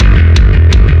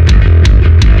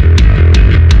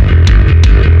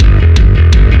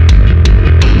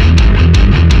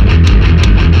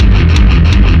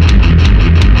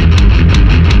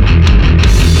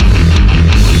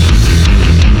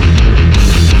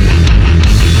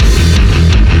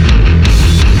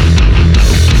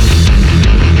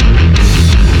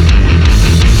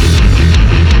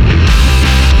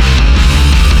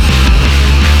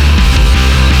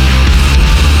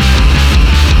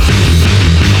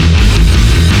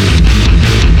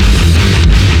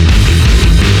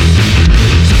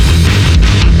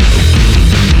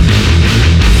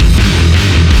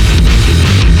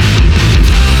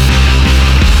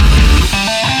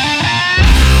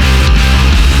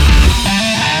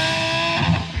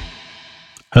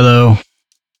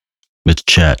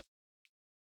Chet.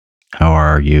 How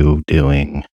are you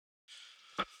doing?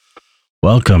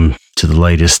 Welcome to the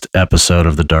latest episode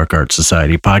of the Dark Art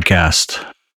Society podcast,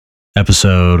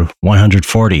 episode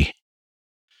 140.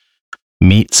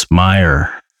 Meets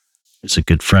Meyer is a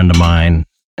good friend of mine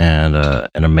and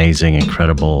an amazing,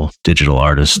 incredible digital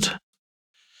artist.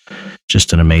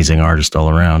 Just an amazing artist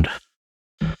all around.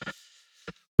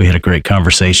 We had a great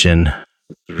conversation. It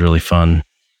was really fun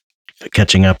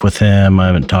catching up with him. I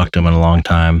haven't talked to him in a long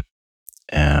time.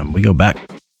 And we go back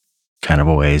kind of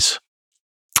a ways.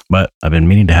 But I've been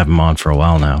meaning to have him on for a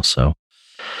while now. So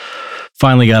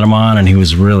finally got him on, and he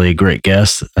was really a great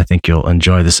guest. I think you'll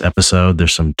enjoy this episode.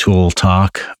 There's some Tool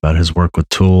talk about his work with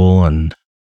Tool and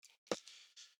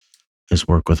his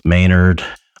work with Maynard,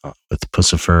 with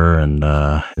Puscifer, and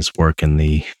his work in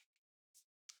the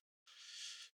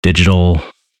digital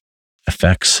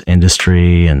effects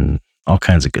industry and all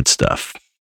kinds of good stuff.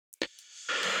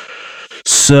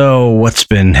 So what's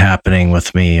been happening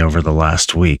with me over the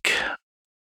last week?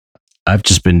 I've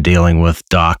just been dealing with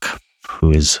Doc,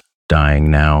 who is dying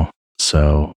now.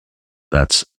 So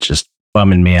that's just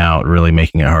bumming me out, really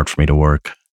making it hard for me to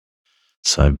work.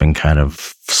 So I've been kind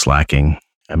of slacking.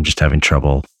 I'm just having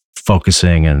trouble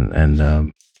focusing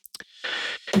and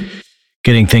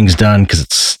getting things done because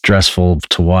it's stressful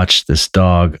to watch this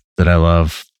dog that I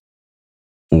love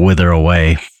wither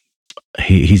away.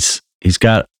 He's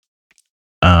got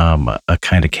a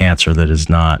kind of cancer that is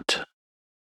not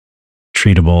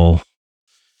treatable,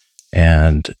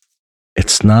 and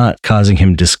it's not causing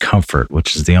him discomfort,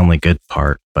 which is the only good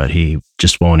part, but he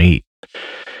just won't eat.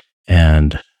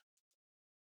 And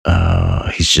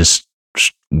he's just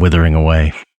withering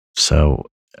away. So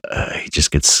he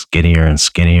just gets skinnier and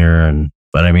skinnier.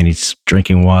 But I mean, he's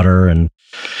drinking water and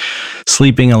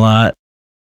sleeping a lot,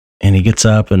 and he gets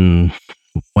up and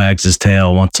wags his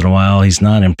tail once in a while. He's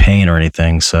not in pain or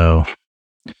anything. So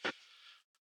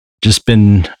just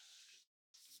been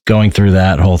going through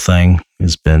that whole thing.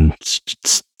 Has been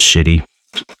shitty.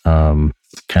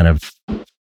 Kind of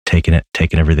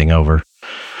taking everything over.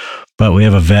 But we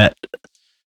have a vet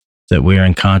that we're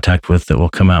in contact with that will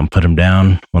come out and put him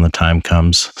down when the time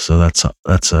comes. So that's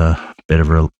a bit of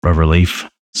a relief.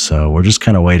 So we're just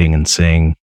kind of waiting and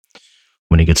seeing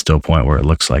when he gets to a point where it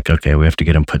looks like, okay, we have to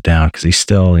get him put down because he's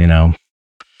still,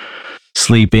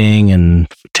 sleeping, and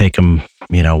take him,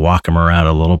 walk him around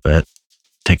a little bit,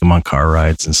 take him on car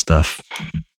rides and stuff.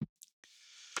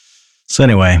 So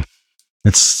anyway,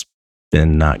 it's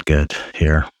been not good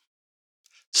here.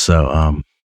 So,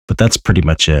 but that's pretty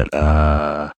much it.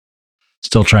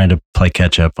 Still trying to play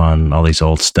catch up on all these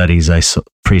old studies I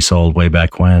pre-sold way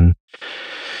back when.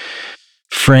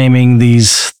 Framing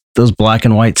those black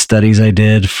and white studies I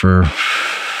did for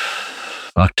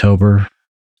October,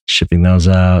 shipping those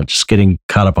out, just getting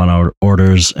caught up on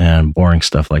orders and boring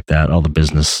stuff like that, all the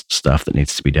business stuff that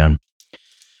needs to be done.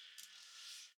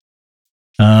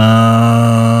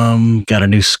 Got a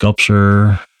new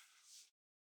sculpture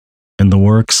in the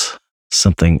works.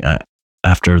 Something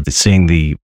after seeing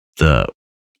the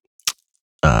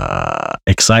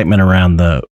excitement around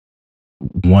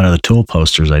one of the Tool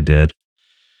posters I did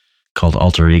called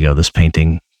Alter Ego. This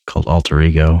painting called Alter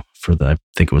Ego I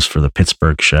think it was for the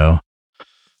Pittsburgh show.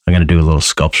 I'm going to do a little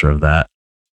sculpture of that.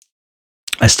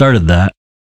 I started that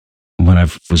when I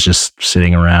was just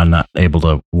sitting around, not able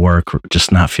to work,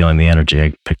 just not feeling the energy.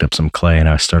 I picked up some clay and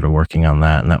I started working on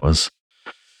that, and that was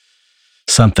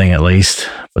something at least,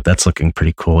 but that's looking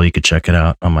pretty cool. You could check it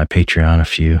out on my Patreon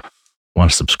if you want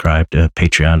to subscribe to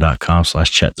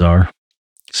patreon.com/ChetZar.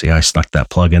 See how I snuck that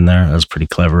plug in there? That was pretty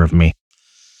clever of me.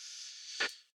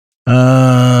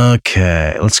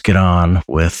 Okay, let's get on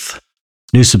with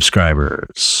new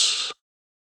subscribers.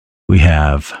 We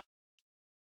have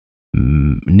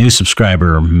new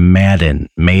subscriber Maiden,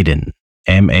 Madin.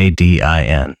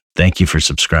 Thank you for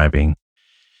subscribing.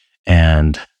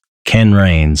 And Ken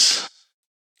Rains,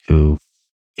 who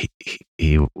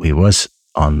he was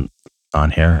on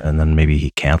here, and then maybe he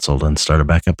canceled and started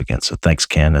back up again. So thanks,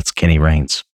 Ken. That's Kenny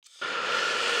Rains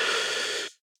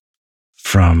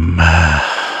from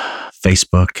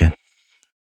Facebook, and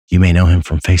you may know him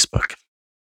from Facebook.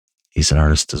 He's an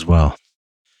artist as well,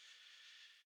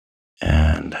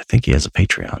 and I think he has a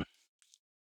Patreon.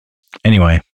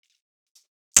 Anyway,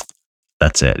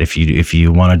 that's it. If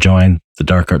you want to join the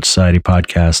Dark Art Society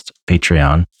podcast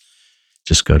Patreon,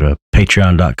 just go to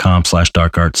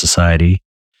patreon.com/darkartsociety,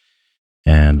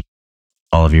 and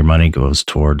all of your money goes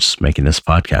towards making this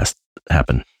podcast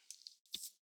happen.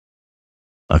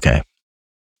 Okay,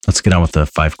 let's get on with the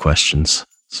 5 questions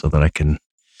so that I can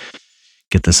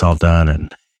get this all done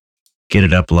and get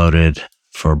it uploaded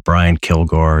for Brian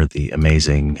Kilgore, the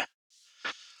amazing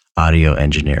audio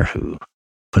engineer who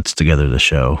puts together the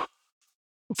show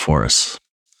for us.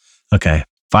 Okay,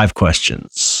 5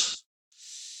 questions.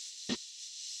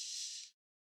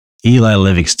 Eli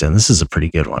Livingston, this is a pretty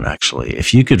good one, actually.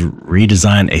 If you could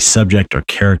redesign a subject or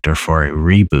character for a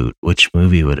reboot, which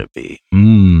movie would it be?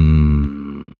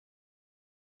 Man.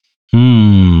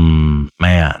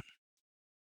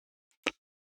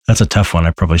 That's a tough one.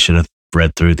 I probably should have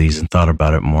read through these and thought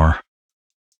about it more.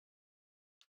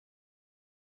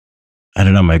 I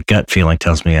don't know. My gut feeling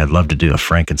tells me I'd love to do a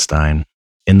Frankenstein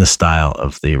in the style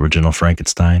of the original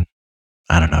Frankenstein.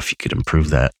 I don't know if you could improve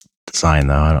that design,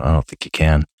 though. I don't think you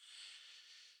can.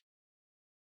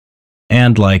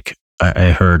 And like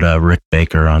I heard Rick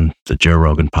Baker on the Joe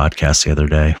Rogan podcast the other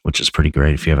day, which is pretty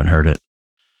great if you haven't heard it.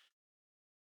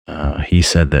 He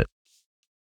said that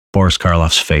Boris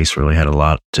Karloff's face really had a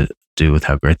lot to do with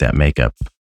how great that makeup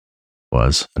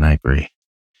was, and I agree.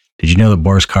 Did you know that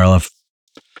Boris Karloff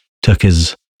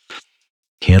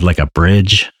he had like a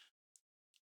bridge,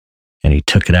 and he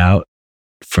took it out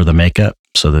for the makeup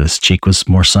so that his cheek was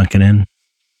more sunken in,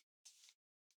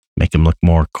 make him look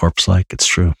more corpse-like? It's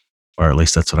true, or at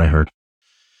least that's what I heard.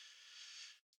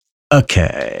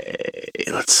 Okay,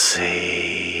 let's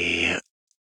see.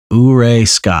 Ure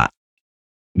Scott.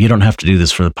 You don't have to do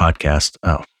this for the podcast.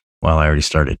 Oh, well, I already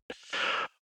started.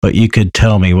 But you could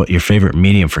tell me what your favorite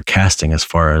medium for casting as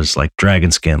far as like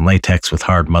dragon skin, latex with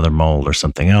hard mother mold, or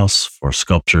something else for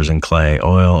sculptures in clay,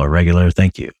 oil, or regular.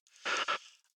 Thank you.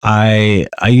 I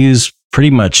use pretty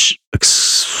much,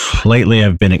 lately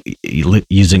I've been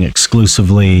using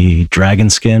exclusively dragon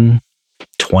skin,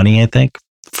 20, I think,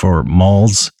 for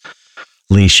molds.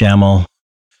 Lee Shamel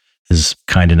is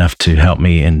kind enough to help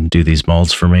me and do these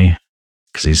molds for me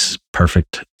because he's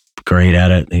great at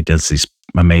it. He does these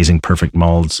amazing, perfect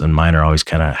molds, and mine are always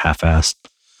kind of half-assed.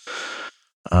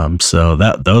 So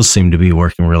those seem to be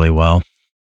working really well.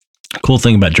 Cool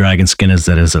thing about dragon skin is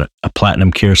that it's a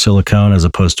platinum cure silicone as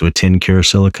opposed to a tin cure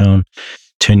silicone.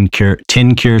 Tin cure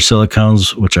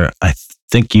silicones, which are I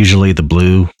think usually the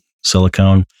blue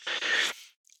silicone,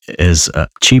 is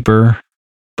cheaper,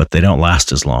 but they don't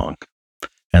last as long.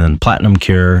 And then platinum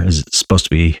cure is supposed to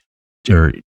be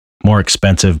more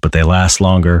expensive, but they last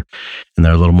longer, and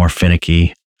they're a little more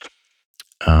finicky.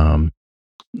 They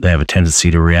have a tendency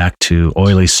to react to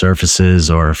oily surfaces,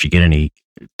 or if you get any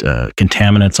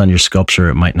contaminants on your sculpture,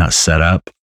 it might not set up,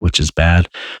 which is bad.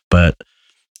 But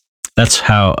that's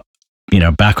how,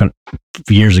 back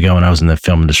years ago when I was in the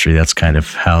film industry, that's kind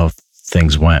of how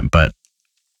things went. But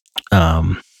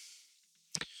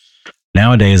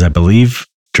nowadays, I believe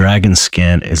dragon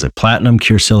skin is a platinum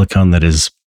cure silicone that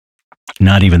is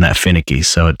not even that finicky,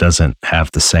 so it doesn't have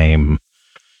you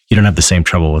don't have the same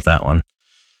trouble with that one.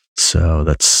 So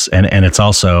that's, and it's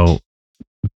also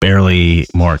barely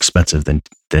more expensive than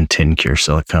tin cure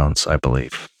silicones, I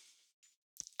believe.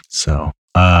 So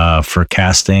for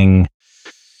casting,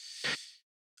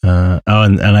 and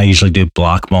I usually do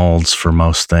block molds for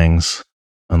most things,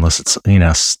 unless it's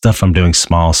stuff I'm doing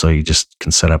small, so you just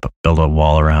can build a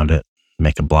wall around it,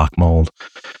 make a block mold.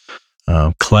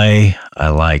 Clay, I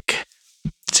like.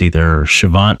 It's either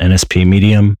Chavant NSP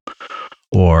medium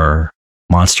or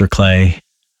Monster Clay,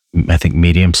 I think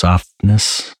medium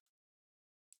softness.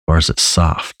 Or is it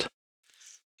soft?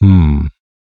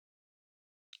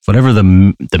 Whatever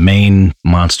the main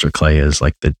Monster Clay is,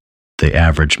 like the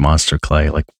average Monster Clay,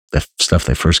 like the stuff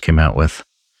they first came out with,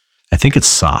 I think it's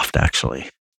soft, actually.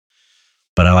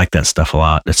 But I like that stuff a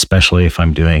lot, especially if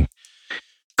I'm doing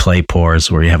clay pours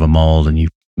where you have a mold and you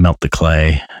melt the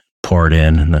clay, pour it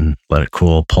in, and then let it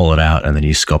cool, pull it out, and then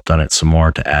you sculpt on it some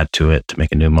more to add to it to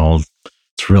make a new mold.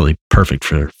 It's really perfect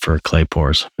for clay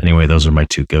pours. Anyway, those are my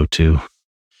 2 go-to.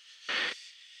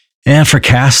 And for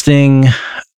casting,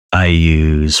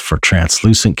 for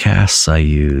translucent casts, I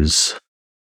use,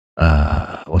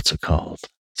 what's it called?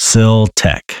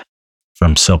 Siltec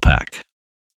from Silpak,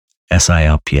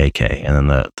 Silpak. And then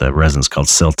the resin's called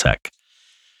Siltec,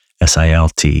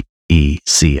 Siltec,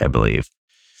 I believe.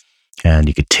 And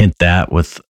you could tint that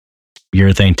with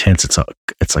urethane tints. It's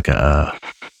like a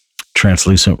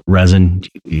translucent resin.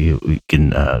 You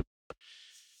can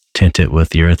tint it with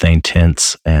urethane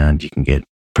tints, and you can get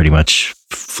pretty much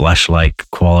flesh-like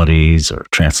qualities, or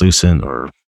translucent, or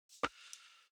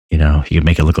you can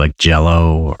make it look like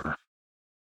Jello or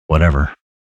whatever.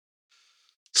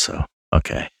 So,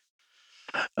 okay.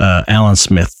 Alan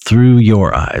Smith, through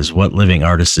your eyes, what living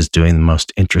artist is doing the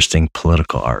most interesting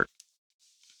political art?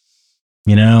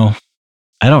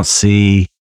 I don't see,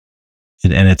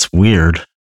 and it's weird,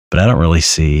 but I don't really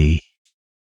see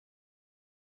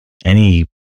any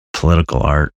political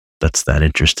art that's that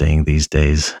interesting these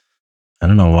days. I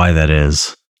don't know why that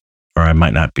is, or I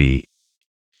might not be,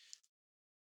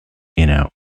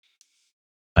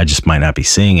 I just might not be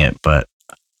seeing it, but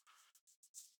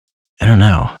I don't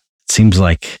know. It seems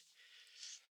like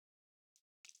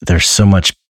there's so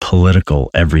much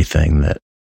political everything that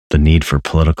the need for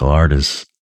political art is,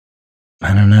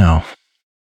 I don't know,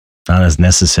 not as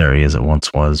necessary as it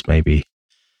once was, maybe.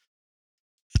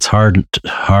 It's hard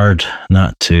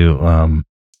not to,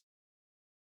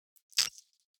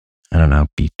 I don't know,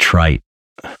 be trite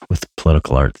with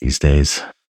political art these days.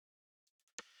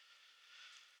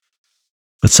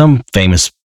 But some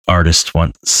famous artist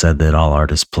once said that all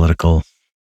art is political.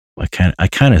 I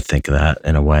kind of think that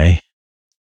in a way.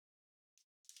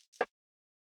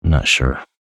 I'm not sure.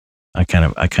 I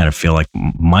kind of feel like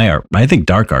my art. I think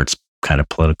dark art's kind of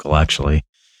political, actually.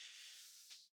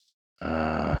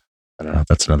 I don't know.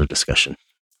 That's another discussion.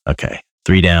 Okay,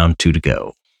 3 down, 2 to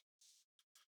go.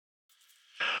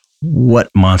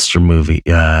 What monster movie?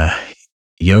 Yoshinaka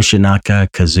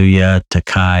Kazuya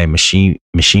Takai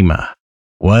Mishima.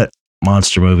 What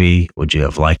monster movie would you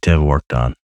have liked to have worked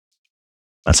on?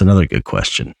 That's another good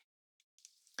question.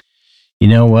 You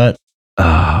know what?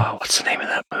 What's the name of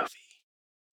that movie?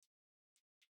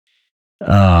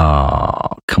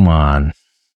 Oh, come on.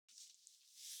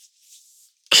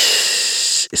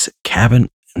 Is it Cabin?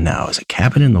 No, is it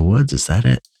Cabin in the Woods? Is that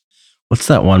it? What's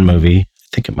that one movie? I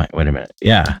think it might. Wait a minute.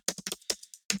 Yeah.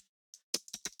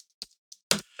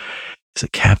 Is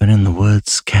it Cabin in the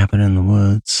Woods? Cabin in the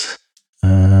Woods.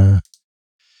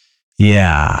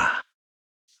 Yeah.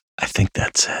 I think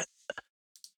that's it.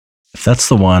 If that's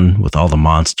the one with all the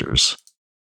monsters.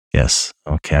 Yes.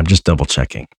 Okay, I'm just double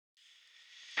checking.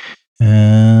 Okay,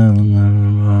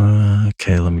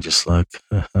 let me just look.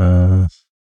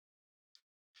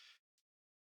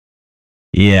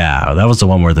 Yeah, that was the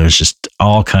one where there's just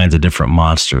all kinds of different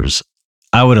monsters.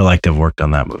 I would have liked to have worked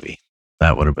on that movie.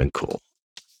 That would have been cool.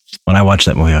 When I watched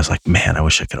that movie, I was like, man, I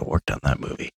wish I could have worked on that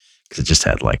movie because it just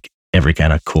had like every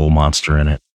kind of cool monster in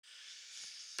it.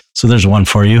 So there's one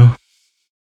for you.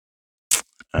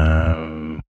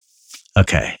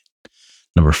 Okay.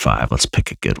 Number 5. Let's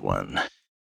pick a good one.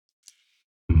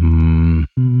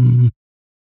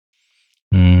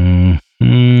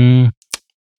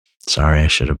 Sorry, I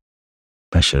should have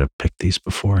picked these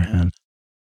beforehand.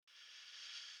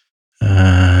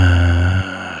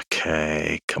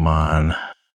 Okay, come on.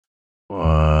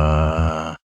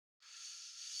 Oh,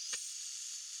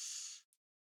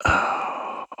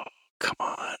 come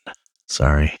on.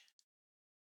 Sorry.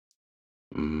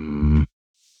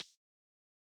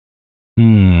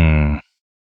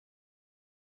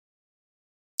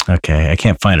 Okay, I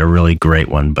can't find a really great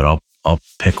one, but I'll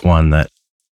pick one that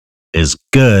is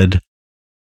good,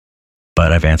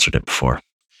 but I've answered it before.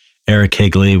 Eric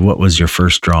Higley, what was your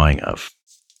first drawing of?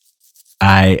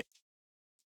 I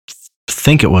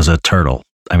think it was a turtle.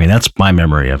 I mean, that's my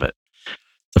memory of it.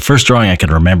 The first drawing I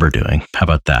can remember doing. How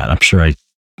about that? I'm sure I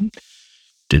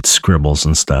did scribbles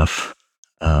and stuff.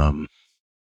 I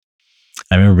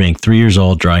remember being 3 years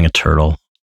old, drawing a turtle.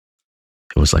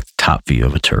 It was like the top view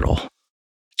of a turtle.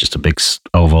 Just a big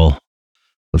oval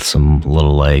with some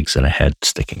little legs and a head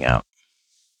sticking out.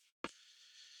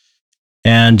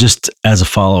 And just as a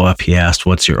follow-up, he asked,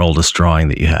 what's your oldest drawing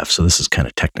that you have? So this is kind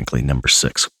of technically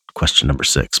question number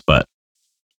 6. But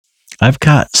I've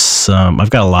got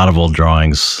a lot of old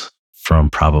drawings from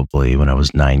probably when I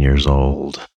was 9 years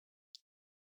old,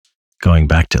 going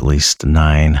back to at least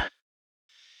 9,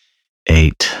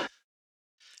 8.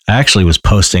 I actually was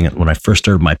posting, when I first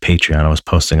started my Patreon, I was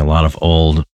posting a lot of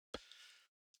old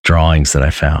drawings that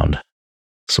I found.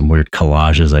 Some weird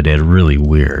collages I did, really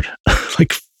weird,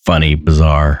 like funny,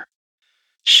 bizarre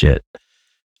shit.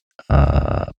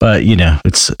 But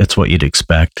it's what you'd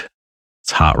expect.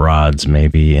 It's hot rods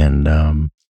maybe, and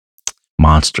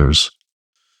monsters,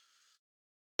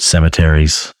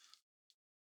 cemeteries,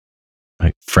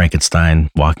 like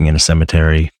Frankenstein walking in a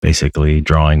cemetery, basically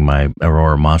drawing my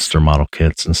Aurora monster model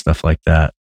kits and stuff like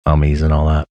that, mummies and all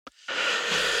that.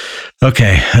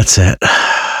 Okay, that's it.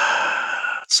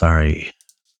 Sorry.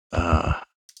 I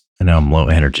know I'm low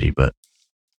energy, but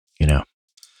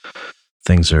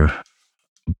things are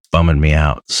bumming me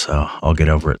out, so I'll get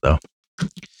over it though.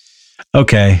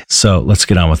 Okay, so let's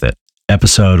get on with it.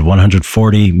 Episode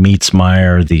 140, Meets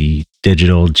Meyer, the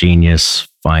digital genius,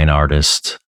 fine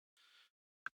artist.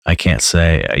 I can't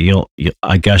say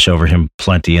I gush over him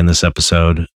plenty in this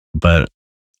episode, but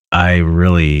I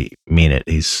really mean it.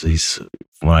 He's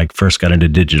when I first got into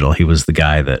digital, he was the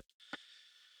guy that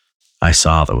I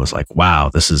saw that was like, wow,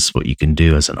 this is what you can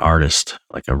do as an artist,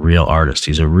 like a real artist.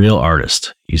 He's a real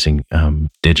artist using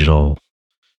digital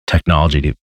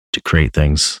technology to create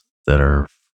things that are,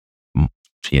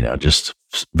 just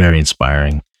very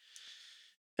inspiring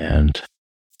and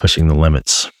pushing the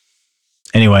limits.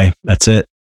 Anyway, that's it.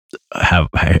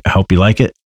 I hope you like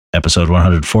it. Episode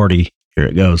 140. Here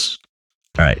it goes.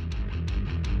 All right.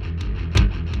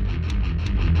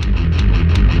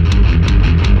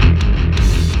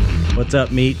 What's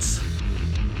up, Meats?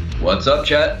 What's up,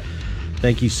 Chet?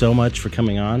 Thank you so much for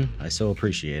coming on. I so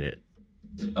appreciate it.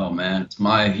 Oh, man. It's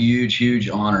my huge, huge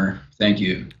honor. Thank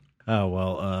you. Oh,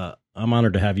 well, I'm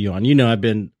honored to have you on.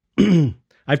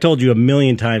 I've told you a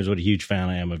million times what a huge fan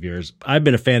I am of yours. I've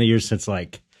been a fan of yours since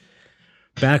like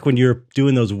back when you were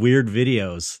doing those weird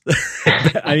videos.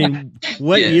 I mean,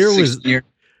 what year was?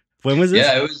 When was this?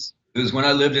 Yeah, it was when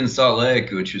I lived in Salt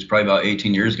Lake, which was probably about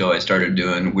 18 years ago. I started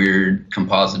doing weird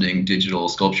compositing digital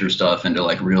sculpture stuff into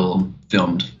like real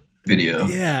filmed video.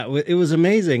 Yeah, it was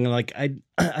amazing. Like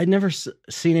I'd never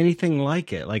seen anything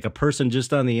like it. Like a person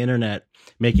just on the internet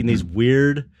making these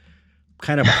weird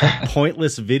kind of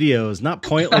pointless videos. Not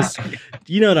pointless.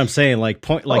 You know what I'm saying? Like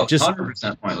just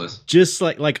 100% pointless. Just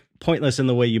like pointless in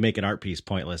the way you make an art piece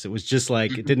pointless. It was just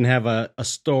like it didn't have a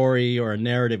story or a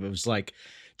narrative. It was like,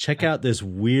 check out this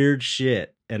weird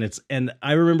shit. And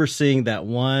I remember seeing that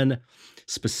one,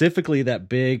 specifically that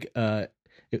big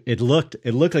it looked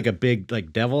like a big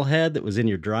like devil head that was in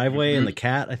your driveway, and the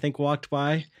cat I think walked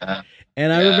by.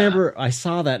 And I remember I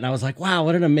saw that and I was like, wow,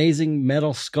 what an amazing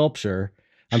metal sculpture.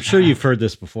 I'm sure you've heard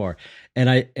this before.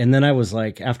 And then I was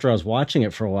like, after I was watching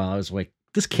it for a while, I was like,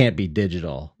 this can't be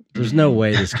digital. There's no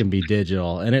way this can be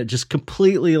digital. And it just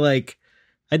completely like,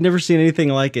 I'd never seen anything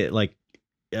like it. Like,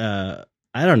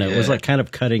 I don't know. It was like kind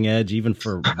of cutting edge, even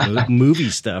for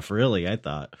movie stuff, really, I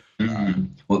thought.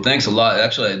 Well, thanks a lot.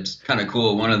 Actually, it's kind of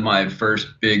cool. One of my first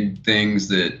big things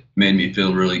that made me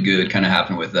feel really good kind of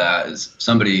happened with that is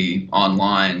somebody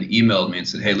online emailed me and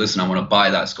said, hey, listen, I want to buy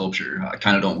that sculpture. I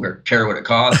kind of don't care what it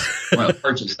costs. I want to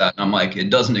purchase that. And I'm like, it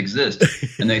doesn't exist.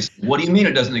 And they said, what do you mean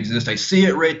it doesn't exist? I see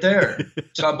it right there.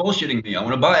 Stop bullshitting me. I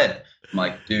want to buy it. I'm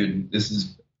like, dude,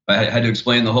 I had to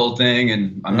explain the whole thing,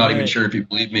 and I'm not even sure if you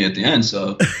believe me at the end.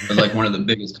 So it was like one of the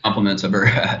biggest compliments I've ever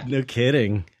had. No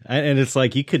kidding. And it's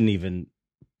like you couldn't even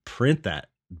print that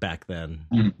back then.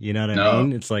 You know what I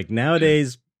mean? It's like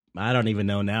nowadays, I don't even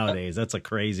know nowadays. That's a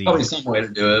crazy. Probably some way to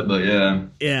do it, but yeah.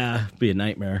 Yeah, it'd be a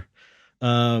nightmare.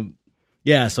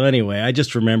 Yeah. So anyway, I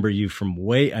just remember you from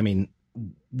what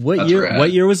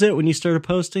year was it when you started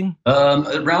posting?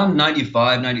 Around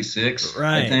 95, 96,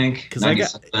 right. I think.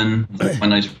 97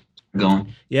 when I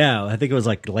going. Yeah, I think it was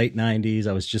like late 90s.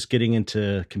 I was just getting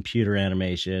into computer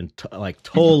animation,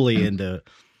 totally into.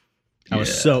 I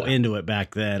was so into it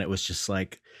back then. It was just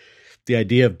like the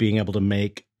idea of being able to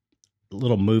make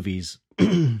little movies,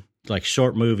 like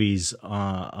short movies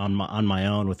on my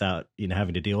own without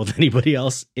having to deal with anybody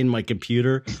else in my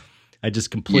computer. I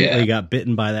just completely got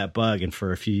bitten by that bug, and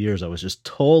for a few years I was just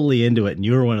totally into it. And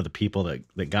you were one of the people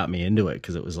that got me into it,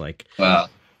 because it was like, wow,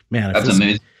 man, that's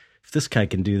amazing. If this guy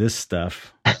can do this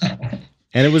stuff.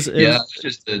 And it was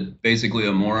just basically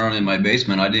a moron in my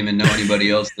basement. I didn't even know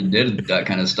anybody else that did that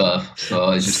kind of stuff. So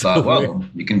I just thought, well,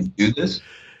 you can do this.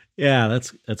 Yeah,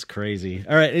 that's crazy.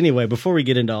 All right. Anyway, before we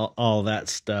get into all that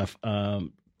stuff,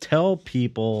 tell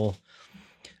people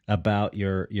about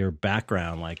your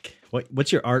background. Like,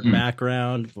 what's your art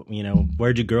background?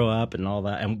 Where'd you grow up and all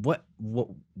that? And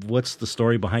what's the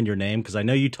story behind your name? Because I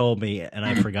know you told me and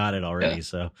I forgot it already. Yeah.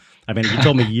 So I mean, you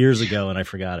told me years ago and I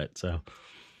forgot it. So.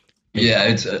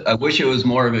 Yeah, I wish it was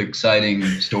more of an exciting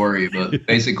story, but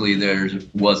basically there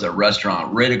was a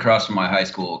restaurant right across from my high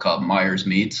school called Myers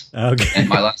Meats. Okay. And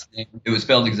my last name, it was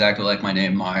spelled exactly like my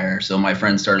name, Meyer. So my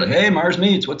friends started like, hey, Myers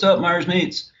Meats, what's up, Myers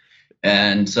Meats?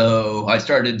 And so I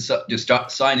started just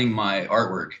signing my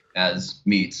artwork as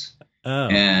Meats. Oh.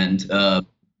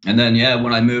 And then,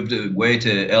 when I moved away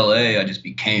to LA, I just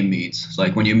became Meats. It's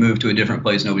like when you move to a different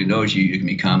place, nobody knows you. You can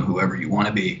become whoever you want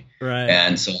to be. Right.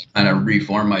 And so I kind of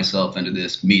reformed myself into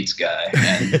this Meats guy.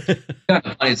 And kind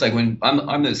of funny. It's like when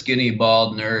I'm the skinny,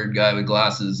 bald nerd guy with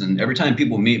glasses, and every time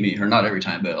people meet me, or not every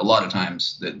time, but a lot of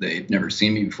times that they've never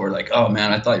seen me before, like, oh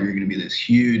man, I thought you were going to be this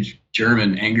huge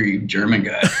angry German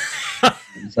guy.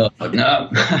 So no,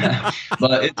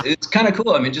 but it's kind of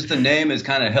cool. I mean, just the name has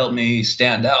kind of helped me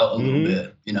stand out a little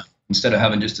bit, instead of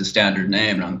having just a standard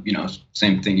name. And I'm,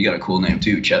 same thing. You got a cool name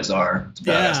too, Chezar. It's a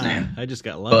badass name. I just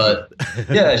got lucky. But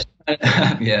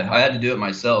I had to do it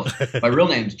myself. My real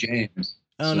name's James.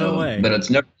 Oh, no way. But it's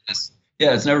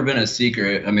never been a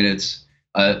secret. I mean,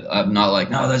 I'm not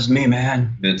like, no, that's me,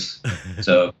 man. It's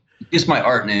so It's my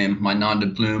art name, my nom de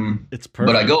plume, It's but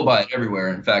I perfect. go by it everywhere.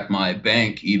 In fact, my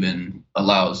bank even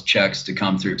allows checks to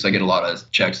come through because I get a lot of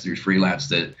checks through freelance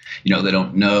that, they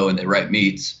don't know and they write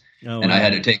meets. Oh And I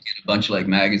had wow. to take in a bunch of like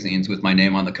magazines with my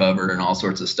name on the cover and all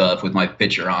sorts of stuff with my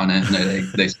picture on it.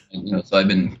 And so I've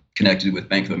been connected with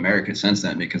Bank of America since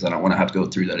then because I don't want to have to go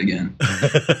through that again.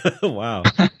 Wow.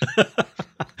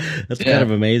 That's kind Yeah.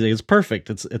 of amazing. It's perfect.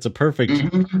 It's a perfect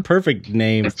Mhm. perfect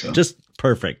name. So, Just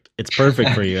perfect. It's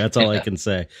perfect for you. That's all I yeah. can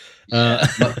say. Uh,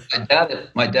 Yeah,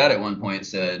 my dad at one point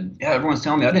said, "Yeah, everyone's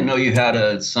telling me I didn't know you had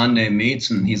a son named Meats,"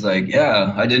 and he's like,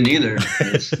 "Yeah, I didn't either.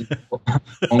 It's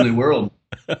only world."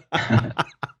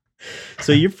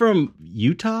 so you're from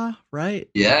Utah, right?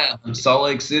 Yeah, I'm Salt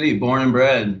Lake City, born and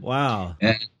bred, Wow.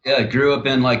 and yeah, I grew up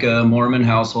in like a Mormon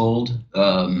household.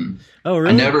 Oh, I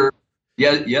really? never,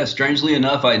 yeah. Strangely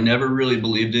enough, I never really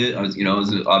believed it. It was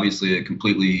obviously a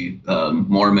completely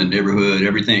Mormon neighborhood.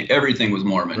 Everything was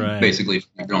Mormon, Right. basically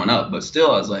growing up. But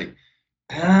still, I was like,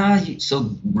 so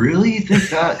really you think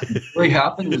that really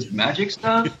happened? This magic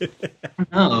stuff?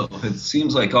 No, it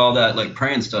seems like all that like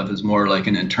praying stuff is more like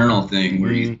an internal thing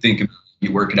where you Mm, think about it,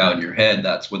 you work it out in your head.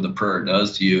 That's what the prayer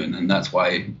does to you, and then that's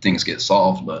why things get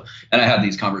solved. And I had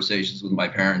these conversations with my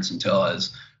parents until I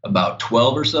was about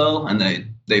 12 or so, and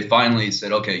they finally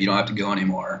said, "Okay, you don't have to go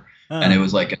anymore." And it huh.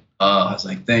 was like, I was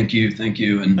like, thank you,"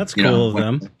 and That's cool of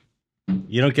them.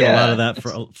 You don't get a lot of yeah,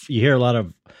 that you hear a lot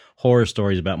of horror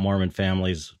stories about Mormon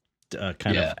families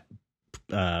kind of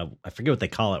yeah. I forget what they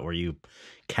call it where you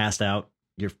cast out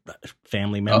your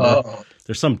family member. Oh,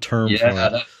 There's some term yeah,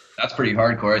 for it. that's pretty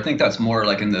hardcore. I think that's more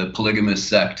like in the polygamous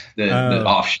sect, the Oh,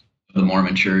 offshoot of the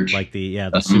Mormon Church. like the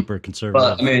Um, super but I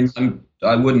conservative. mean,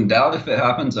 I wouldn't doubt if it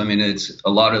happens. I mean, it's a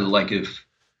lot of like if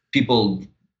people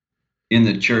in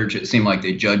the church, it seemed like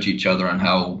they judge each other on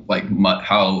how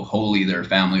holy their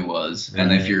family was,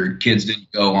 and if Right. your kids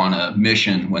didn't go on a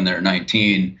mission when they're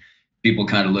 19, people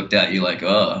kind of looked at you like,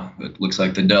 oh, it looks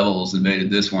like the devil's invaded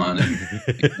this one, and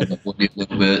they kind of avoid you a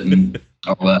little bit and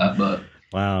all that. But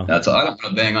Wow. that's I don't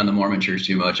want to bang on the Mormon church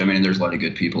too much. I mean, there's a lot of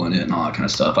good people in it and all that kind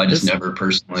of stuff. I just This never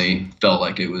personally felt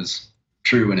like it was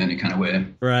true in any kind of way.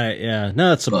 right, yeah.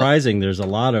 No, it's But surprising. There's a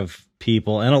lot of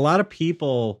people and a lot of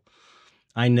people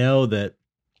I know that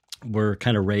were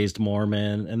kind of raised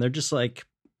Mormon and they're just like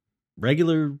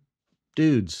regular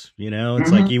dudes,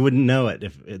 it's like mhm. you wouldn't know it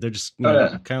if they're just, Oh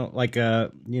yeah, kind of like I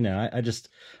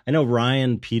know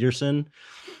Ryan Peterson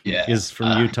yeah. is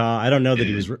from Utah. I don't know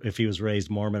that if he was raised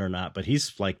Mormon or not, but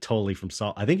he's like totally from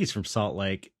I think he's from Salt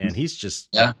Lake and he's just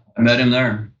Yeah, I met him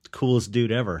there. the coolest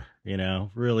dude ever,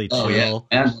 really Oh yeah, chill.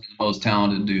 and one of the most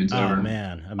talented dudes Oh ever.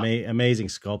 man, amazing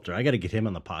sculptor. I got to get him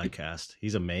on the podcast.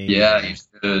 He's Yeah, you amazing.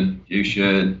 should. You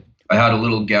should. I had a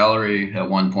little gallery at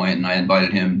one point, and I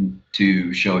invited him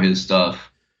to show his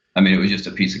stuff. I mean, it was just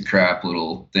a piece of crap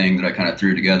little thing that I kind of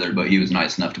threw together, but he was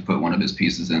nice enough to put one of his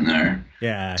pieces in there.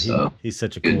 Yeah, So he's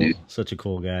good dude. such a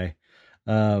cool guy.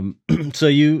 So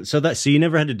you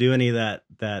never had to do any of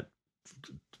that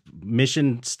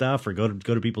mission stuff or go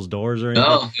to people's doors or anything.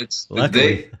 No, it's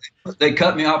Luckily, they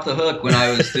cut me off the hook when I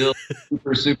was still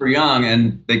super young,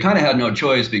 and they kind of had no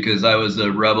choice because I was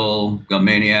a rebel, a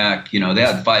maniac. They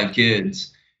had 5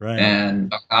 kids, right?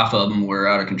 and half of them were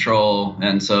out of control,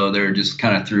 and so they're just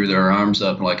kind of threw their arms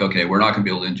up and like, okay, we're not gonna be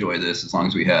able to enjoy this as long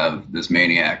as we have this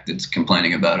maniac that's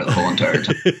complaining about it the whole entire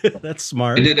time. That's They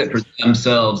smart. did it for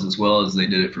themselves as well as they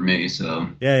did it for me. So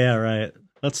Yeah, right.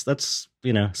 That's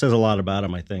says a lot about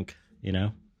him. I think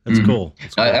that's mhm. cool.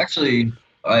 That's I cool. actually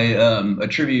I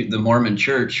attribute the Mormon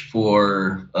Church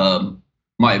for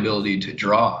my ability to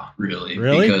draw, really,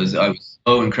 Really? because I was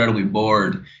so incredibly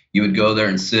bored. You would go there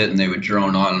and sit, and they would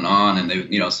drone on,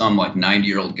 and some like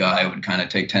 90-year-old guy would kind of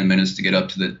take 10 minutes to get up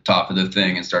to the top of the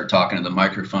thing and start talking to the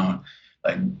microphone,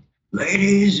 like,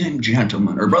 ladies and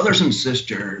gentlemen, or brothers and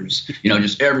sisters,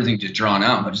 just everything just drawn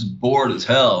out. I'm just bored as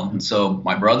hell. And so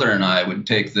my brother and I would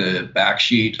take the back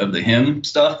sheet of the hymn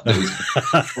stuff that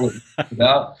was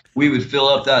about. We would fill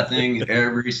up that thing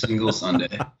every single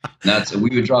Sunday. And we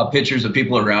would draw pictures of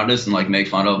people around us and like make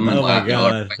fun of them and Oh my laugh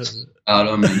god, at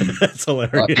them. And that's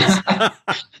hilarious.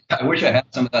 I wish I had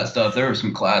some of that stuff. There were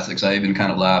some classics. I even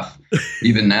kind of laugh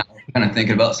even now, kind of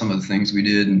thinking about some of the things we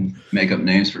did and make up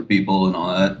names for people and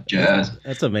all that jazz.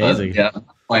 That's But amazing. yeah,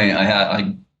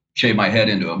 I shaved my head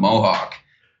into a mohawk,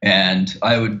 and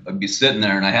I'd be sitting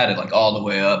there, and I had it like all the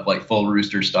way up, like full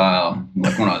rooster style,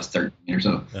 like when I was 13 or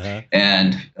so, Uh-huh.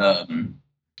 and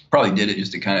probably did it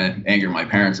just to kind of anger my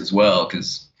parents as well,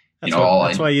 because That's all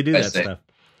that's why you do I that say, stuff.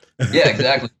 Yeah,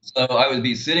 exactly. So I would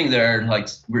be sitting there, like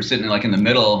we're sitting like in the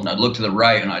middle, and I'd look to the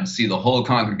right, and I'd see the whole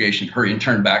congregation hurry and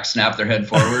turn back, snap their head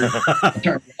forward. I'd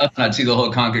turn left, and I'd see the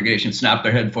whole congregation snap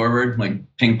their head forward, like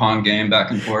ping pong game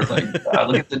back and forth. Like, "Ah,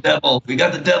 look at the devil! We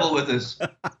got the devil with us."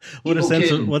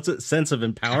 What's a sense of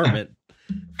empowerment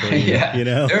for you, Yeah, you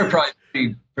know? they were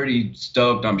probably pretty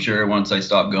stoked, I'm sure, once I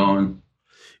stopped going.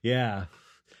 Yeah.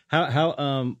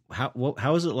 How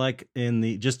is it like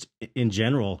just in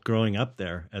general growing up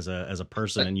there as a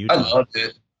person in I Utah? loved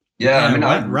it. Yeah, I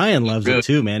mean, Ryan loves really, it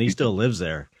too, man. He still lives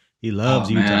there. He loves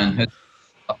oh Utah. man,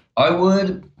 I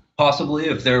would possibly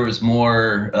if there was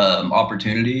more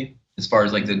opportunity as far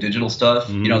as like the digital stuff.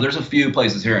 Mhm. You know, there's a few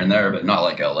places here and there, but not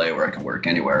like LA where I can work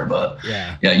anywhere. But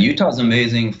Yeah. yeah, Utah's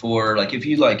amazing for like if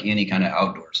you like any kind of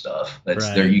outdoor stuff. That's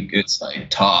Right. there. It's like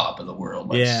top of the world.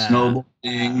 Like Yeah.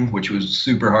 snowboarding, which was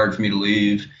super hard for me to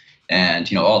leave, and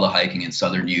you know all the hiking in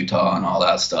southern Utah and all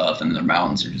that stuff, and the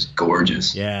mountains are just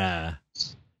gorgeous. Yeah.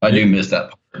 I do miss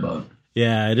that part, but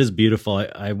Yeah, it is beautiful.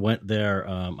 I went there.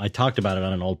 I talked about it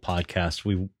on an old podcast.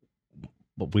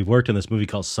 We worked in this movie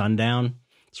called Sundown.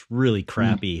 It's really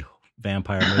crappy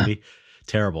vampire movie,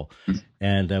 terrible.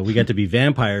 And we got to be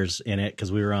vampires in it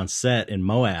because we were on set in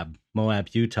Moab,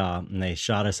 Utah, and they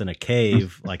shot us in a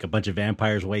cave, like a bunch of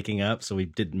vampires waking up. So we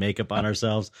did makeup on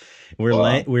ourselves. We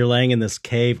were laying in this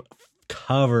cave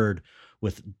covered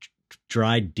with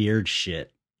dried deer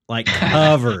shit. Like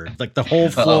covered, like the whole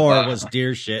floor was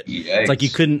deer shit. Yikes. It's like you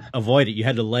couldn't avoid it. You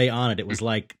had to lay on it. It was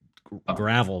like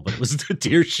gravel, but it was the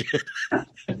deer shit.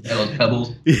 Those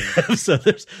pebbles. Yeah. So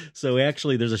there's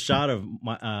a shot of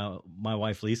my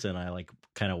wife Lisa and I like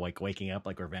kind of like waking up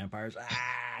like we're vampires.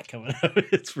 Coming out.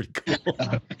 It's pretty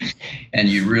cool. And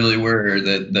you really were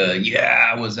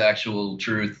the was actual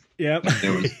truth. Yep.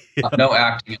 There was no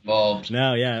acting involved.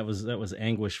 No, yeah, that was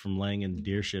anguish from laying in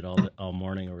deer shit all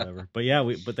morning or whatever. But yeah,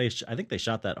 I think they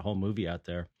shot that whole movie out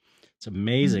there. It's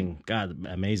amazing. God,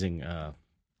 amazing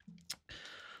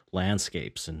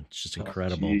landscapes, and it's just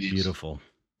incredible, beautiful.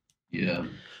 Yeah.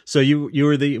 So you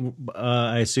were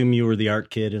I assume you were the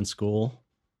art kid in school?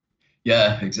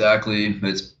 Yeah, exactly.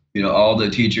 It's all the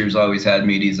teachers always had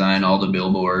me design all the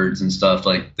billboards and stuff.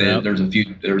 Like there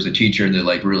was a teacher that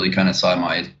like really kind of saw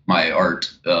my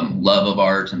art, love of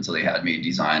art, and so they had me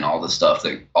design all the stuff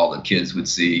that all the kids would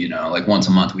see. Like once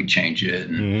a month we'd change it,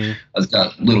 and I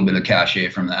got a little bit of cachet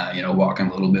from that. Walking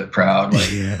a little bit proud,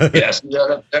 like yes, that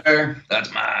up there,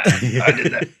 that's mine. I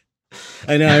did that.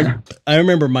 I know. I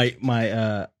remember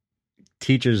my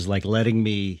teachers like letting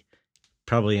me,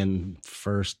 probably in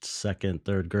first, second,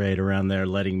 third grade, around there,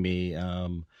 letting me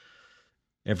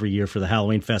every year for the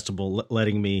Halloween festival,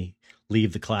 letting me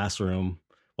leave the classroom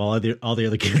while all the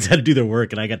other kids had to do their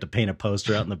work, and I got to paint a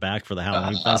poster out in the back for the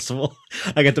Halloween festival.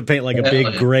 I got to paint like a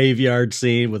big graveyard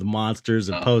scene with monsters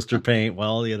and poster paint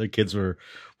while all the other kids were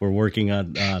working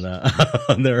on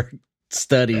on their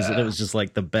studies, and it was just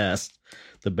like the best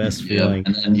feeling.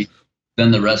 And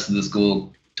then the rest of the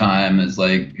school time is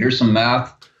like, here's some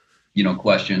math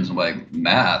questions. I'm like,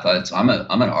 math? I'm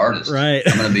an artist. Right.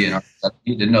 I'm going to be an artist. I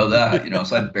need to know that,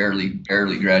 So I barely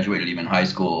graduated even high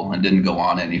school and didn't go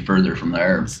on any further from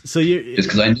there. So just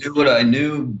because I knew what I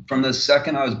knew from the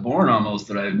second I was born, almost,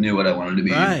 that I knew what I wanted to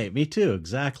be. Right. Me too.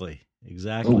 Exactly.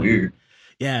 Oh, weird.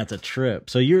 Yeah, it's a trip.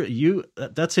 So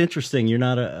that's interesting. You're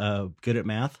not good at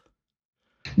math?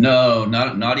 No,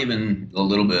 not even a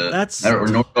little bit. Nor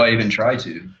do I even try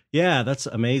to. Yeah, that's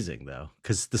amazing though,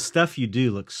 because the stuff you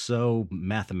do looks so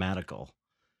mathematical.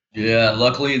 Yeah,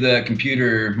 luckily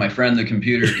my friend the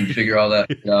computer can figure all that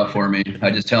out for me.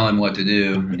 I just tell him what to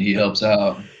do, and he helps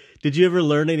out. Did you ever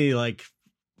learn any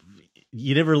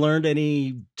you never learned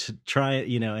any to try it?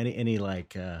 Any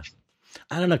like I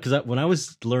don't know, because when I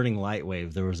was learning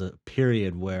Lightwave, there was a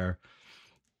period where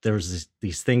there was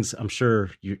these things. I'm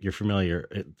sure you're familiar,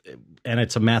 and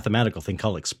it's a mathematical thing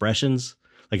called expressions.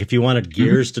 Like if you wanted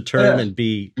gears to turn and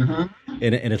be, and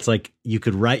it's like you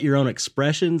could write your own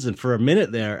expressions. And for a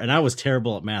minute there, and I was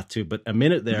terrible at math too, but a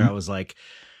minute there, I was like,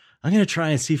 I'm going to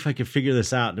try and see if I can figure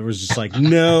this out. And it was just like,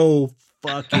 no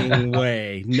fucking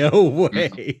way. No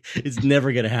way. It's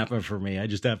never going to happen for me. I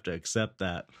just have to accept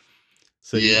that.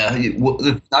 So yeah,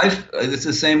 it's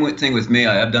the same thing with me.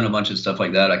 I've done a bunch of stuff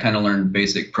like that. I kind of learned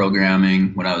basic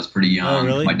programming when I was pretty young. Oh,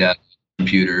 really? My dad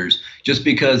computers, just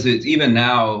because even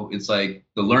now it's like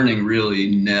the learning really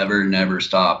never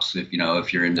stops. If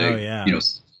you're into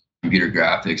computer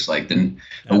graphics, like then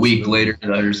a week later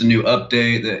there's a new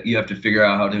update that you have to figure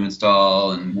out how to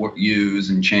install and use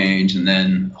and change, and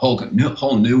then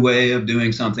whole new way of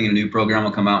doing something. A new program will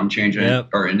come out and change it.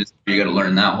 Or industry, you got to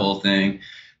learn that whole thing.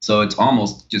 So it's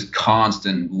almost just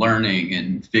constant learning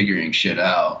and figuring shit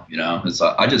out.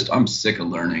 It's I'm sick of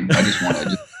learning. I just want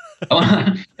to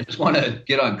I just want to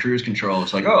get on cruise control.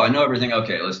 It's like, oh, I know everything.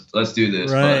 Okay, let's do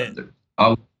this. Right. But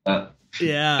I'll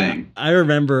yeah. thing. I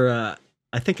remember.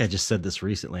 I think I just said this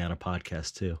recently on a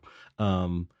podcast too.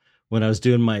 When I was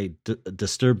doing my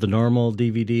Disturb the Normal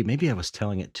DVD, maybe I was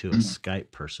telling it to a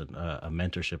Skype person, a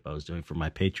mentorship I was doing for my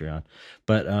Patreon.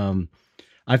 But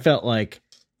I felt like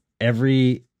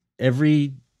every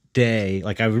day,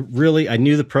 like I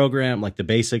knew the program, like the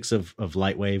basics of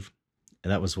Lightwave,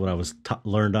 and that was what I was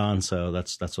learned on. So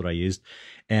that's what I used.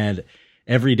 And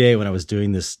every day when I was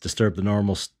doing this Disturb the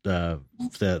Normal,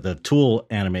 the tool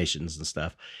animations and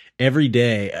stuff, every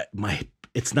day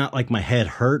it's not like my head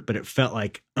hurt, but it felt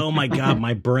like, oh my God,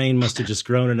 my brain must have just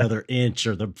grown another inch,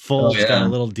 or the folds got a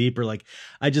little deeper. Like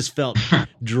I just felt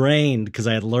drained because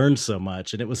I had learned so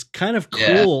much, and it was kind of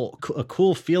cool, a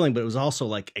cool feeling, but it was also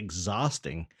like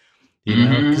exhausting,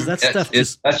 because that stuff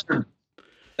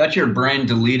that's your brain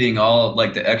deleting all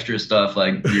like the extra stuff,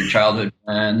 like your childhood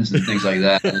friends and things like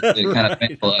that. It kind of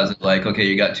painful as it's like, okay,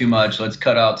 you got too much. Let's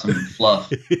cut out some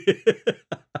fluff.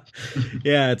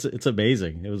 Yeah, it's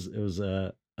amazing. It was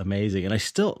amazing, and I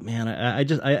still, man, I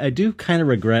do kind of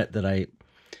regret that I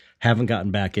haven't gotten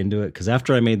back into it, because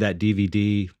after I made that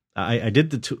DVD, I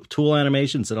did the tool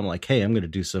animations, and I'm like, hey, I'm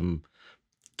going to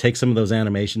take some of those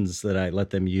animations that I let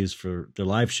them use for their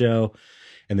live show,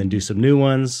 and then do some new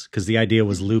ones, because the idea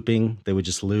was looping. They would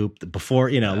just loop. Before,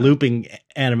 looping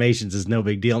animations is no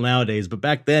big deal nowadays, but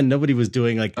back then nobody was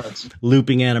doing like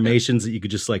looping animations that you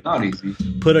could just like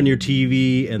put on your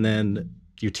TV, and then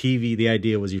your TV, the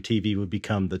idea was your TV would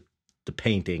become the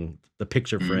painting, the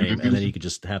picture frame, and then you could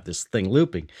just have this thing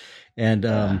looping.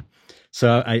 And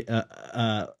so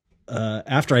I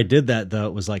after I did that, though,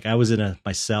 it was like I was in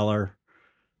my cellar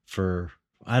for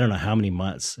I don't know how many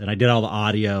months, and I did all the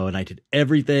audio and I did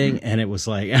everything. And it was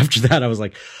like, after that, I was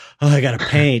like, oh, I got to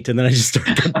paint. And then I just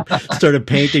started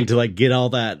painting to like get all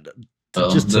that.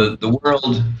 The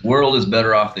world is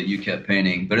better off that you kept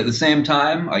painting. But at the same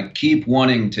time, I keep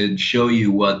wanting to show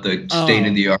you what the state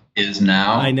of the art is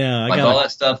now. I know. All that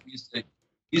stuff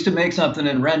used to make something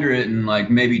and render it, and like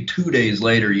maybe 2 days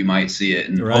later you might see it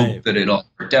and hope that it all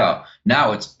worked out.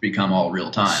 Now it's become all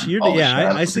real time.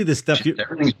 I see the stuff.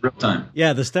 Everything's real time.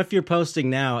 Yeah, the stuff you're posting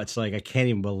now, it's like I can't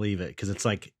even believe it, because it's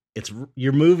like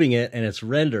you're moving it and it's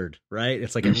rendered, right?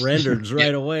 It's like it renders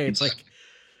right away. It's like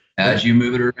as you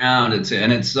move it around, it's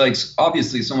like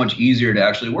obviously so much easier to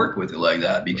actually work with it like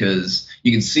that, because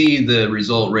you can see the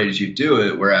result right as you do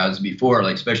it. Whereas before,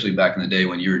 like especially back in the day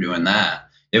when you were doing that,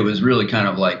 it was really kind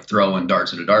of like throwing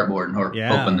darts at a dartboard and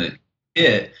hoping that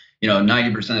it,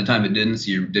 90% of the time it didn't.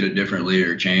 So you did it differently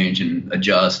or change and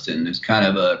adjust, and it's kind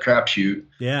of a crapshoot.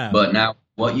 Yeah. But now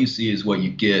what you see is what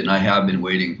you get, and I have been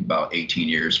waiting about 18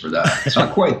 years for that. It's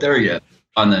not quite there yet.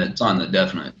 It's on the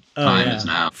definite time is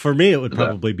now. For me, it would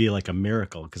probably be like a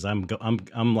miracle, because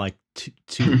I'm like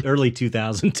early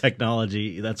 2000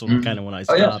 technology. That's kind of when I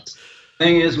stopped. Oh, yeah.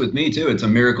 Thing is with me too, it's a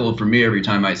miracle for me every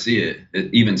time I see it,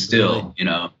 even still,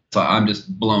 really? So I'm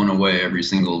just blown away every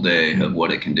single day of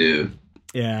what it can do.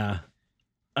 Yeah.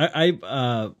 I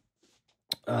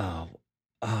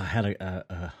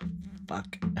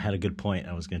had a good point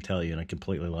I was going to tell you, and I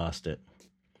completely lost it.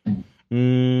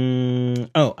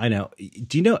 Oh, I know.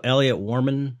 Do you know Elliot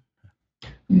Warman?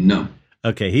 No.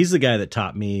 Okay. He's the guy that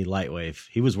taught me Lightwave.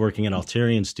 He was working at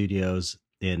Alterian Studios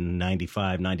in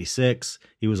 95, 96.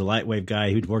 He was a Lightwave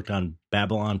guy who'd worked on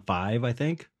Babylon 5, I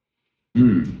think.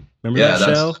 Remember that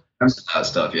show? That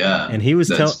stuff, yeah. And he was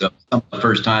the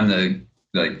first time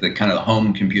the kind of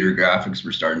home computer graphics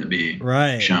were starting to be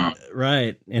shown.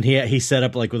 Right. And he set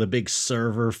up like with a big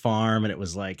server farm, and it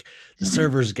was like the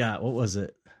server's got, what was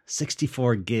it?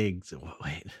 64 gigs.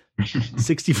 Wait.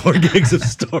 64 gigs of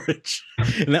storage,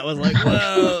 and that was like,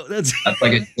 whoa, that's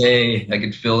like a day. I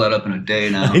could fill that up in a day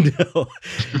now. I know.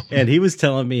 And he was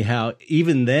telling me how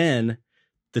even then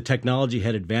the technology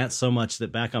had advanced so much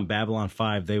that back on Babylon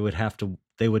 5 they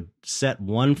would set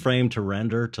one frame to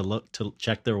render to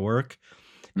check their work,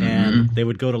 and they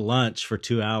would go to lunch for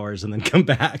 2 hours and then come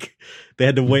back. They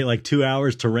had to wait like 2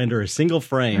 hours to render a single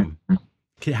frame.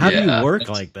 How do you work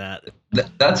like that?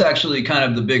 That's actually kind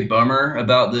of the big bummer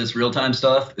about this real-time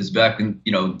stuff is back in,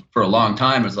 for a long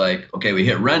time, it's like, okay, we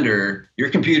hit render, your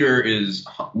computer is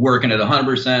working at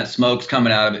 100%, smoke's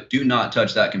coming out of it. Do not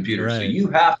touch that computer. Right. So you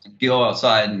have to go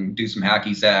outside and do some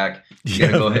hacky sack. You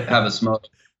got to go have a smoke,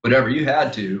 whatever you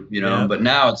had to, but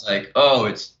now it's like, oh,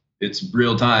 it's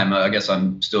real time. I guess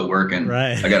I'm still working.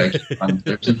 Right. I got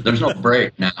to, there's no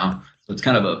break now. So it's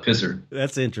kind of a pisser.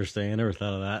 That's interesting. I never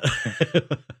thought of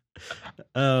that.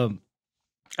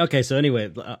 Okay, so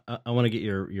anyway, I want to get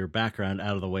your background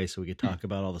out of the way so we could talk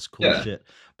about all this cool shit.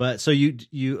 But so you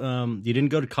didn't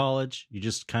go to college. You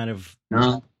just kind of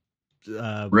No.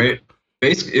 Right.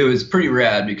 Basically, it was pretty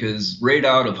rad because right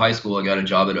out of high school, I got a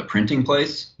job at a printing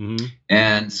place,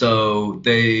 and so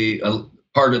they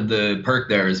part of the perk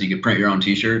there is you could print your own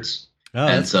T-shirts. Oh,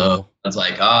 and so cool. I was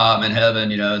like, I'm in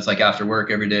heaven. It's like after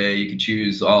work every day, you can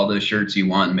choose all the shirts you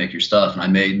want and make your stuff. And I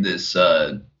made this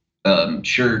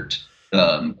shirt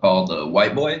called the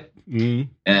White Boy.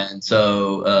 And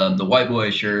so the White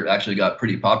Boy shirt actually got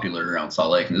pretty popular around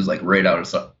Salt Lake, and this is like right out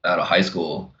of high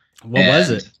school. What was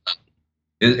it?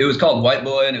 It was called White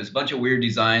Boy, and it was a bunch of weird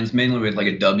designs, mainly with like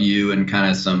a W and kind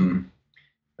of some,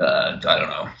 I don't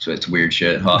know. So it's weird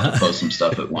shit. I'll have to post some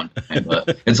stuff at one time,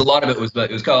 but it's a lot of it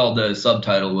was called, the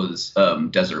subtitle was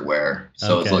Desert Wear.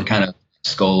 So it's like kind of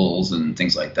skulls and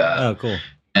things like that. Oh, cool.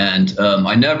 And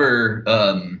I never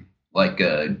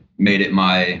made it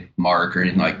my mark or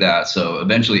anything like that. So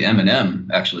eventually Eminem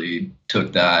actually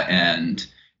took that and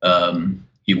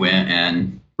he went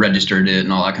and registered it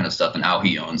and all that kind of stuff, and now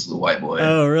he owns the White Boy.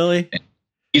 Oh, really? And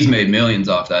he's made millions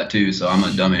off that too, so I'm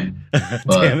a dummy. But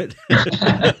damn it.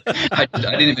 I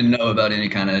didn't even know about any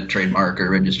kind of trademark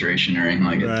or registration or anything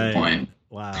like at the point.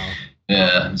 Wow.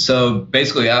 Yeah. So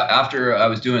basically, after I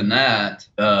was doing that,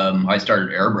 I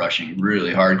started airbrushing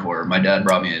really hardcore. My dad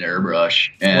brought me an airbrush.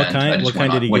 And what kind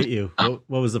did he get you? What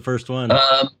was the first one?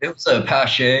 It was a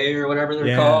Pache or whatever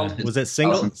they're called. Was it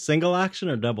single action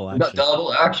or double action?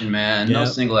 Double action, man. Yep. No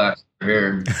single action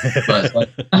here. But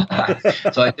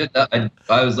so I did that.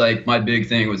 I was like, my big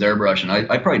thing was airbrushing.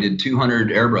 I probably did 200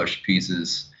 airbrush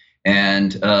pieces,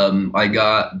 and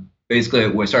I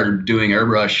started doing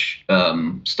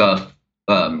airbrush stuff.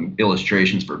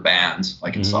 Illustrations for bands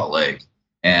like in Salt Lake,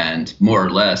 and more or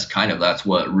less kind of that's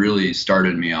what really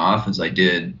started me off, as I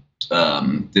did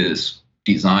this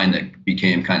design that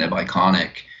became kind of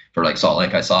iconic for like Salt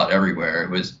Lake. I saw it everywhere. It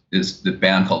was the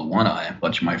band called One Eye. A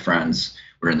bunch of my friends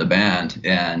were in the band,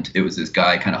 and it was this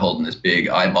guy kind of holding this big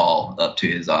eyeball up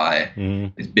to his eye,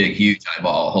 this big huge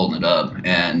eyeball holding it up.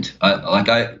 And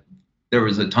there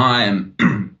was a time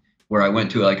where I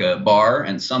went to like a bar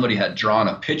and somebody had drawn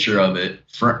a picture of it.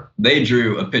 They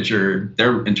drew a picture,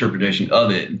 their interpretation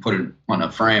of it, and put it on a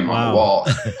frame on the wall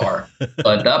at the bar.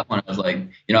 But at that point, I was like,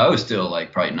 I was still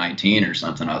like probably 19 or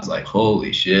something. I was like,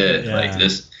 holy shit, like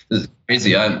this is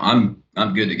crazy. I'm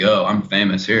good to go. I'm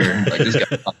famous here. Like this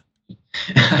guy.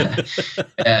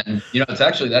 And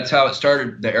that's how it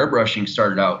started. The airbrushing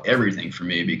started out everything for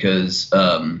me, because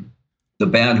the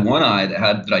band One Eye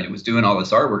that I was doing all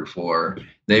this artwork for,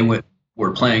 they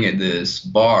were playing at this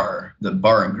bar, the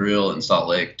Bar and Grill in Salt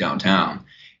Lake downtown.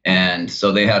 And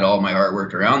so they had all my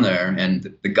artwork around there.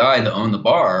 And the guy that owned the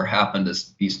bar happened to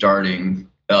be starting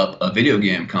up a video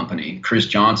game company, Chris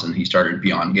Johnson. He started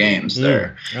Beyond Games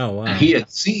there. Oh, wow. And he had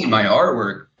seen my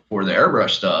artwork for the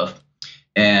airbrush stuff.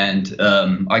 And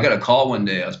I got a call one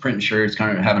day. I was printing shirts,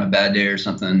 kind of having a bad day or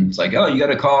something. It's like, oh, you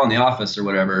got a call in the office or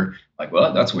whatever. Like,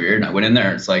 well, that's weird. And I went in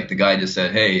there. It's like the guy just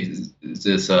said, hey, is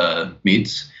this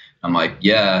Meets? I'm like,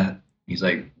 yeah. He's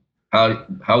like, how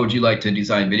would you like to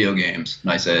design video games?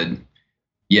 And I said,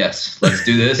 yes, let's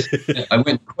do this. I went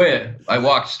and quit. I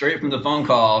walked straight from the phone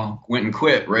call, went and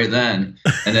quit right then.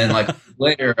 And then like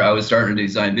later, I was starting to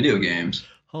design video games.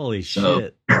 Holy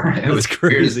shit. It was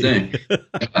crazy. Thing.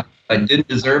 I didn't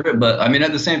deserve it, but I mean,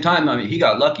 at the same time, he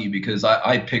got lucky because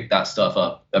I picked that stuff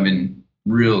up. I mean,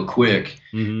 real quick.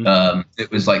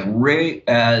 It was like right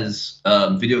as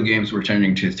video games were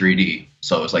turning to 3D.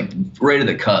 So it was like right at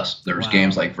the cusp. There was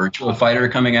games like Virtua Fighter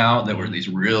coming out that were these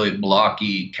really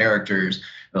blocky characters.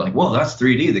 They're like, whoa, that's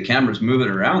 3D. The camera's moving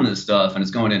around this stuff and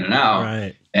it's going in and out.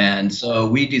 Right. And so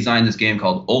we designed this game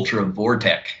called Ultra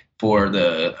Vortec for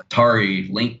the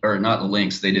Atari Link, or not the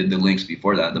Lynx. They did the Lynx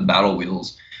before that, the Battle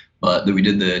Wheels. But we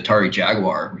did the Atari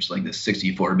Jaguar, which is like this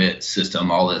 64-bit system,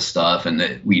 all this stuff.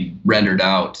 And we rendered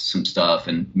out some stuff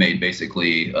and made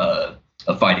basically a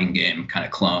fighting game kind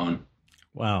of clone.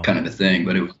 Wow. Kind of a thing.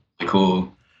 But it was really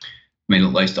cool. I mean,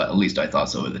 at least I thought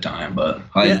so at the time. But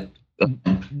I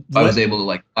was able to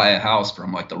like buy a house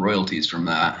from like the royalties from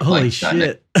that. Holy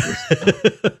shit.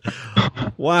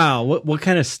 Wow. What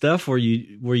kind of stuff were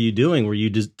you doing? Were you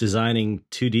designing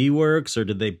 2D works, or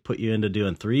did they put you into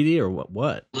doing 3D, or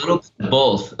what? A little bit of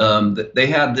both. They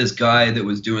had this guy that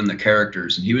was doing the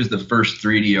characters, and he was the first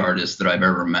 3D artist that I've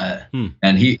ever met.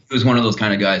 And he was one of those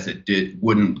kind of guys that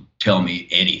wouldn't tell me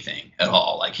anything at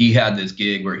all. Like he had this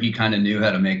gig where he kind of knew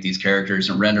how to make these characters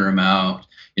and render them out.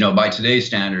 By today's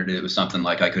standard, it was something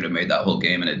like I could have made that whole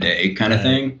game in a day kind of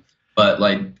thing. But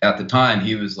like at the time,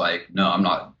 he was like, no, I'm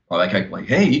not like,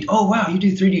 hey, oh wow, you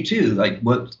do 3D too. Like,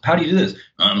 what? How do you do this?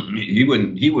 He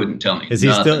wouldn't tell me. Is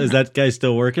he still? Is that guy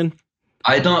still working?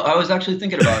 I don't. I was actually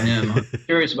thinking about him. I'm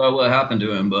curious about what happened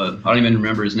to him, but I don't even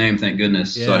remember his name. Thank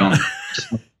goodness. Yeah. So I don't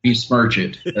besmirch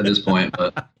it at this point.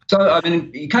 But so I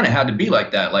mean, you kind of had to be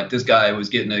like that. Like this guy was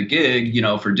getting a gig,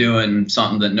 for doing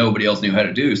something that nobody else knew how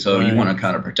to do. So you want to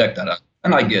kind of protect that,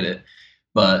 and I get it.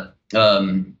 But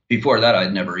before that,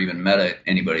 I'd never even met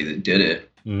anybody that did it.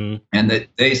 Mm-hmm. And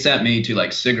they sent me to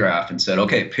like SIGGRAPH and said,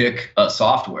 okay, pick a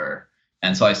software.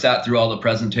 And so I sat through all the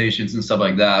presentations and stuff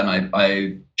like that. And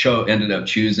I ended up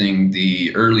choosing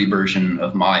the early version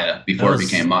of Maya before it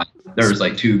became Maya. There was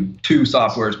like two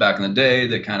softwares back in the day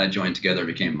that kind of joined together,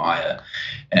 became Maya.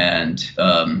 And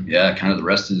kind of the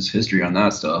rest is history on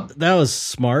that stuff. That was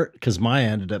smart because Maya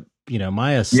ended up,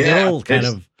 Maya's still kind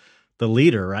of the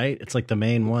leader, right? It's like the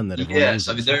main one that everyone uses.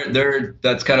 I mean, they're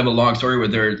that's kind of a long story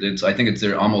where I think it's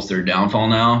almost their downfall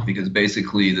now, because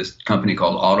basically this company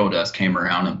called Autodesk came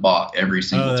around and bought every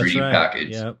single 3D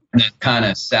package. Yep. And it kind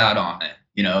of sat on it.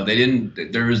 They didn't,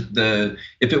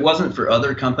 if it wasn't for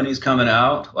other companies coming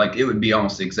out, like it would be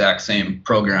almost the exact same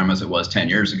program as it was 10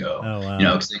 years ago. Oh, wow.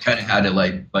 Because they kind of had to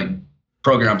like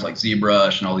programs like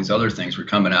ZBrush and all these other things were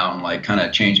coming out and like kind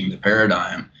of changing the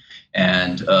paradigm.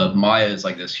 And Maya is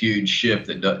like this huge ship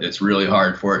that it's really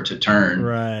hard for it to turn.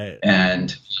 Right.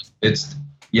 And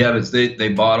they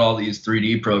bought all these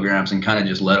 3D programs and kind of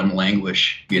just let them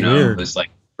languish. Weird. It's like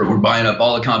we're buying up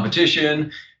all the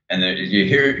competition, and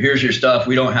here's your stuff.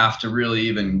 We don't have to really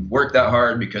even work that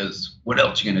hard because what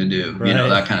else are you gonna do? Right.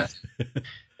 That kind of thing.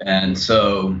 And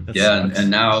so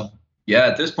and now. Yeah,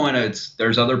 at this point,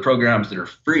 there's other programs that are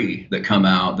free that come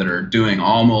out that are doing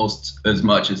almost as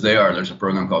much as they are. There's a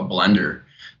program called Blender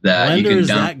that you can is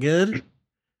that good?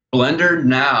 Blender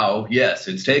now, yes,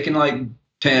 it's taken like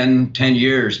 10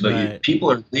 years, but people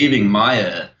are leaving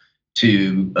Maya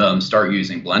to start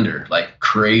using Blender like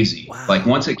crazy. Wow. Like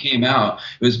once it came out,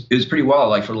 it was pretty wild.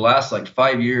 Like for the last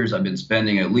 5 years, I've been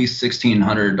spending at least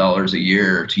 $1,600 a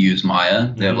year to use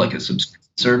Maya. They have like a subscription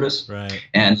service, right?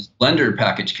 And Blender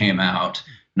package came out,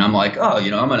 and I'm like,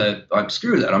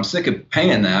 screw that. I'm sick of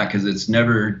paying that because it's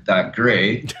never that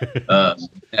great.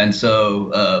 And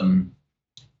so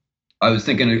I was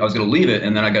thinking I was going to leave it,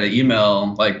 and then I got an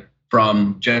email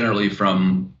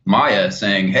from Maya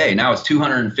saying, hey, now it's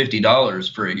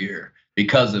 $250 for a year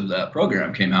because of that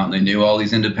program came out, and they knew all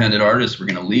these independent artists were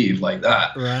going to leave like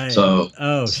that. Right. So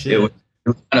shit. It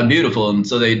was kind of beautiful, and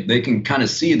so they can kind of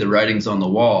see the writings on the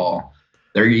wall.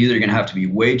 They're either going to have to be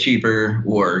way cheaper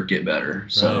or get better.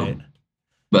 So, right.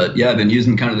 But yeah, I've been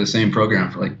using kind of the same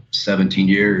program for like 17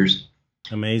 years.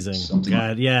 Amazing.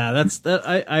 God, yeah, that's that.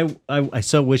 I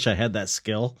so wish I had that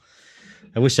skill.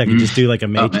 I wish I could just do like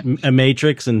a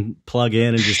matrix and plug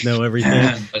in and just know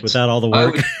everything without all the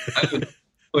work. I would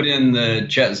put in the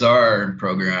Chet Zar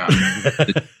program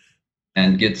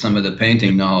and get some of the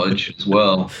painting knowledge as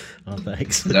well. Oh,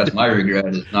 thanks. That's my regret,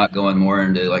 is not going more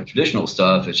into like traditional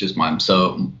stuff. It's just I'm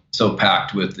so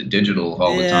packed with the digital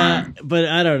all the time. But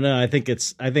I don't know. I think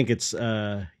it's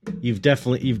you've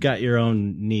got your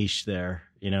own niche there.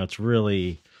 It's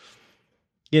really,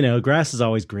 grass is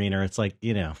always greener. It's like,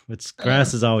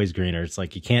 grass is always greener. It's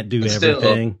like you can't do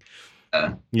everything.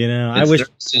 I wish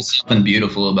there's something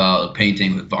beautiful about a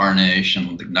painting with varnish and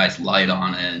with a nice light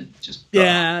on it. Just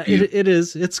it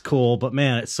is. It's cool, but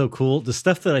man, it's so cool. The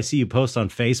stuff that I see you post on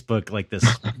Facebook, like this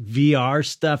VR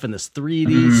stuff and this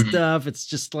 3D stuff, it's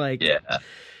just like,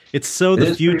 it's so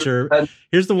the future.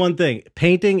 Here's the one thing: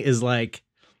 painting is like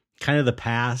kind of the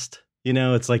past.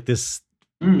 It's like this.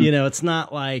 It's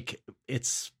not like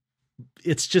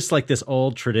it's just like this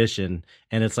old tradition,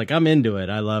 and it's like I'm into it.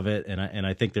 I love it, and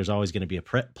I think there's always going to be a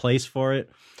place for it.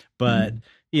 But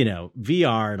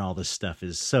VR and all this stuff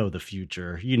is so the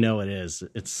future. It is.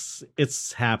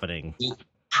 It's happening. It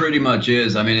pretty much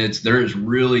is. I mean, there is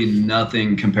really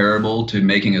nothing comparable to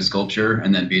making a sculpture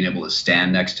and then being able to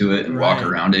stand next to it and walk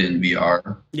around it in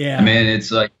VR. Yeah. I mean,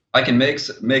 it's like I can make a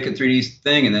 3D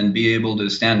thing and then be able to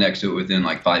stand next to it within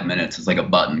like 5 minutes. It's like a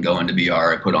button, go into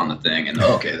VR, I put on the thing, and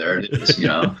okay, there it is.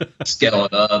 Scale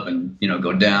it up and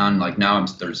go down. Like now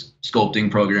there's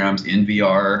sculpting programs in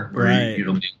VR where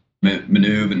you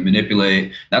maneuver and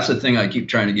manipulate. That's the thing I keep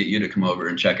trying to get you to come over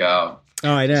and check out.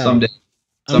 Oh, I know. Someday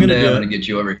I'm gonna get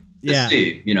you over to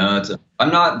see. I'm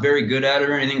not very good at it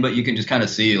or anything, but you can just kind of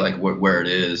see like where it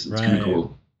is. It's kind of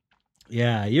cool.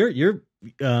 Yeah,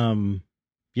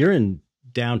 you're in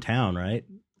downtown, right?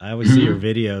 I always see your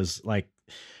videos. Like,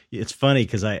 it's funny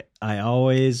because I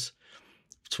always,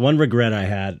 it's one regret I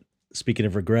had, speaking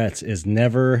of regrets, is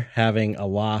never having a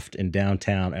loft in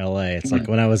downtown LA. It's like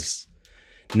when I was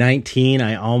 19,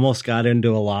 I almost got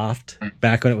into a loft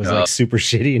back when it was like super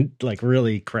shitty and like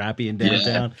really crappy in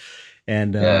downtown.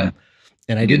 And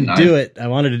I didn't do it. I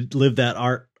wanted to live that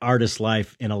artist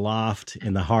life in a loft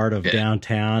in the heart of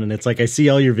downtown. And it's like, I see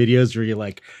all your videos where you're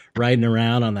like riding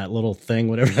around on that little thing,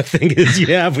 whatever that thing is you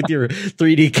have with your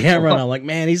 3D camera. And I'm like,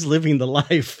 man, he's living the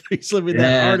life. He's living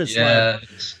that artist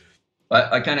life.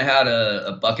 I kind of had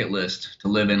a bucket list to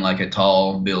live in like a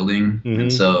tall building. Mm-hmm.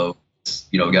 And so,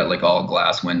 you know, we got like all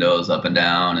glass windows up and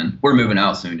down, and we're moving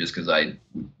out soon just because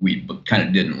we kind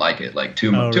of didn't like it, like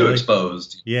too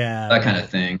exposed. Yeah. That kind of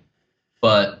thing.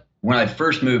 But when I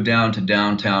first moved down to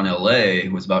downtown LA,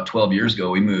 it was about 12 years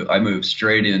ago. I moved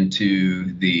straight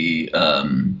into the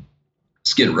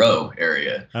Skid Row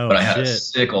area. But I had a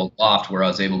sick old loft where I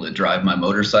was able to drive my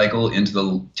motorcycle into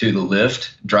the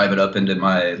lift, drive it up into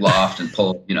my loft and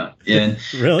pull, you know, in.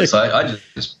 Really? So I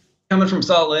just coming from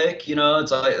Salt Lake, you know,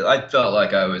 I felt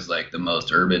like I was like the most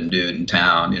urban dude in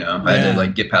town, you know. I had to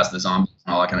like get past the zombies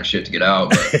and all that kind of shit to get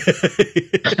out. But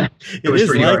it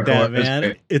is like that,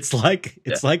 man. It's like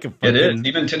a fucking, it is.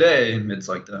 Even today, it's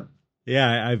like that.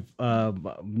 Yeah,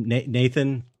 I've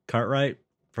Nathan Cartwright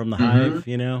from the Hive,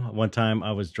 you know. One time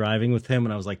I was driving with him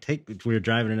and I was like, we were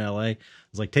driving in LA. I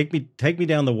was like, take me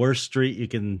down the worst street you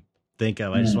can think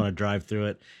of. I just want to drive through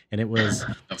it. And it was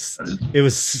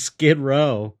Skid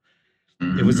Row.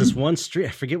 It was this one street. I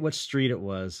forget what street it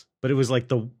was, but it was like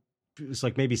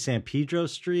maybe San Pedro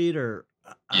Street or.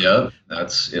 Yep,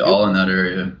 that's all in that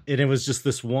area. And it was just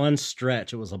this one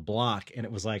stretch. It was a block, and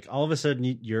it was like all of a sudden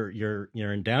you're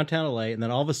in downtown LA, and then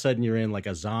all of a sudden you're in like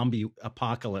a zombie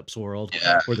apocalypse world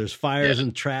where there's fires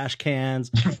and trash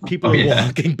cans. People are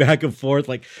walking back and forth,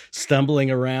 like stumbling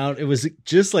around. It was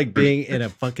just like being in a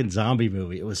fucking zombie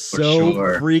movie. It was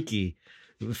so freaky.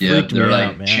 Yeah, they're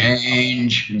like out,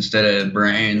 change instead of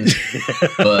brains.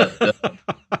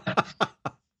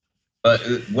 But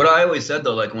what I always said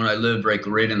though, like when I lived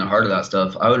right in the heart of that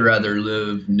stuff, I would rather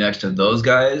live next to those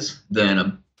guys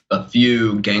than a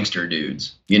few gangster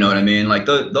dudes. You know what I mean? Like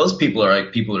those people are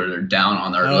like people that are down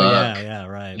on their luck. Yeah,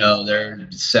 right. You know, they're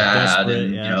sad. Desperate,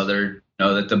 and you know they're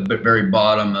at the very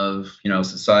bottom of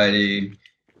society.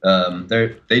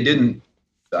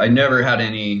 I never had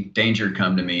any danger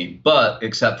come to me, but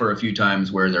except for a few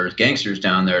times where there's gangsters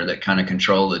down there that kind of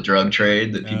control the drug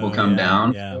trade that people come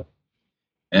down. Yeah.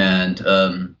 And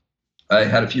I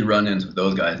had a few run-ins with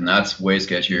those guys, and that's way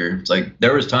sketchier. It's like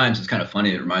there was times, it's kind of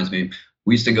funny. It reminds me,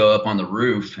 we used to go up on the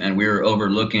roof and we were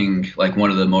overlooking like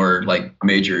one of the more like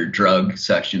major drug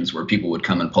sections where people would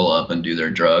come and pull up and do their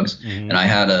drugs. And I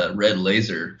had a red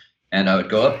laser, and I would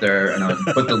go up there and I would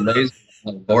put the laser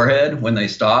on the forehead when they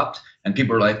stopped. And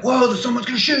people were like, "Whoa, someone's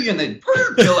gonna shoot you!" And they'd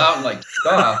chill out and like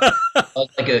stop. I was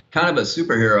like a kind of a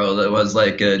superhero that was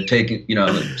like taking,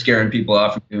 scaring people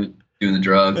off from doing the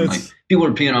drugs. And like people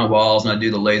were peeing on walls, and I'd do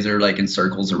the laser like in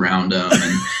circles around them,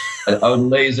 and I would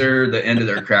laser the end of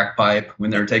their crack pipe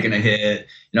when they're taking a hit.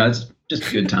 You know, it's just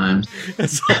good times.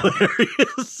 That's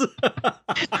hilarious.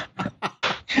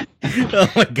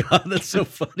 Oh my god, that's so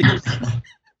funny.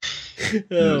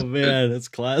 Oh man, that's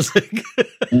classic.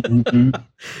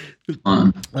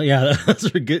 Oh yeah,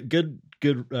 those are good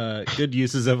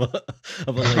uses of a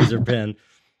laser pen.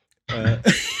 Like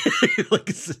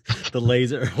the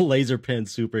laser pen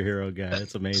superhero guy.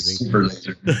 That's amazing. Super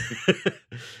laser.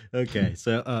 Okay,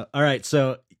 so all right,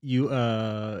 so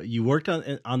you worked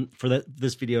on for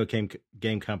this video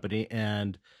game company,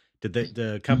 and did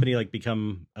the company like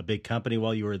become a big company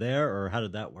while you were there, or how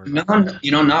did that work? No,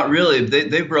 not really.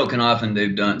 They've broken off and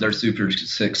they're super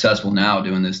successful now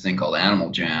doing this thing called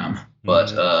Animal Jam.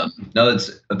 But no,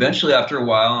 it's eventually after a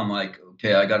while, I'm like,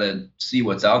 okay, I got to see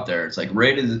what's out there. It's like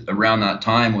right around that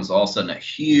time was all of a sudden a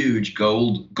huge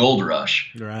gold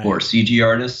rush for CG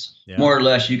artists. Yeah. More or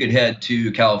less, you could head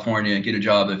to California and get a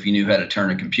job if you knew how to turn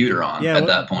a computer on at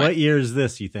that point. What year is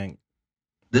this, you think?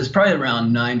 This is probably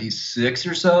around 96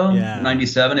 or so,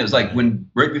 97. It was like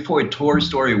right before Toy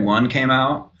Story 1 came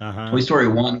out. Toy Story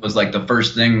 1 was like the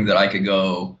first thing that I could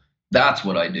go, that's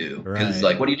what I do. Because it's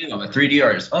like, what do you do? I'm a 3D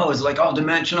artist. Oh, it's like all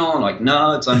dimensional. I'm like,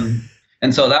 no, it's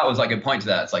and so that was like a point to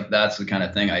that. It's like, that's the kind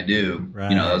of thing I do. Right.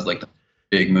 That was like the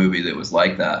big movie that was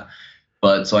like that.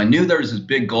 But so I knew there was this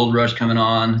big gold rush coming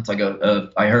on. It's like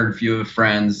I heard a few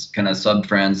friends, kind of sub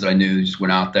friends that I knew just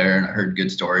went out there, and I heard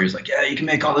good stories like, yeah, you can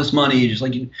make all this money. Just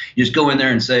like you just go in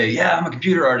there and say, yeah, I'm a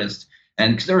computer artist.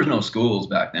 And because there was no schools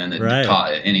back then that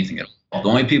taught anything at all. The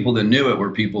only people that knew it were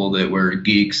people that were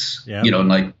geeks,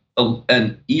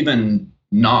 and even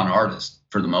non-artists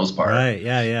for the most part. Right.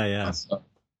 Yeah. So,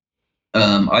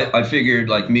 I figured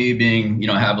like me being,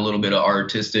 have a little bit of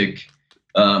artistic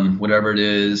whatever it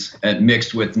is, and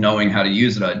mixed with knowing how to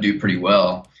use it, I'd do pretty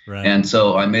well. Right. And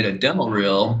so I made a demo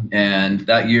reel, and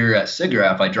that year at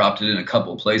SIGGRAPH, I dropped it in a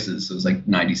couple places. It was like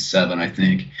 97, I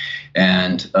think.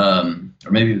 And,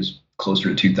 or maybe it was closer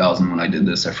to 2000 when I did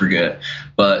this, I forget.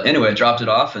 But anyway, I dropped it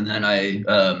off, and then I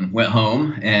went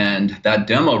home, and that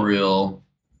demo reel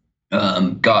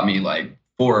got me like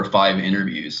 4 or 5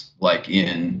 interviews, like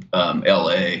in LA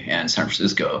and San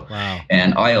Francisco. Wow.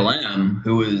 And ILM,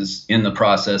 who was in the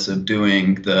process of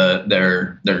doing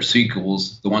their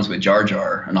sequels, the ones with Jar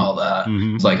Jar and all that,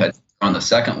 it's like on the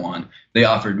second one, they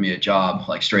offered me a job,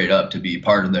 like straight up, to be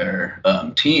part of their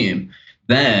team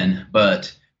then.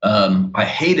 But I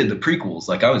hated the prequels.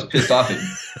 Like, I was pissed off at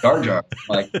Jar Jar.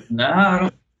 Like, nah, I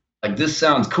don't. Like, this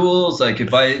sounds cool. It's like,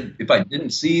 if I didn't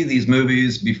see these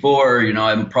movies before, you know,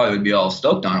 I probably would be all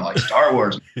stoked on it. Like, Star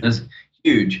Wars is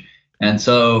huge. And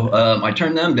so I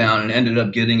turned them down and ended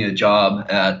up getting a job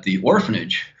at The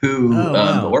Orphanage, who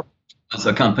The Orphanage was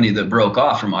a company that broke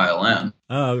off from ILM.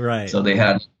 Oh, right. So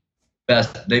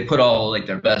they put all like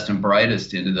their best and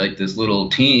brightest into like this little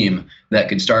team that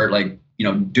could start like, you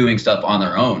know, doing stuff on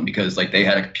their own, because like they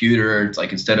had a computer. It's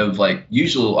like, instead of like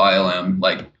usual ILM,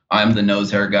 like, I'm the nose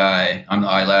hair guy, I'm the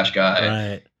eyelash guy.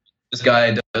 Right. This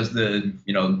guy does the,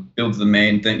 you know, builds the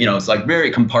main thing. You know, it's like very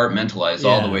compartmentalized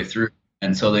all the way through.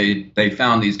 And so they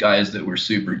found these guys that were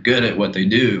super good at what they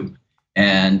do.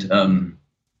 And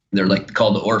they're like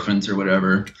called the Orphans or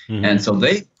whatever. And so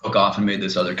they broke off and made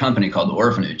this other company called The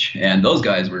Orphanage. And those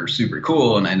guys were super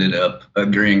cool, and I ended up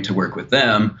agreeing to work with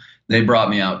them. They brought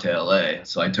me out to LA.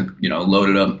 So I took, you know,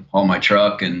 loaded up all my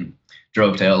truck and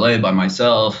drove to LA by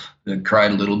myself. I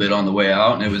cried a little bit on the way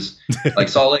out, and it was like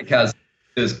Salt Lake has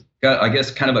this, I guess,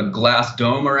 kind of a glass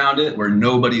dome around it where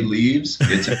nobody leaves.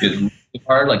 It's really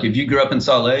hard. Like, if you grew up in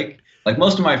Salt Lake, like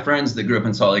most of my friends that grew up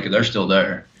in Salt Lake, they're still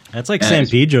there. That's like San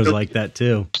Pedro's like that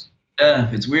too.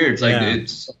 Yeah, it's weird.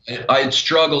 It's like I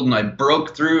struggled, and I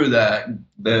broke through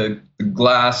the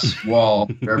glass wall,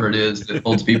 whatever it is that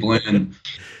holds people in.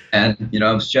 And, you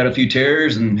know, I shed a few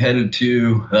tears and headed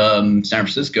to San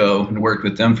Francisco and worked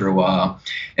with them for a while.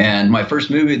 And my first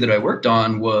movie that I worked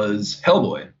on was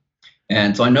Hellboy.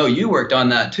 And so I know you worked on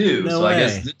that too. No so way. I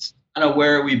guess that's kind of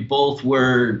where we both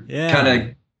were kind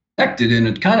of connected in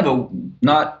a kind of a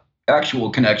not actual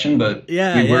connection, but we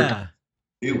worked on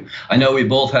it. I know we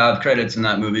both have credits in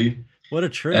that movie. What a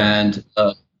trip. And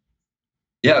so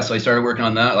I started working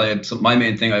on that. So my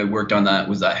main thing I worked on that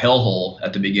was that hellhole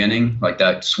at the beginning, like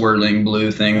that swirling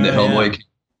blue thing that Hellboy came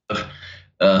up.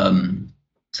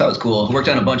 So that was cool. I worked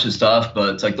on a bunch of stuff,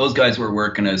 but it's like those guys were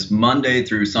working us Monday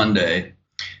through Sunday,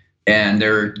 and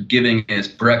they're giving us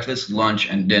breakfast, lunch,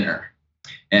 and dinner.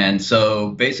 And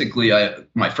so basically,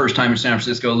 my first time in San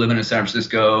Francisco, living in San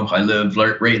Francisco, I lived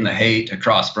right in the Haight,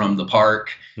 across from the park.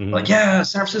 Like, San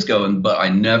Francisco. But I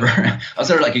was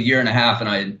there like a year and a half, and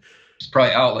I was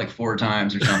probably out like 4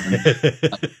 times or something.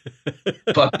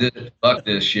 Fuck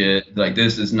this shit. Like,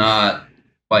 this is not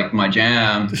like my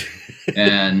jam.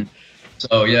 And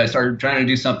so, I started trying to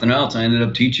do something else. I ended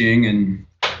up teaching and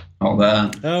all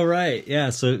that. Oh, right.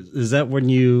 Yeah. So is that when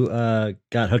you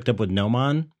got hooked up with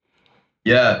Gnomon?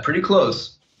 Yeah, pretty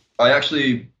close. I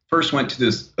actually first went to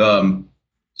this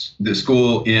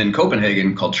school in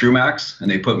Copenhagen called Trumax,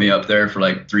 and they put me up there for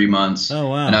like 3 months. Oh,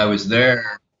 wow. And I was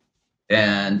there,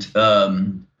 and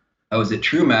I was at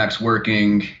Trumax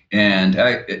working, and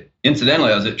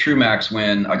incidentally, I was at Trumax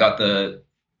when I got the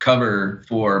cover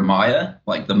for Maya,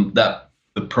 like the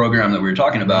program that we were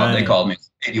talking about. Right. They called me,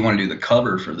 hey, do you want to do the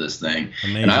cover for this thing?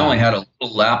 Amazing. And I only had a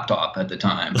little laptop at the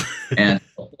time and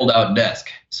a fold-out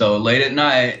desk. So late at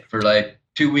night for like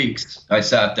 2 weeks, I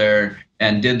sat there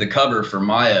and did the cover for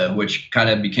Maya, which kind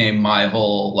of became my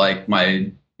whole, like,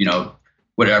 my, you know,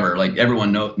 whatever. Like,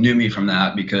 everyone knew me from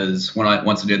that, because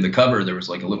once I did the cover, there was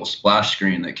like a little splash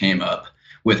screen that came up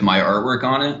with my artwork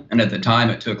on it. And at the time,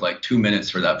 it took like 2 minutes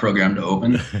for that program to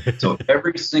open. So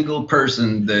every single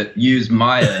person that used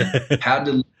Maya had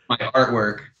to look at my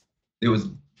artwork. It was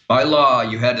by law,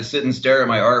 you had to sit and stare at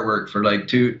my artwork for like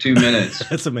two minutes.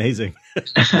 That's amazing.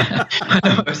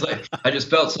 I was like, I just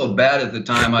felt so bad at the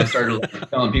time. I started like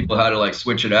telling people how to like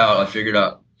switch it out. I figured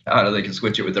out how they can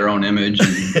switch it with their own image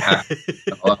and hack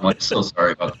it. I'm like, so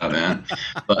sorry about that, man.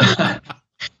 But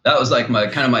that was like my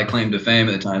claim to fame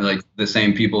at the time. Like, the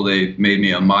same people, they made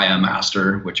me a Maya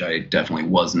master, which I definitely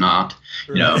was not.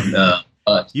 You know,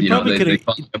 you probably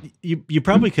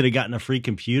could have gotten a free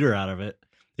computer out of it.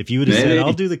 If you would have said,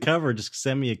 I'll do the cover, just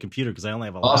send me a computer, because I only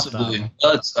have a laptop.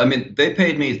 I mean, they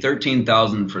paid me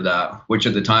 $13,000 for that, which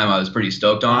at the time I was pretty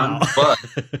stoked on. Wow.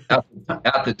 But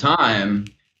at the time,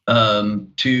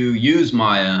 To use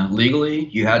Maya legally,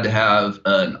 you had to have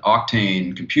an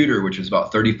Octane computer, which was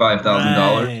about $35,000.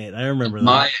 Right. I remember that.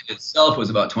 Maya itself was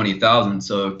about 20,000.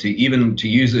 So to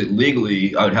use it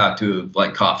legally, I would have to have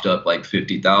like coughed up like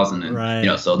 50,000, and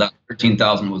Right. so that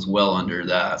 13,000 was well under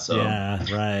that. So yeah,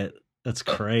 right. That's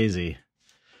crazy.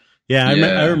 Yeah, I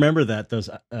Yeah. remember that. Those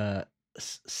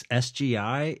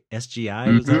SGI,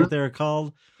 was that what they were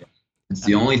called? It's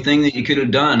the only thing that you could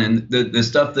have done. And the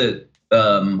stuff that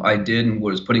I did and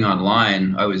was putting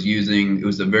online, I was using, it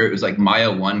was like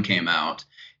Maya 1 came out.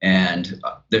 And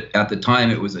at the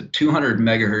time, it was a 200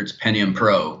 megahertz Pentium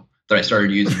Pro that I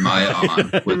started using Maya on.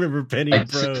 I remember Pentium like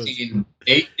Pros.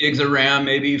 8 gigs of RAM,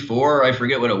 maybe 4, I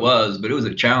forget what it was, but it was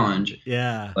a challenge.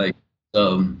 Yeah. Like,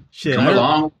 Shit, come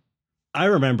along. I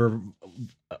remember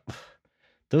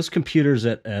those computers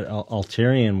at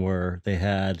Alterian they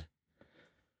had,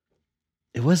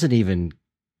 it wasn't even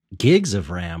gigs of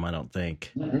RAM, I don't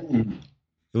think. Mm-hmm.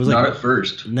 It was Not like, at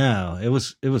first. No, it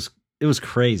was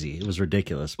crazy. It was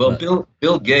ridiculous. Well,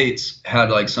 Bill Gates had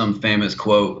like some famous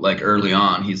quote like early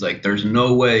on. He's like, "There's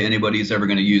no way anybody's ever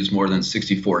going to use more than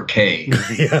 64K,"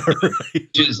 yeah, right.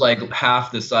 which is like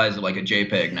half the size of like a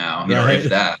JPEG now. Right. If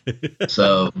that.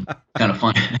 So kind of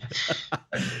funny.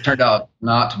 It turned out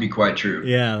not to be quite true.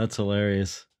 Yeah, that's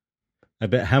hilarious. I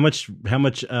bet. How much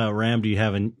RAM do you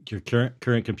have in your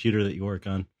current computer that you work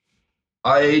on?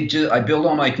 I build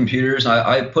all my computers.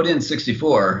 I put in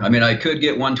 64. I mean, I could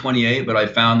get 128, but I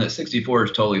found that 64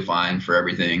 is totally fine for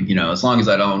everything. As long as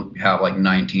I don't have like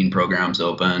 19 programs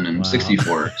open, and Wow.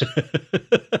 64.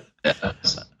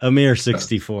 A mere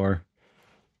 64.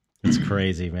 It's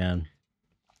crazy, man.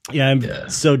 Yeah, I'm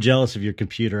so jealous of your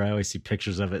computer. I always see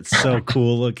pictures of it. It's so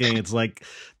cool looking. It's like,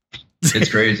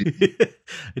 it's crazy.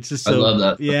 It's just so, I love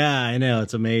that. Yeah, I know.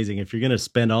 It's amazing. If you're going to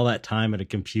spend all that time at a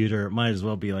computer, it might as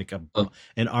well be like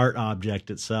an art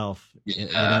object itself. Yeah, you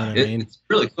know what I mean? It's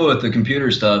really cool with the computer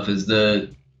stuff is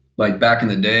that, like, back in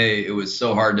the day, it was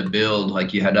so hard to build.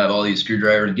 Like, you had to have all these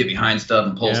screwdrivers, get behind stuff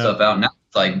and pull stuff out. Now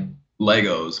it's like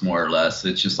Legos, more or less.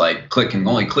 It's just like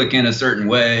only click in a certain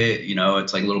way.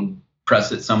 It's like a little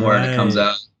press it somewhere and it comes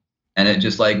out. And it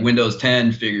just like Windows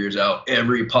 10 figures out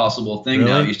every possible thing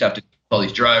now. You used to have to all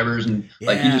these drivers and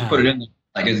like you just put it in,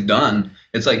 like it's done.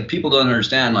 It's like people don't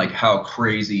understand like how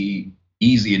crazy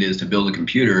easy it is to build a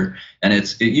computer, and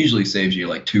it usually saves you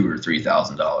like $2,000 or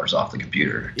 $3,000 off the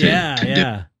computer.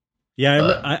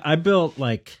 I built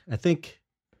like, I think,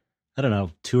 I don't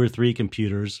know, 2 or 3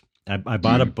 computers. I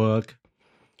bought a book,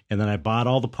 and then I bought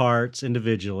all the parts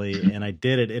individually, and I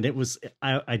did it. And it was,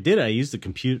 I used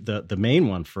the main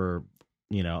one for,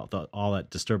 all that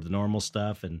Disturb the Normal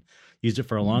stuff, and used it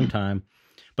for a long time.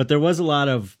 But there was a lot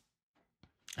of,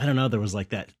 I don't know, there was like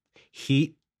that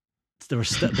heat. There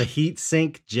was the heat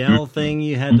sink gel thing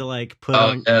you had to like put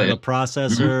on the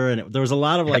processor, and there was a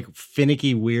lot of like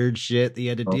finicky weird shit that you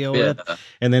had to deal with,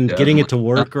 and then getting it to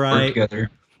work right.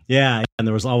 Yeah, and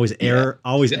there was always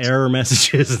error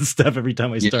messages and stuff every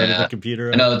time I started the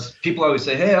computer. I know people always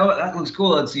say, "Hey, that looks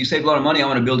cool. You save a lot of money. I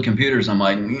want to build computers." I'm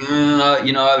like,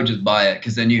 I would just buy it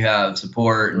because then you have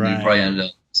support and you probably end up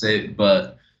saving.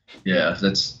 But yeah,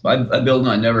 I build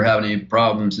and I never have any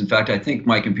problems. In fact, I think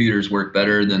my computers work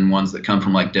better than ones that come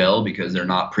from like Dell because they're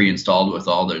not pre-installed with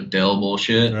all the Dell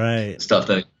bullshit, stuff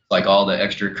that like all the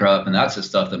extra crap, and that's the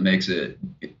stuff that makes it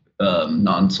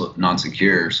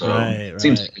non-secure. So it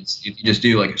seems like if you just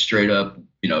do like a straight up,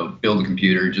 build a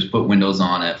computer, just put Windows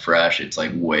on it fresh, it's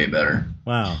like way better.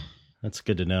 Wow, that's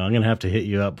good to know. I'm gonna have to hit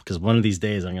you up because one of these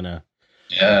days I'm gonna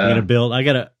build.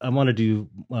 I want to do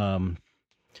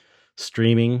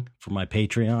streaming for my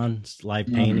Patreon, live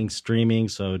painting, streaming.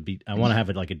 So I want to have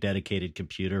like a dedicated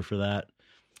computer for that,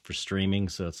 for streaming.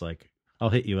 So it's like I'll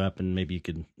hit you up and maybe you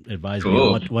can advise me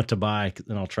on what to buy,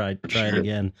 and I'll try it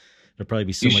again. It'll probably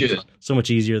be so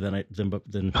much easier than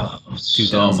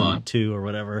 2002 or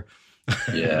whatever.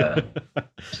 Yeah.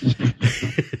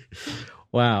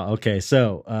 Wow. Okay.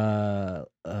 So,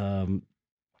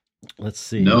 let's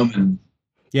see. Gnomon.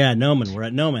 Yeah, Gnomon. We're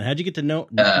at Gnomon. How'd you get to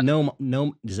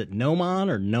Gnomon? Is it Gnomon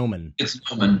or Gnomon? It's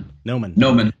Gnomon.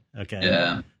 Gnomon. Okay.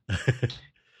 Yeah.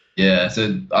 Yeah.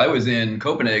 So I was in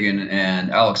Copenhagen,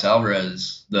 and Alex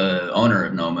Alvarez, the owner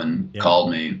of Gnomon, called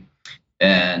me.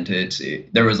 And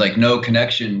there was like no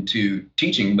connection to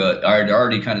teaching, but I had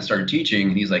already kind of started teaching.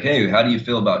 And he's like, "Hey, how do you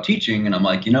feel about teaching?" And I'm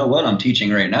like, "You know what? I'm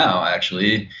teaching right now,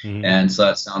 actually." And so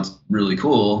that sounds really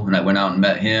cool. And I went out and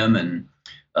met him. And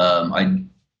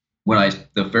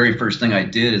the very first thing I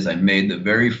did is I made the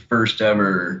very first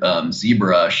ever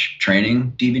ZBrush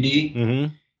training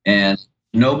DVD. And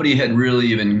nobody had really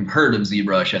even heard of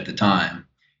ZBrush at the time.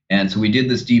 And so we did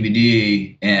this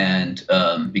DVD, and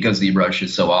because ZBrush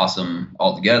is so awesome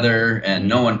altogether,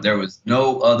 and there was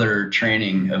no other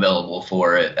training available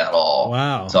for it at all.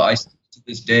 Wow. So I still to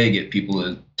this day get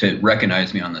people to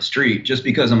recognize me on the street just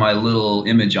because of my little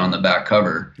image on the back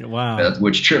cover. Wow.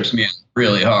 Which trips me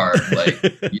really hard. Like,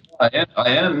 yeah, I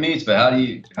am Meats, but how do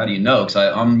you know? Because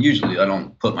I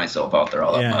don't put myself out there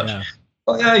all that much. Yeah.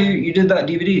 Oh yeah, you did that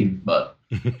DVD, but.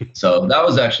 So that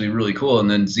was actually really cool.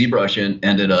 And then ZBrush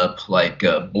ended up like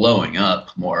blowing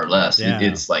up more or less. Yeah.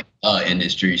 It's like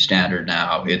industry standard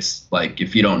now. It's like,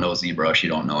 if you don't know ZBrush, you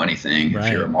don't know anything. Right.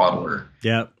 If you're a modeler.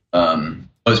 Yep.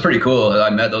 It was pretty cool. I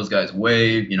met those guys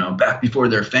way, back before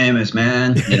they're famous,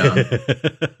 man.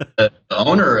 The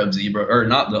owner of ZBrush, or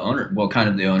not the owner, well, kind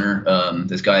of the owner,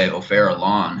 this guy, Ofer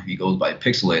Alon, he goes by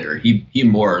Pixelator. He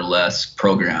more or less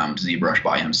programmed ZBrush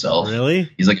by himself. Really?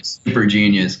 He's like a super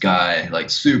genius guy, like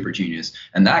super genius.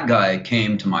 And that guy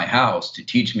came to my house to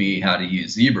teach me how to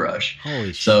use ZBrush.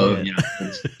 Holy so, shit.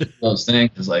 It's those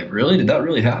things. It's like, really? Did that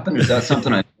really happen? Is that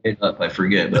something I made up? I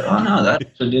forget. But, oh, no, that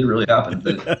actually did really happen.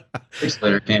 But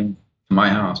Pixelator came to my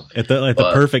house. At the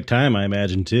perfect time, I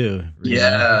imagine, too.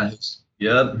 Yeah.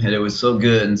 Yep. And it was so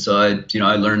good. And so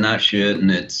I learned that shit,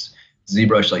 and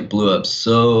ZBrush like blew up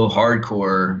so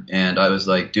hardcore. And I was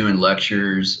like doing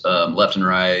lectures left and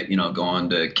right, going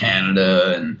to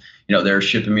Canada, and, they're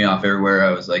shipping me off everywhere.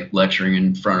 I was like lecturing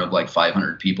in front of like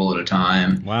 500 people at a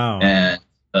time. Wow. And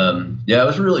it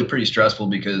was really pretty stressful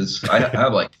because I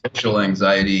have like social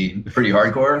anxiety pretty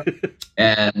hardcore.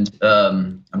 And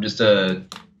I'm just I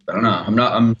don't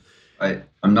know.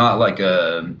 I'm not like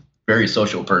a very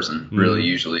social person, really,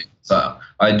 usually. So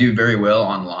I do very well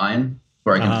online,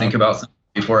 where I can think about something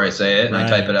before I say it, and I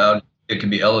type it out. It can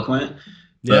be eloquent,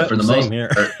 but for the most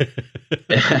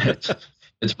part,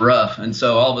 it's rough. And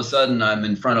so all of a sudden, I'm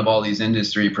in front of all these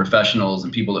industry professionals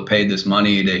and people that paid this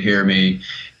money to hear me,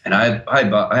 and I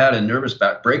had a nervous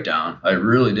breakdown. I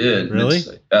really did. Really?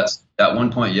 That's at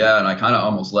one point, yeah. And I kind of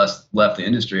almost left the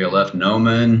industry. I left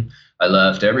Noman. I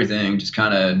left everything, just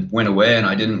kind of went away, and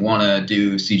I didn't want to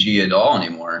do CG at all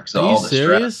anymore. So Are you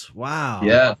serious? Wow.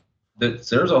 Yeah.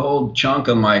 There's a whole chunk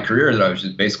of my career that I was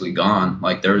just basically gone.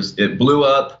 Like it blew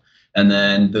up, and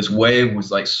then this wave was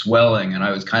like swelling, and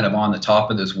I was kind of on the top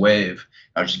of this wave.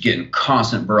 I was just getting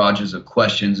constant barrages of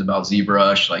questions about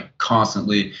ZBrush, like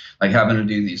constantly, like having to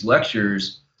do these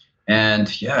lectures.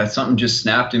 And yeah, something just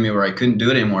snapped in me where I couldn't do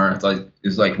it anymore. It's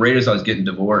like right as I was getting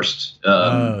divorced.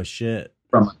 Oh shit.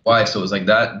 From my wife. So it was like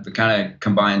that kind of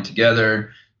combined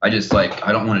together. I just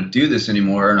I don't want to do this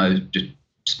anymore. And I just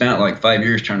spent like 5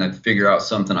 years trying to figure out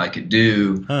something I could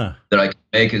do that I could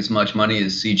make as much money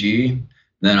as CG.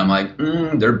 Then I'm like,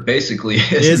 there basically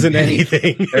isn't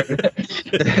anything.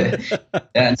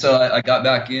 And so I got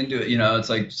back into it. It's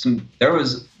like there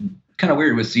was kind of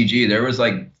weird with CG. There was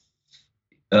like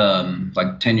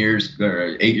 10 years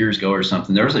or 8 years ago or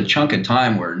something, there was a chunk of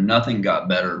time where nothing got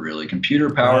better, really. Computer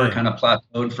power kind of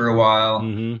plateaued for a while.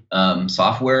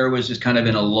 Software was just kind of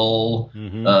in a lull.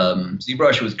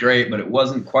 ZBrush was great, but it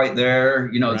wasn't quite there.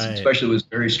 Especially it was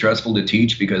very stressful to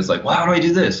teach because well, how do I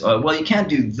do this? Well, you can't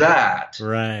do that,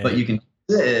 right? But you can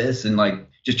do this, and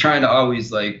just trying to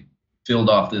always field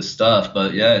off this stuff.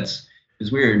 But yeah, it's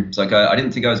weird. It's like I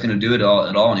didn't think I was going to do it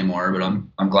at all anymore, but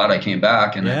I'm glad I came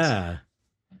back. And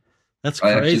that's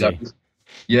crazy.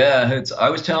 I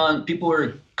was telling people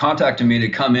were contacting me to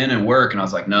come in and work, and I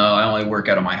was like, no, I only work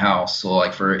out of my house.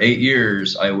 So for 8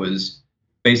 years, I was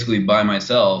basically by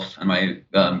myself and my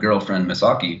girlfriend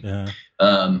Misaki,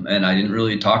 and I didn't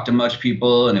really talk to much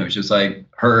people, and it was just like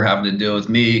her having to deal with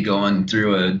me going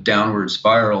through a downward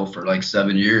spiral for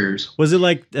 7 years. Was it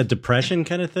like a depression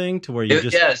kind of thing to where you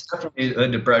Yeah, it's definitely a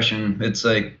depression. It's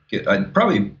like I'd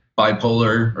probably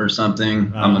bipolar or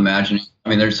something. I'm imagining. I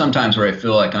mean, there's sometimes where I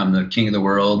feel like I'm the king of the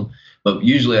world, but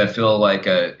usually I feel like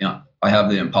I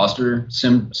have the imposter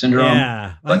syndrome.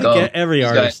 Yeah, I think every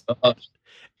artist.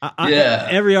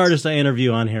 Every artist I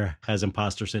interview on here has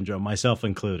imposter syndrome, myself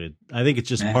included. I think it's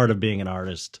just part of being an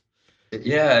artist.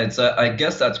 Yeah, it's. I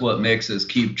guess that's what makes us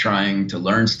keep trying to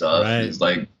learn stuff. Right. It's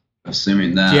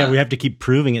assuming that. Yeah, we have to keep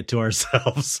proving it to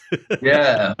ourselves.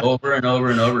 Yeah, over and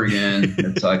over and over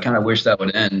again. I kind of wish that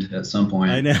would end at some point.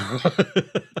 I know.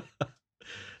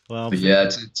 Well, but yeah,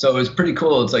 so it was pretty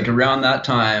cool. It's around that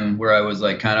time where I was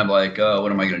oh,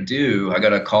 what am I going to do? I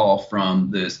got a call from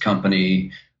this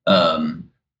company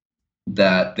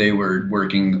that they were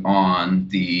working on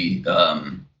the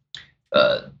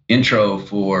intro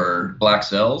for Black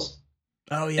Cells.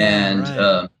 Oh yeah, and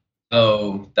right.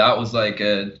 So that was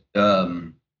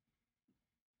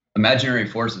Imaginary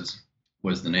Forces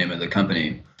was the name of the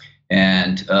company.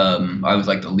 And I was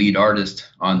like the lead artist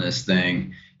on this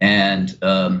thing. And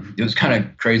it was kind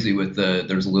of crazy with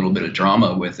there's a little bit of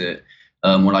drama with it.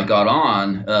 When I got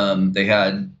on,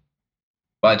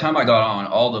 by the time I got on,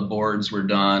 all the boards were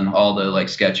done, all the like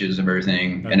sketches of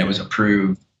everything, and it was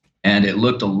approved. And it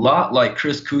looked a lot like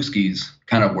Chris Koosky's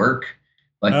kind of work.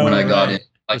 Like when I got it,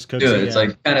 like good. It's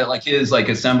like kind of like his like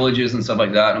assemblages and stuff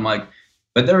like that. And I'm like,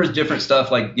 but there was different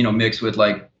stuff like, mixed with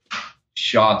like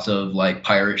shots of like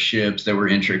pirate ships that were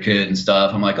intricate and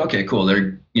stuff. I'm like, okay, cool.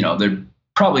 They're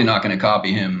probably not going to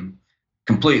copy him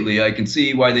completely. I can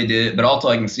see why they did it, but also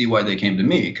I can see why they came to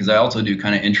me, because I also do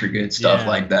kind of intricate stuff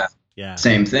like that. Yeah.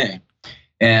 Same thing.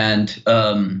 And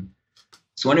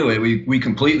so anyway, we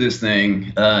complete this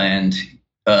thing, and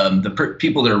the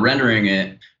people that are rendering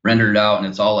it rendered out, and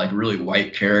it's all like really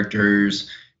white characters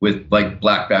with like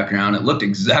black background. It looked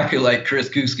exactly like Chris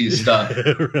Koosky's stuff.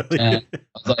 Really? And I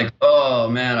was like, oh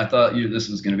man, I thought this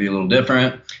was going to be a little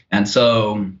different. And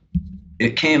so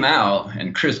it came out,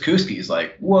 and Chris Koosky's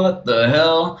like, what the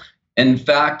hell? In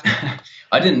fact,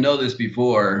 I didn't know this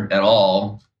before at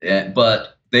all,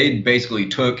 but they basically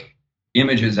took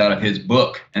images out of his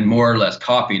book and more or less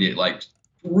copied it, like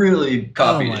really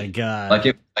copied it. Oh my God. Like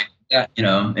it like that,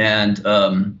 and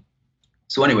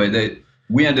so anyway,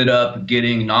 we ended up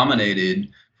getting nominated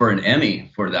for an Emmy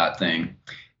for that thing.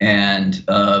 And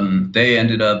they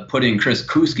ended up putting Chris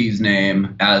Koosky's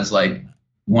name as like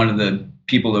one of the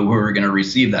people that were going to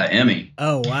receive that Emmy.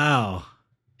 Oh, wow.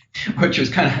 Which was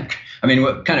kind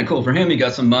of cool for him. He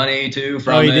got some money too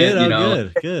from it.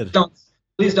 Did? Good.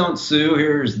 Please don't sue.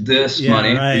 Here's this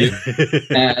money. Right.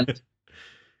 And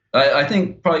I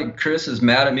think probably Chris is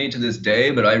mad at me to this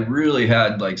day, but I really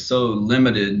had like so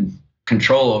limited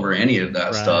control over any of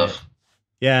that stuff.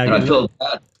 Yeah. And I feel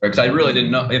bad because I really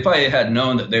didn't know. If I had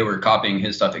known that they were copying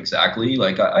his stuff exactly,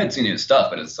 like I'd seen his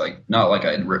stuff, but it's like not like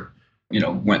I'd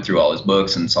went through all his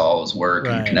books and saw all his work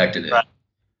and connected it.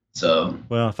 So,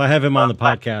 well, if I have him on the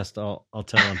podcast, I'll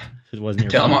tell him it wasn't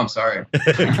your tell fault. him I'm sorry.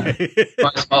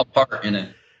 My small part in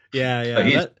it.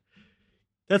 Yeah.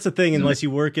 That's the thing. Unless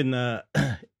you work in the,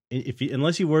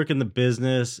 unless you work in the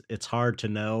business, it's hard to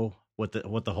know what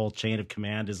the whole chain of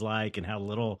command is like and how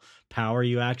little power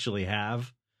you actually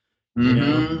have.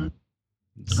 Mm-hmm.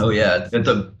 Oh yeah, at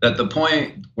the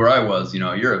point where I was,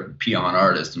 you're a peon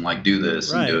artist and like do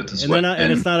this and do it this way,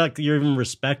 and it's not like you're even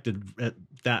respected at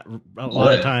that. A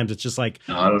lot of times, it's just like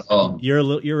not at all.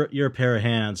 You're a pair of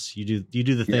hands. You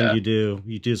do the thing you do.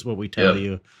 You do what we tell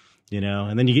you.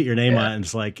 And then you get your name on it, and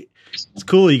it's like it's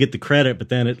cool. You get the credit, but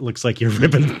then it looks like you're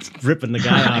ripping the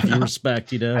guy off you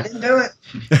respect. I didn't do it.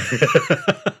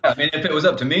 I mean, if it was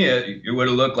up to me, it would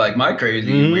have looked like my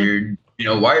crazy, weird,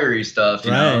 wiry stuff.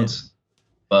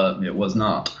 But it was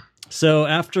not. So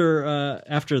after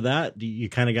that, you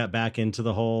kind of got back into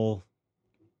the whole.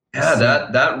 Yeah,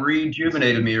 that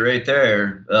rejuvenated me right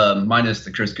there. Minus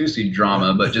the Chris Koosky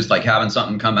drama, but just like having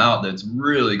something come out that's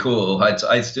really cool.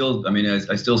 I still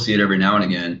see it every now and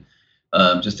again.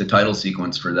 Just a title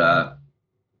sequence for that,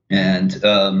 and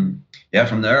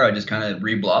from there I just kind of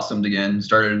re-blossomed again.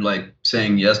 Started like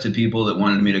saying yes to people that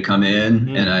wanted me to come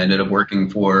in, and I ended up working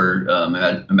for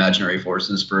Imaginary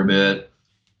Forces for a bit.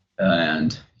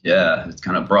 And it's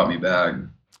kind of brought me back.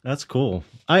 That's cool.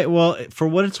 For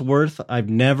what it's worth, I've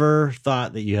never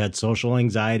thought that you had social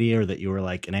anxiety or that you were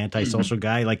like an antisocial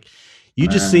guy. Like you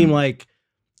just seem like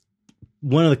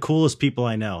one of the coolest people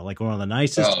I know, like one of the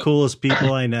nicest, coolest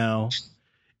people I know.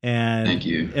 And thank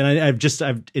you. And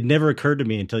it never occurred to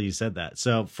me until you said that.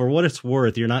 So for what it's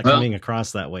worth, you're not coming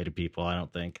across that way to people, I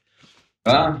don't think.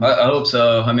 I hope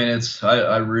so. I mean,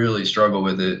 I really struggle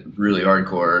with it really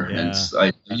hardcore. And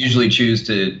I usually choose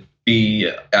to be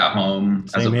at home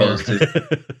as opposed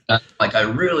to like, I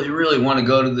really, really want to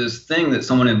go to this thing that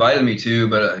someone invited me to,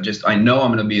 but I know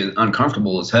I'm going to be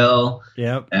uncomfortable as hell.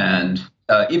 Yep. And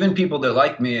even people that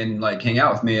like me and like hang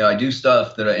out with me, I do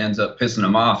stuff that ends up pissing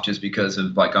them off just because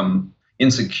of like, I'm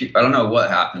insecure. I don't know what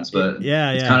happens, but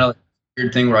it's kind of like a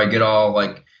weird thing where I get all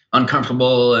like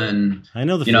uncomfortable, and I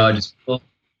know the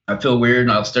I feel weird,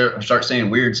 and I'll start saying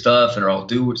weird stuff, or I'll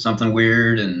do something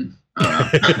weird, and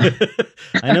I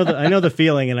don't know. I know the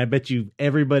feeling, and I bet you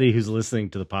everybody who's listening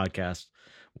to the podcast,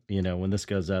 when this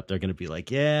goes up, they're going to be like,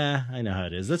 "Yeah, I know how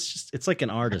it is." It's like an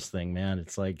artist thing, man.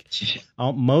 It's like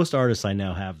most artists I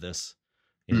know have this,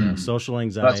 social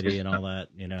anxiety and all that,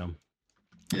 Yeah,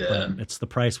 but it's the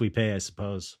price we pay, I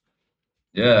suppose.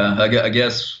 Yeah, I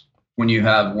guess. When you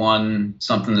have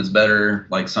something that's better,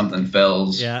 like something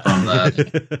fails from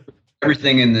that,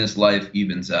 everything in this life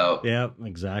evens out. Yeah,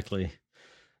 exactly.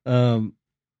 So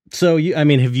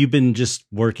have you been just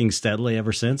working steadily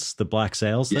ever since the Black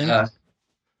Sails thing?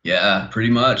 Yeah,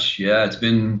 pretty much. Yeah, it's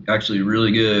been actually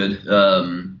really good.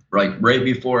 Like right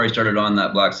before I started on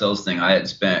that Black Cells thing, I had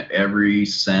spent every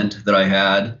cent that I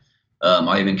had.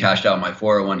 I even cashed out my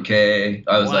 401k.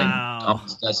 I was like Wow.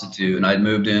 almost destitute, and I'd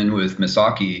moved in with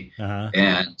Misaki. Uh-huh.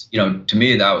 And to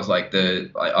me, that was like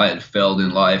I had failed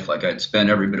in life. Like I'd spent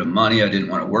every bit of money. I didn't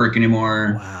want to work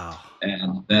anymore. Wow.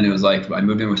 And then it was like I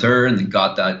moved in with her, and then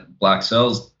got that Black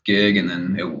Cells gig, and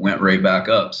then it went right back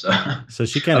up. So So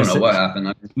she I kind of don't know what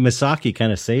happened. Misaki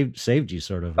kind of saved you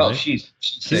sort of, Oh, right? she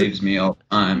saves me all the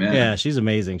time. Yeah, Yeah, she's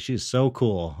amazing. She's so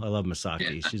cool. I love yeah,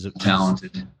 Misaki. She's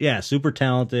talented. yeah, super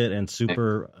talented and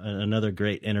super another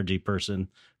great energy person.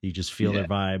 You just feel their Yeah,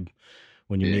 vibe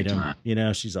when you meet big them. time. You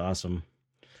know, she's awesome.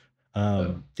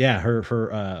 So, Yeah,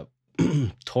 her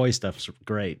toy stuff's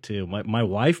great too. My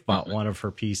wife bought one of her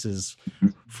pieces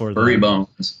for furry the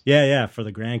bones. for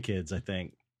the grandkids, I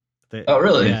think. Oh,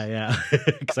 really? Yeah.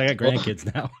 Because I got Well,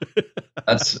 grandkids now.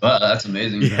 that's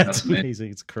amazing. Yeah, That's it's amazing.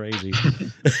 amazing. It's crazy.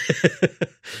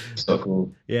 So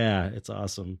cool. Yeah, it's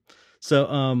awesome.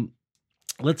 So,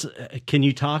 let's. Can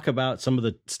you talk about some of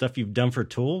the stuff you've done for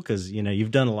Tool? Because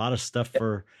you've done a lot of stuff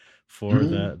for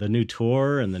Mhm. the new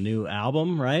tour and the new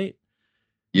album, right?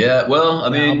 Yeah, well, I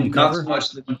The album mean, not so cover.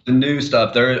 much the new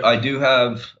stuff. There, I do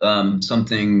have some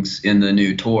things in the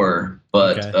new tour,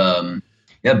 but Okay.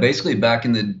 yeah, basically back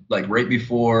in the like right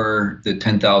before the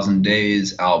 10,000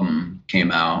 Days album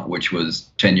came out, which was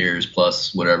 10 years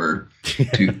plus whatever,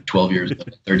 12 years,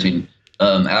 13.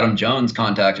 Adam Jones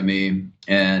contacted me,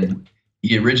 and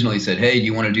he originally said, "Hey, do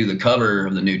you want to do the cover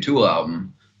of the new Tool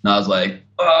album?" And I was like,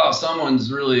 "Oh,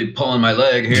 someone's really pulling my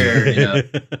leg here."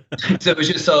 So it was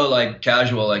just so like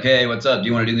casual, like, "Hey, what's up? Do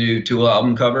you want to do the new Tool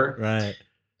album cover?" Right.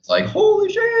 It's like,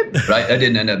 holy shit! But I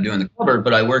didn't end up doing the cover,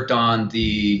 but I worked on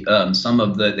the some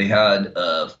of the they had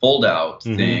a fold out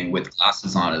Hmm. thing with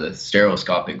glasses on it, the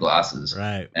stereoscopic glasses,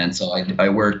 Right. and so I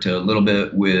worked a little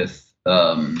bit with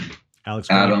Alex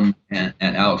Gray. Adam and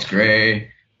Alex Gray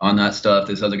on that stuff.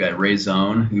 This other guy, Ray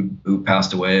Zone, who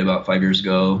passed away about 5 years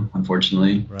ago,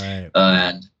 unfortunately, Right.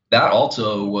 and that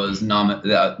also was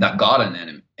that got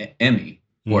an Emmy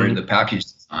for Hmm. the package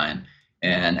design.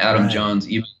 And Adam Right. Jones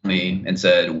emailed me and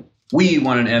said, "We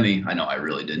won an Emmy." I know I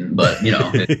really didn't, but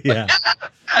it's like, Yeah.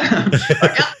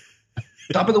 I got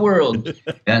top of the world.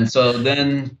 And so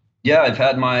then, yeah, I've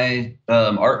had my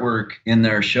artwork in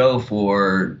their show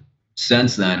for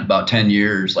since then, about 10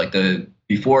 years. Like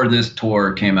before this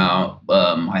tour came out,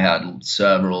 I had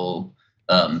several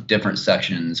different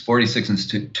sections. 46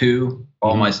 and 2,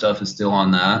 all Hmm. my stuff is still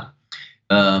on that.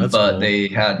 That's But cool.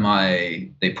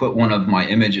 they put one of my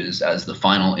images as the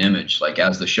final image, like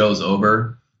as the show's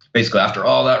over. Basically, after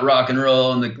all that rock and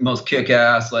roll and the most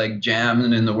kick-ass like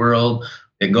jamming in the world,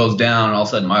 it goes down, and all of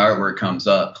a sudden my artwork comes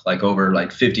up like over like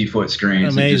 50-foot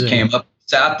screens. It just Amazing. came up,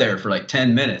 sat there for like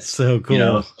 10 minutes. So cool.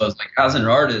 So it's like as an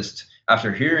artist,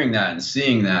 after hearing that and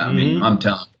seeing that, I mean, Hmm. I'm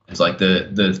telling you, it's like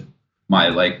my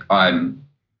like I'm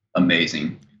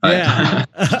amazing. Yeah.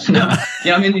 No.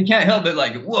 I mean, you can't help it.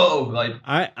 Like, whoa, like,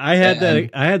 I had and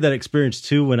I had that experience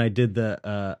too when I did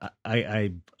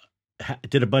I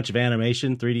did a bunch of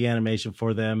animation, 3D animation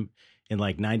for them in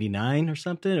like 99 or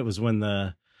something. It was when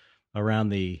around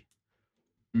the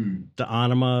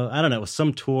Anima, I don't know, it was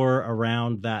some tour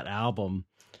around that album.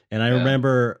 And I yeah,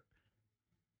 remember,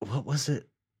 what was it?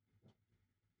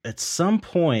 At some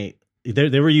point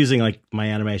they were using like my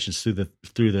animations through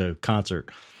the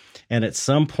concert. And at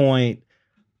some point,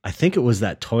 I think it was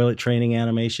that toilet training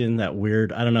animation, that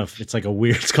weird, I don't know if it's like a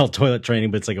weird, it's called toilet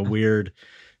training, but it's like a weird,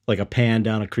 like a pan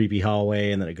down a creepy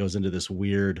hallway. And then it goes into this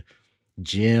weird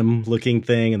gym looking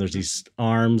thing. And there's these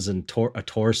arms and a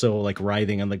torso like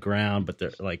writhing on the ground, but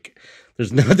they're like,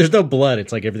 there's no blood.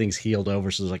 It's like everything's healed over.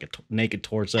 So there's like a naked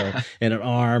torso and an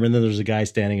arm. And then there's a guy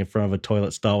standing in front of a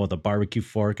toilet stall with a barbecue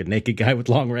fork, a naked guy with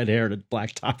long red hair and a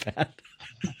black top hat.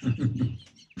 And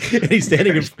he's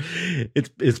standing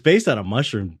it's based on a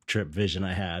mushroom trip vision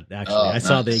I had. Actually, oh, I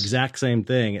saw the nice. exact same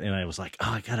thing, and I was like,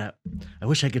 oh, I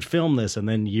wish I could film this. And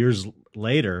then years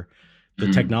later the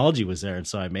Mm. technology was there, and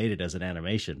so I made it as an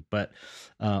animation. But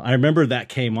I remember that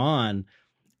came on,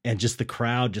 and just the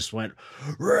crowd just went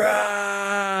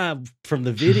 "Rah!" from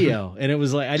the video, and it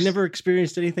was like I'd never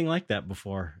experienced anything like that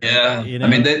before. Yeah, You I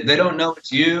mean, know? they don't know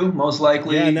it's you, most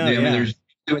likely. Yeah, no, I mean, yeah. there's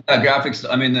doing that graphics.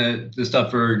 I mean, the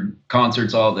stuff for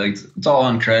concerts, all like it's all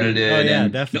uncredited, Oh yeah,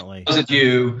 and definitely. knows it's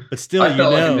you. But still, I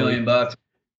felt like $1 million.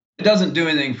 it doesn't do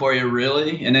anything for you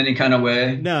really in any kind of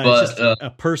way. No, But it's just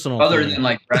a personal other thing. than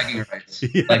like bragging rights,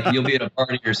 Yeah. like you'll be at a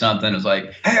party or something. It's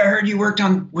like, hey, I heard you worked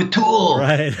on with Tool.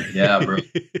 Right. Yeah, bro.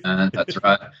 That's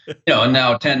right. And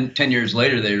now 10 years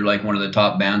later, they're like one of the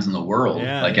top bands in the world.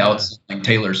 Yeah, like yeah. out like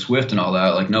Taylor Swift and all that.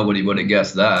 Like nobody would have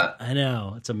guessed that. I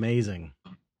know. It's amazing.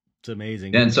 It's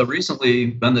amazing. And so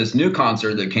recently, on this new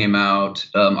concert that came out,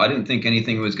 I didn't think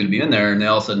anything was going to be in there, and they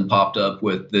all of a sudden popped up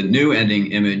with the new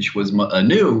ending image was a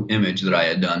new image that I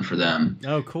had done for them.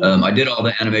 Oh, cool. I did all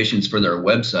the animations for their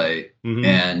website, Mhm.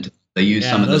 and they used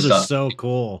some of the those stuff. are so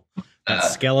cool. That Thank you.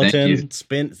 skeleton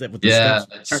spins with the stuff.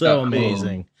 that turned So out cool.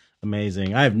 amazing.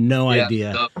 Amazing. I have no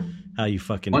idea So how you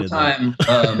fucking one did that.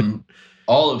 time,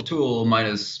 all of Tool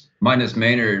minus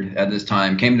Maynard at this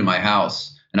time came to my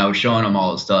house, and I was showing him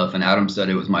all the stuff, and Adam said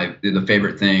it was the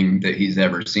favorite thing that he's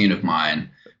ever seen of mine,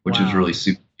 which was Wow. really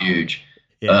super huge.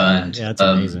 Yeah, And, yeah, it's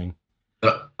amazing.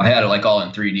 But I had it like all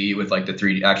in 3D with like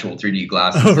the actual 3D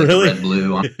glasses, Oh, like really? the red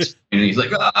blue on it. And he's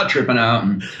like, tripping out.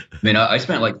 And I mean, I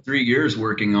spent like 3 years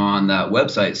working on that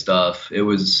website stuff. It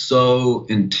was so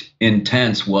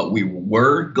intense what we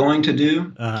were going to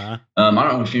do. Uh-huh. I don't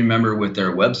know if you remember with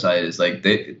their website is like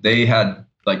they had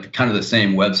like kind of the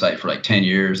same website for like 10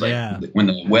 years. Like Yeah. when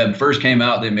the web first came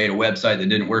out, they made a website that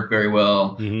didn't work very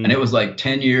well. Mhm. And it was like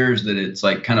 10 years that it's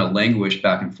like kind of languished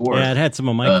back and forth. Yeah, it had some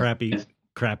of my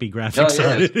crappy graphics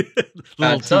yeah. on it.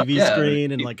 Little stuff, TV yeah.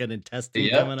 screen and like an intestine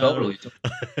Yeah, coming totally.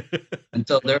 out.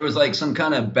 Until there was like some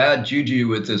kind of bad juju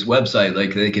with this website.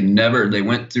 Like they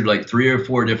went through like 3 or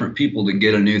 4 different people to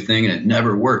get a new thing and it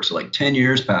never worked. So like 10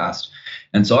 years passed.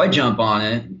 And so I jump on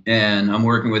it and I'm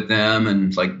working with them, and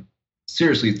it's like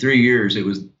seriously 3 years. It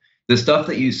was the stuff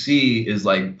that you see is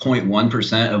like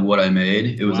 0.1% of what I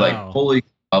made. It was Wow. like, holy,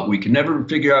 we could never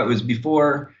figure out it was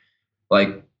before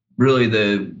like really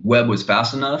the web was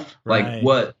fast enough. Right. Like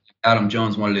what Adam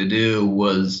Jones wanted to do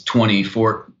was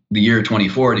the year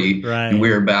 2040, Right. and we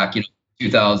were back,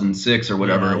 2006 or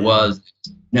whatever Yeah, it yeah. was.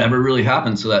 Never really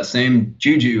happened. So that same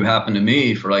juju happened to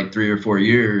me for like 3 or 4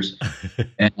 years,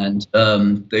 and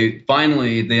they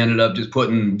ended up just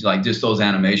putting like just those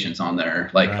animations on there,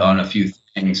 like Right. on a few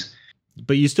things.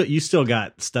 But you still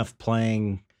got stuff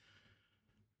playing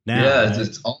now. Yeah, right?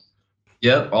 it's all.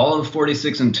 Yep, all of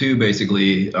 46 and 2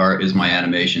 basically is my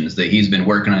animations. That he's been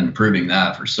working on improving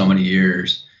that for so many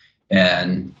years,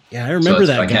 and Yeah, I remember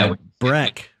that I guy, can't-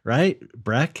 Breck, right?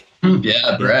 Breck.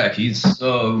 yeah, Breck, he's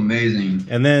so amazing,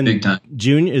 And then big time.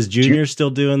 Junior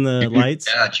still doing the lights?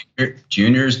 Yeah,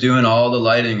 Junior's doing all the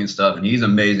lighting and stuff, and he's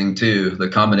amazing too. The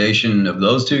combination of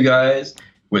those two guys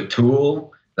with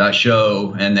Tool, that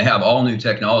show, and they have all new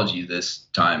technology this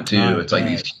time too. Oh, it's like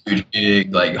right. these huge,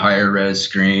 big, like higher res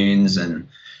screens, and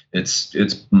it's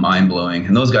mind blowing.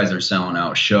 And those guys are selling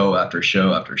out show after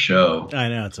show after show. I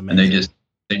know, it's And amazing.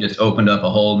 they just opened up a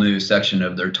whole new section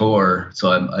of their tour. So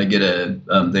I get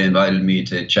they invited me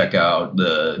to check out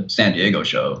the San Diego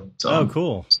show. So Oh,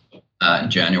 cool. in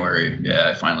January, yeah,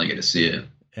 I finally get to see it.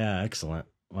 Yeah, excellent.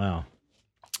 Wow.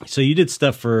 So you did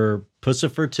stuff for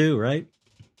Pussifer too, right?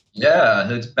 Yeah,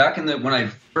 it's back in when I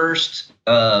first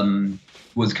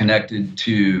was connected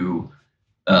to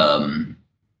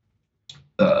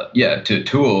to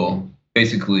Tool.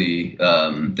 Basically,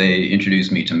 they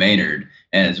introduced me to Maynard,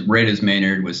 and right as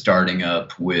Maynard was starting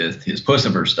up with his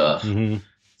Pussifer stuff. Mm-hmm.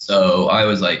 So I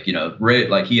was like, right,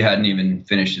 like he hadn't even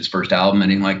finished his first album,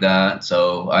 anything like that.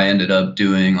 So I ended up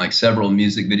doing like several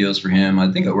music videos for him.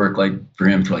 I think I worked for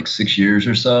him for like 6 years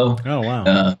or so. Oh,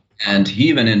 wow. And he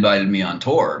even invited me on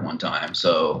tour one time.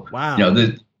 So, Wow.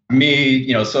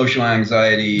 social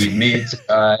anxiety meets a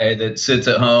guy that sits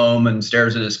at home and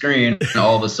stares at a screen, and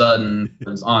all of a sudden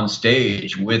was on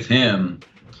stage with him.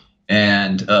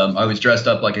 And I was dressed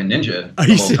up like a ninja. Are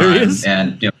the you whole serious?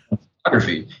 time. And,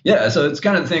 photography. Yeah. So it's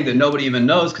kind of the thing that nobody even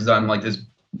knows, because I'm like this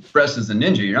dressed as a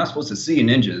ninja. You're not supposed to see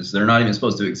ninjas. They're not even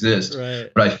supposed to exist. Right.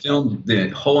 But I filmed the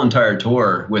whole entire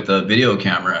tour with a video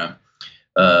camera.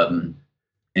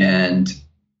 And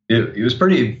it was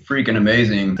pretty freaking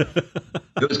amazing.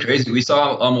 It was crazy. We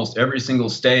saw almost every single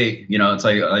state. It's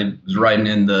like I was riding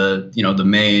in the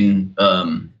main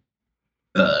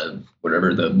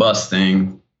whatever, the bus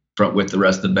thing with the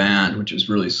rest of the band, which is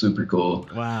really super cool.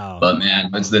 Wow. But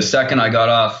man, it's the second I got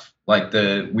off,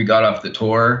 we got off the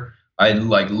tour, I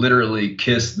like literally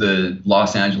kissed the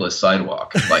Los Angeles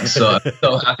sidewalk. Like, so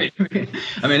happy.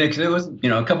 I mean, it was,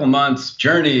 a couple months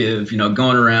journey of,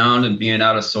 going around and being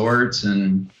out of sorts,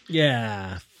 and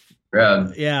yeah.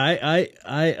 Yeah.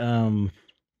 I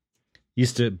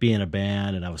used to be in a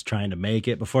band, and I was trying to make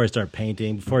it before I started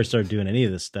painting, before I started doing any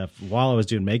of this stuff. While I was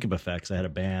doing makeup effects, I had a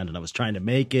band, and I was trying to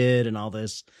make it and all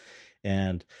this.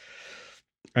 And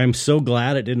I'm so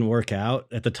glad it didn't work out.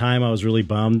 At the time, I was really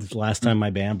bummed last time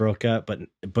my band broke up,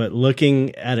 but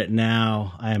looking at it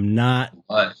now, I am not.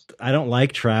 But I don't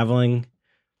like traveling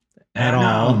at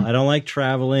all. I don't like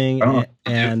traveling,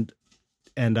 and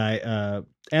I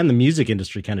and the music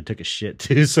industry kind of took a shit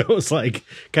too. So it was like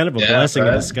kind of a blessing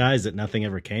in disguise that nothing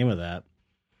ever came of that.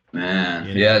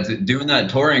 Man, yeah, doing that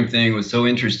touring thing was so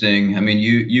interesting. I mean,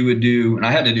 you would do, and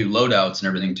I had to do load-outs and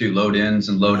everything too, load-ins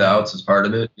and load-outs as part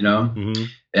of it, you know? Mm-hmm.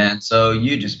 And so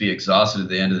you'd just be exhausted at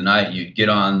the end of the night. You'd get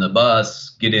on the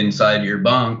bus, get inside your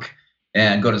bunk,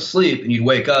 and go to sleep, and you'd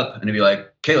wake up and it'd be like,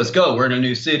 okay, let's go. We're in a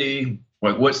new city.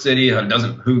 Like, what city?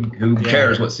 Who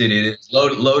cares what city it is?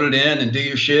 Load it in and do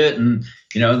your shit. And,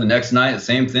 you know, the next night, the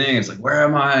same thing. It's like, where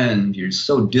am I? And you're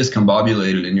so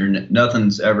discombobulated and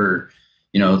nothing's ever,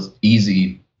 you know, it's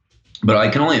easy. But I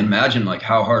can only imagine like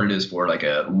how hard it is for like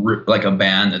a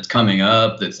band that's coming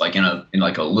up that's like in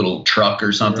like a little truck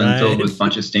or something filled with a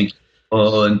bunch of stinky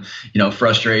people and, you know,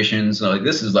 frustrations. So like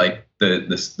this is like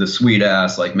the sweet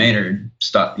ass like Maynard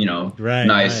stuff, you know,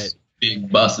 nice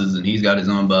big buses, and he's got his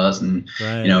own bus, and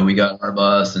you know, we got our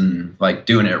bus, and like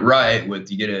doing it right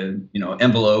with, you get a, you know,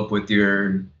 envelope with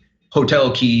your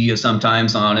hotel key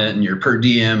sometimes on it and your per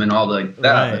diem and all like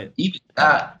that. But even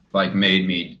that like made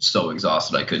me so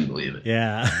exhausted I couldn't believe it.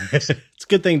 Yeah. It's a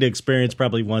good thing to experience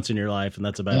probably once in your life, and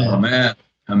that's about it. Oh man,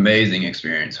 amazing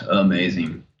experience.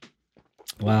 Amazing.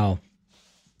 Wow.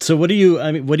 So what are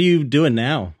you doing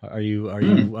now? Are you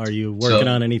working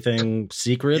on anything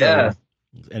secret? Yeah.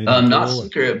 Not cool?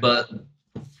 secret, but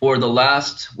for the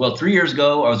last 3 years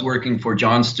ago, I was working for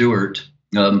Jon Stewart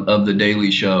of The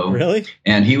Daily Show. Really?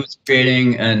 And he was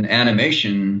creating an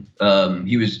animation.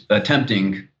 He was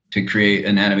attempting to create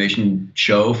an animation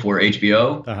show for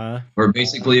HBO, where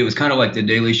basically it was kind of like The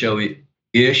Daily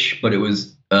Show-ish, but it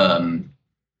was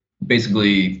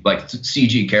basically like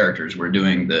CG characters were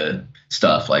doing the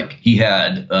stuff. Like he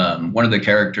had one of the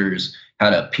characters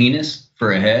had a penis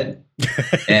for a head.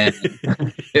 And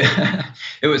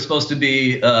it was supposed to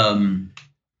be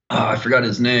I forgot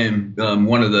his name,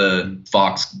 one of the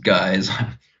Fox guys.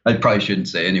 I probably shouldn't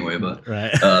say anyway, but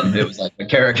it was like a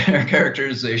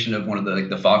characterization of one of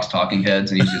the Fox talking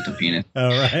heads, and he's just a penis.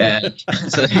 And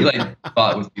so he like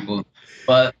fought with people.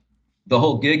 But the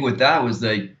whole gig with that was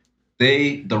the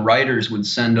writers would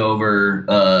send over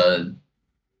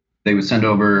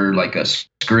like a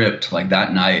script like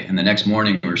that night, and the next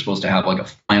morning we were supposed to have like a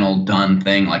final done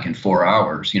thing like in 4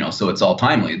 hours, you know, so it's all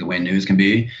timely the way news can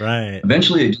be.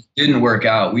 Eventually it just didn't work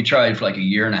out. We tried for like a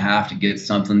year and a half to get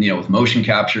something, you know, with motion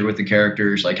capture with the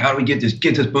characters, like how do we get this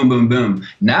boom boom boom.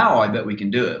 Now I bet we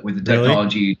can do it with the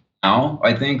technology now,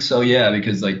 I think so. Yeah,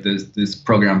 because like this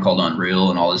program called Unreal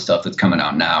and all this stuff that's coming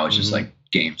out now is just like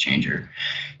game changer.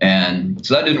 And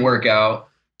so that didn't work out.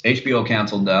 HBO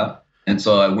canceled that. And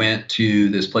so I went to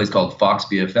this place called Fox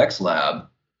VFX Lab,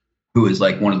 who is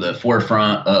like one of the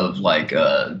forefront of like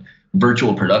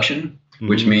virtual production,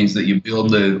 which means that you build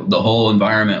the whole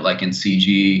environment like in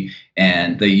CG,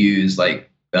 and they use like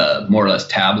more or less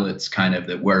tablets kind of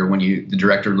that where when the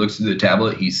director looks through the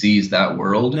tablet, he sees that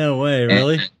world. No way,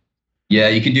 really? Yeah,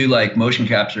 you could do like motion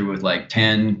capture with like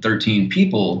 10, 13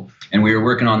 people. And we were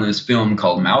working on this film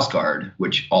called Mouse Guard,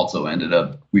 which also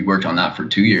we worked on that for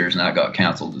 2 years, and that got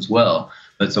canceled as well.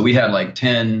 But so we had like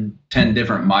 10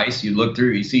 different mice. You look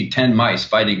through, you see 10 mice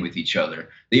fighting with each other.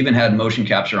 They even had motion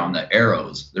capture on the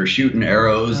arrows. They're shooting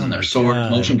arrows and their sword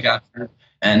motion capture.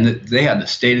 And they had the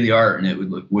state of the art, and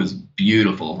it was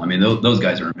beautiful. I mean, those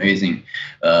guys are amazing.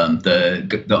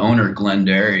 The owner, Glenn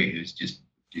Derry, who's just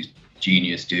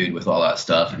genius dude with all that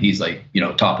stuff, and he's like, you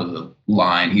know, top of the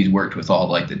line. He's worked with all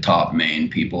like the top main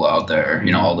people out there,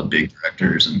 you know, all the big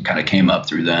directors, and kind of came up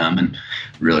through them, and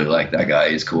really like that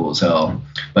guy. He's cool as hell.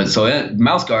 But so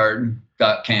Mouse Guard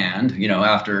got canned, you know,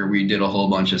 after we did a whole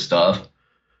bunch of stuff.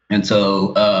 And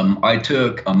so I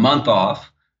took a month off,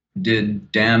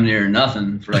 did damn near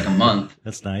nothing for like a month.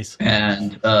 That's nice.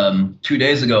 And 2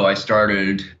 days ago, I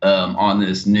started on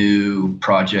this new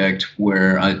project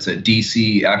where it's a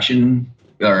DC action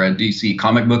or a DC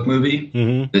comic book movie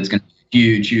that's going to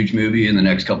be a huge movie in the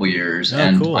next couple of years.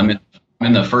 Cool. I'm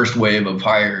in the first wave of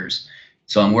hires.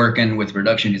 So I'm working with a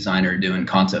production designer doing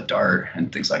concept art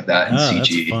and things like that in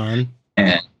CG. That's fun.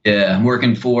 And yeah, I'm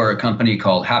working for a company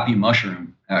called Happy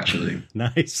Mushroom, actually.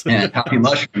 Nice. And Happy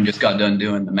Mushroom just got done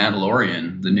doing The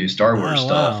Mandalorian, the new Star Wars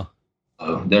stuff.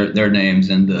 Wow. So their names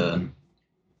in the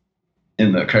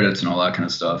credits and all that kind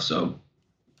of stuff. So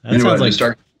that anyway, sounds like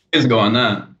start years ago on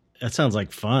that. That sounds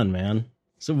like fun, man.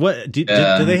 So what do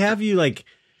they have you like?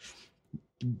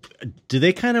 Do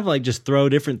they kind of like just throw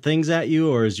different things at you,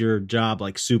 or is your job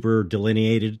like super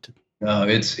delineated?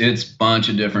 It's a bunch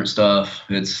of different stuff.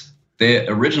 They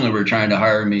originally were trying to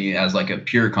hire me as like a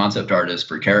pure concept artist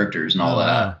for characters and all that.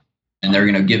 Wow. And they're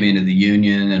going to get me into the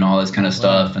union and all this kind of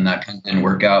stuff. Wow. And that kind of didn't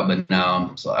work out. But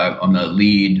now I'm the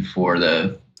lead for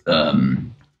the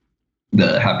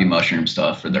Happy Mushroom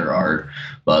stuff for their art.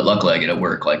 But luckily I get to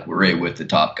work like right with the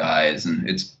top guys, and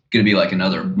it's going to be like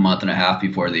another month and a half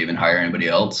before they even hire anybody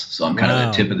else. So I'm kind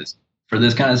of the tip of this for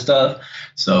this kind of stuff.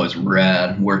 So it's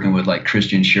rad working with like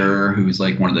Christian Schur, who's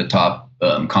like one of the top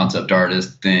concept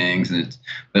artist things. And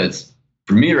it's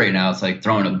for me right now, it's like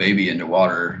throwing a baby into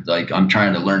water. Like I'm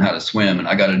trying to learn how to swim, and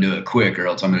I got to do it quick or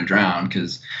else I'm going to drown.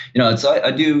 Cause it's,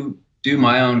 I do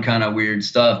my own kind of weird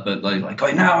stuff, but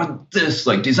like now this,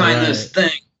 like design this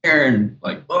thing here, and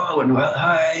like, oh, and well,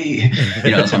 hi,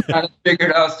 so I'm trying to figure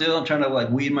it out still. I'm trying to like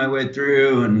weed my way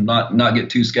through and not get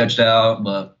too sketched out,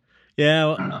 but yeah,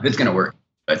 I don't know. It's going to work,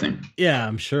 I think. Yeah,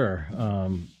 I'm sure.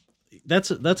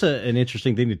 That's an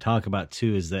interesting thing to talk about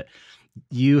too, is that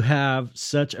you have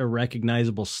such a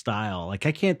recognizable style. Like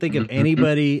I can't think of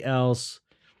anybody else.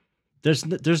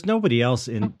 There's nobody else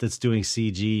that's doing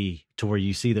CG to where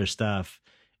you see their stuff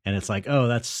and it's like, oh,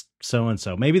 that's so and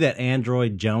so. Maybe that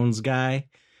Android Jones guy,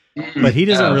 but he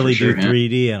doesn't really do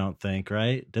 3D. I don't think,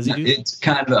 right? Does he do? It's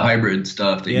kind of the hybrid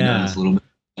stuff that he does a little bit.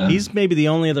 He's maybe the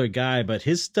only other guy, but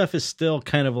his stuff is still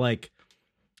kind of like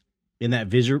in that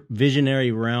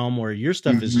visionary realm where your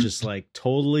stuff is just like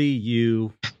totally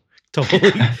you,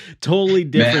 totally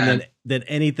different than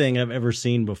anything I've ever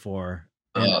seen before.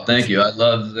 Oh, thank you. I'd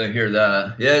love to hear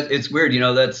that. Yeah, it's weird.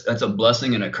 That's a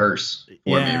blessing and a curse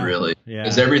for me, really. Yeah.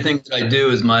 Because everything that I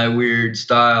do is my weird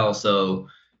style. So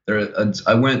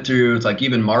I went through, it's like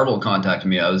even Marvel contacted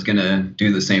me. I was going to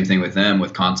do the same thing with them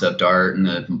with concept art and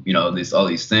all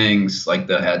these things. Like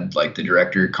they had like the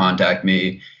director contact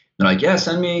me. They're like, yeah,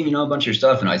 send me, a bunch of your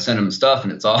stuff. And I send them stuff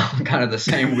and it's all kind of the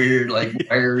same weird, like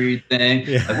wiry thing.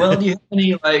 Yeah. Like, well, do you have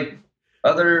any like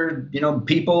other,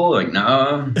 people? Like,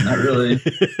 no, not really.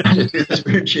 I just do this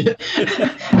weird shit.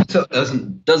 So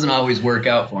it doesn't always work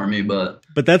out for me, but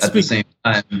that's at the same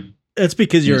time. That's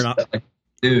because you're an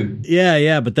dude.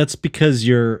 Yeah, but that's because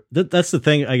that's the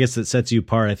thing, I guess, that sets you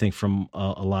apart, I think, from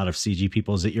a lot of CG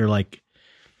people, is that you're like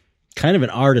kind of an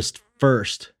artist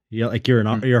first. You're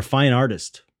a fine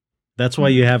artist. That's why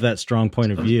you have that strong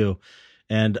point of view.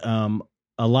 And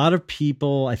a lot of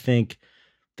people, I think,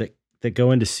 that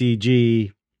go into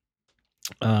CG,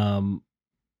 I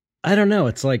don't know.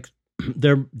 It's like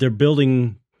they're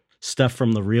building stuff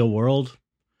from the real world,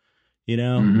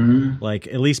 like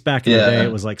at least back in the day,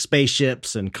 it was like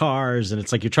spaceships and cars. And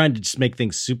it's like, you're trying to just make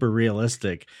things super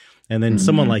realistic. And then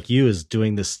someone like you is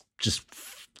doing this just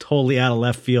totally out of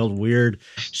left field, weird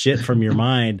shit from your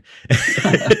mind.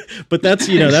 But that's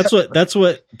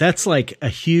like a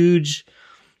huge,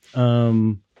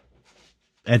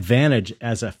 advantage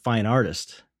as a fine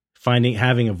artist,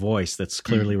 having a voice that's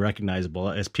clearly recognizable.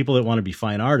 As people that want to be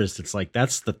fine artists, it's like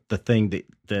that's the thing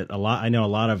that I know a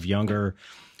lot of younger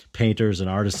painters and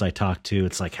artists I talk to,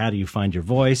 it's like, how do you find your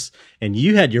voice? And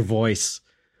you had your voice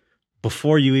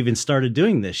before you even started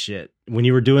doing this shit, when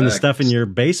you were doing the stuff in your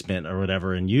basement or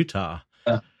whatever in Utah.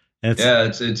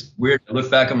 It's weird. I look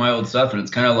back at my old stuff and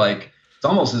it's kind of like, it's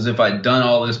almost as if I'd done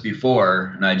all this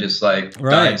before and I just like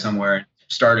died somewhere and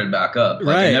started back up.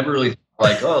 Like I never really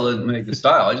like, oh, let's make the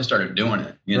style. I just started doing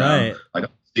it, like,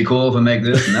 it'd be cool if I make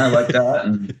this and I like that.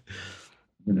 And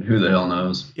who the hell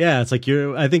knows? Yeah. It's like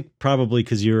I think probably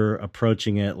because you're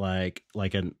approaching it like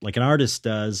an artist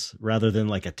does rather than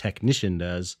like a technician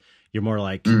does. You're more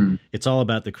like, it's all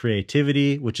about the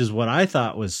creativity, which is what I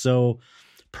thought was so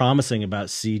promising about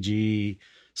CG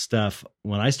stuff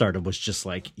when I started, was just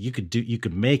like, you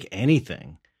could make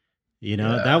anything,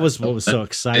 that was what was so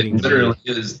exciting. It literally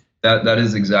is. That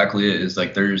is exactly it. It's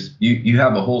like you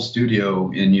have a whole studio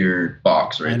in your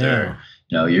box right there.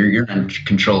 You're in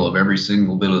control of every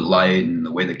single bit of light and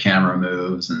the way the camera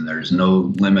moves, and there's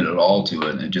no limit at all to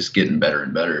it, and it's just getting better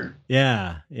and better.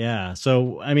 Yeah.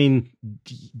 So, I mean,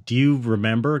 do you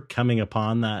remember coming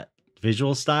upon that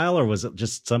visual style, or was it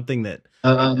just something that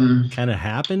kind of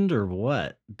happened, or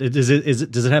what? Does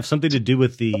it have something to do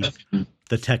with the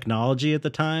technology at the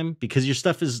time? Because your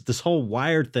stuff is this whole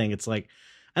wired thing. It's like,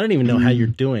 I don't even know how you're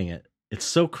doing it. It's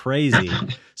so crazy.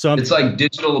 So it's like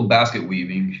digital basket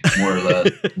weaving, more or less,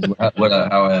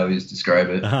 how I always describe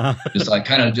it. Just like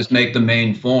kind of just make the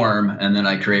main form, and then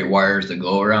I create wires that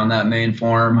go around that main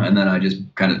form, and then I just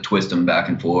kind of twist them back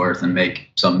and forth and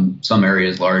make some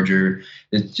areas larger.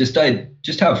 It's just I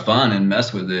just have fun and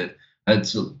mess with it.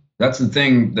 That's the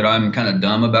thing that I'm kind of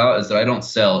dumb about, is that I don't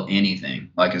sell anything.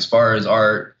 Like as far as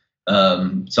art,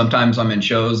 Sometimes I'm in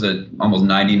shows that almost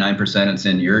 99% it's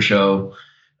in your show.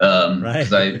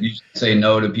 Because I usually say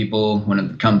no to people when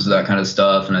it comes to that kind of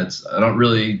stuff. And I don't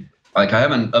really, like, I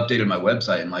haven't updated my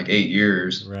website in like 8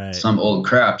 years, some old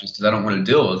crap, just because I don't want to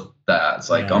deal with that. It's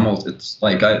like it's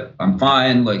like I'm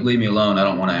fine, like, leave me alone. I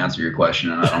don't want to answer your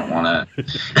question, and I don't want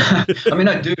to. I mean,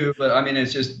 I do, but I mean,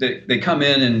 it's just they come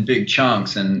in big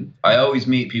chunks, and I always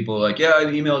meet people like, yeah, I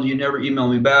emailed you, never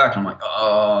emailed me back. I'm like,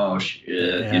 oh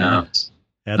shit, you know.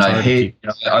 And I hate.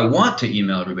 I want to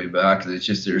email everybody back because it's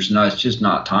just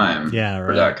not time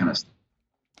for that kind of stuff.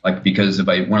 Like, because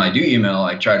when I do email,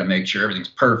 I try to make sure everything's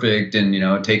perfect, and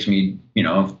it takes me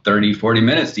 30, 40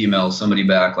 minutes to email somebody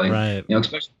back. Like,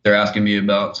 especially if they're asking me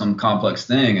about some complex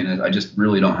thing, and I just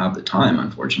really don't have the time,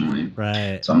 unfortunately.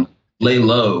 Right. So I'm lay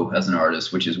low as an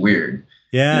artist, which is weird.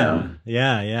 Yeah.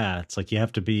 Yeah. It's like you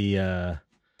have to be I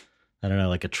don't know,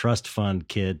 like a trust fund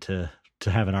kid to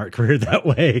have an art career that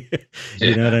way.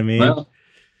 You know what I mean? Well,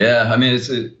 yeah. I mean,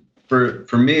 for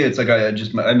me, it's like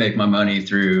I make my money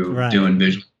through doing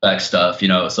visual effects stuff,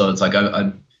 so it's like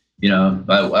I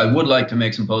would like to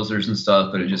make some posters and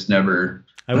stuff, but it just never,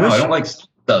 I don't like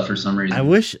stuff for some reason. I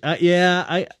wish,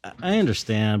 I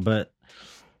understand, but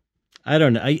I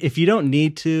don't know. If you don't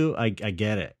need to, I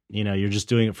get it. You're just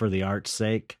doing it for the art's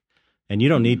sake, and you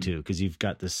don't need to, because you've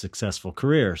got this successful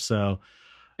career. So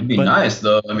it'd be nice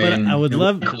though. I mean, I would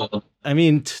love, cool. I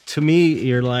mean, to me,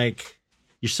 you're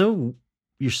so,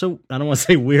 I don't want to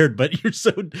say weird, but you're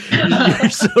so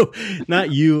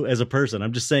not you as a person.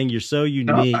 I'm just saying you're so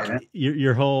unique.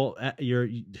 Your whole,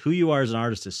 who you are as an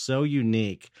artist is so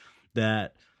unique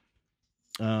that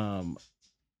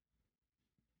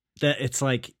it's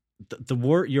like the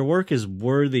work, your work is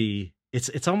worthy.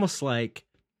 It's almost like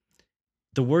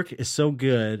the work is so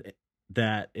good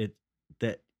that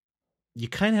you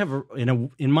kind of have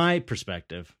in my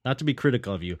perspective, not to be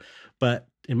critical of you, but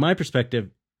in my perspective,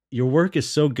 your work is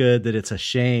so good that it's a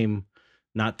shame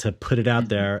not to put it out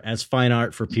there as fine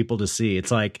art for people to see.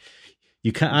 It's like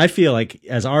I feel like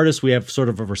as artists, we have sort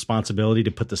of a responsibility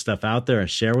to put the stuff out there and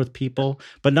share with people,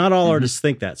 but not all artists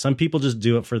think that. Some people just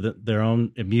do it for their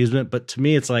own amusement. But to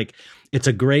me, it's like, it's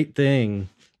a great thing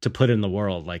to put in the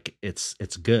world. Like it's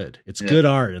good. It's good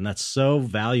art. And that's so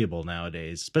valuable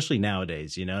nowadays, especially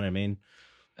nowadays. You know what I mean?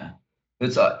 Yeah.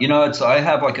 It's I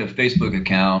have like a Facebook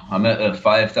account. I'm at a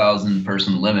 5,000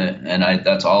 person limit, and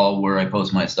that's all where I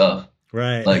post my stuff.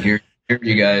 Right. Like here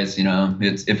you guys,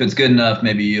 if it's good enough,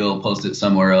 maybe you'll post it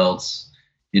somewhere else,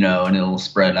 and it'll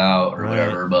spread out or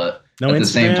whatever. But at the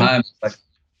same time,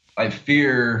 I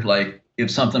fear, like, if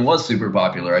something was super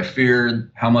popular, I feared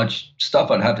how much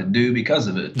stuff I'd have to do because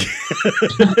of it.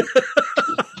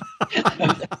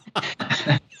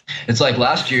 It's like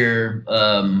last year,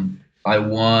 I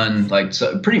won, like,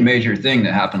 a pretty major thing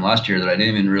that happened last year that I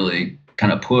didn't even really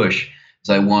kind of push. Is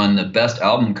I won the best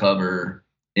album cover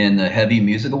in the Heavy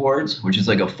Music Awards, which is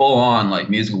like a full on like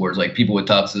music awards, like people with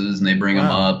tuxes and they bring them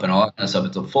up and all that kind of stuff.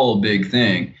 It's a full big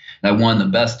thing. And I won the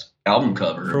best album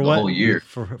cover for the whole year.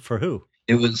 For who?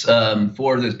 It was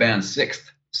for this band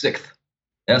Sixth,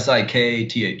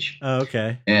 SIKTH. Oh,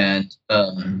 okay. And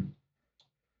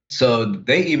so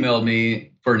they emailed me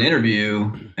for an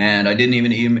interview, and I didn't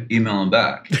even email them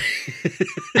back.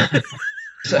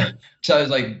 so I was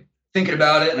like thinking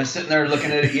about it, and I was sitting there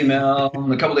looking at an email,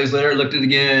 and a couple days later I looked at it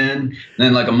again, and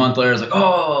then like a month later I was like,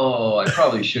 oh, I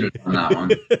probably should have done that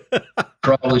one.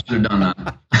 Probably should have done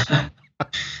that.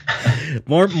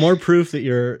 more proof that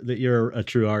you're a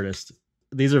true artist.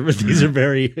 These are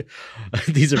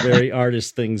very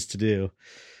artist things to do.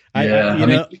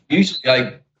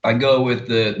 Usually I go with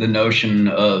the notion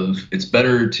of it's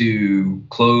better to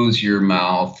close your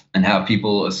mouth and have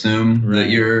people assume that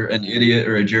you're an idiot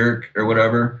or a jerk or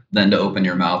whatever than to open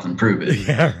your mouth and prove it.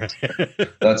 Yeah, right.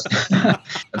 That's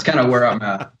kind of where I'm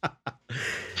at.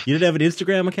 You didn't have an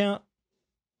Instagram account?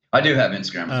 I do have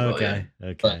Instagram as well. Okay. Yeah.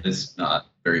 Okay. But it's not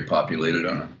very populated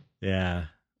on it. Yeah.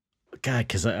 God,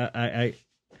 because I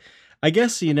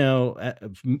guess,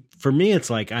 for me,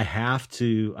 it's like I have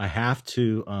to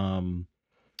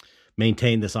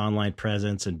maintain this online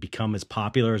presence and become as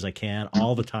popular as I can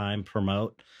all the time,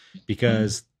 promote,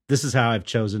 because this is how I've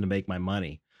chosen to make my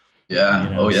money.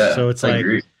 Yeah. Oh yeah. So it's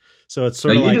agree. So it's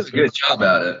sort of like, you do a good job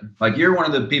at it. Like, you're one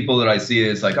of the people that I see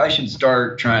is like, I should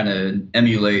start trying to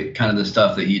emulate kind of the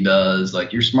stuff that he does.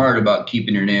 Like, you're smart about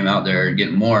keeping your name out there and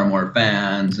getting more and more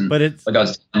fans. And like I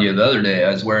was telling you the other day,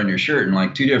 I was wearing your shirt and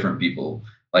like 2 different people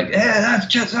like, yeah, that's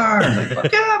Jetsar. I was like,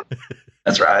 fuck yeah.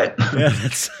 That's right. Yeah,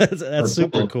 that's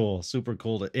super cool. Super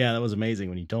cool. That was amazing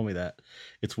when you told me that.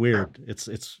 It's weird.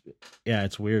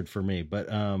 It's weird for me. But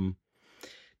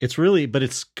it's really, but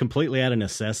it's completely out of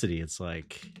necessity. It's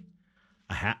like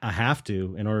I have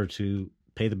to in order to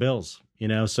pay the bills, you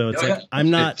know? So it's like, I'm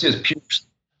not it's just pure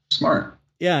smart.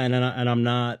 Yeah. And I'm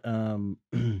not,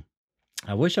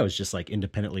 I wish I was just like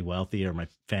independently wealthy or my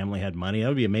family had money. That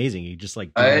would be amazing. You just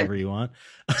like do whatever you want.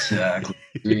 Exactly.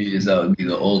 Jeez, that would be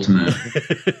the ultimate.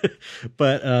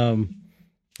 But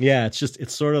yeah,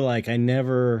 it's sort of like I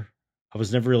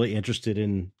was never really interested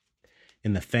in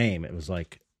the fame. It was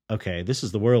like, okay, this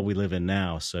is the world we live in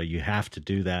now, so you have to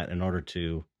do that in order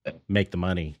to make the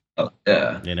money. Oh,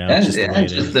 yeah. You know, and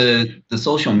just the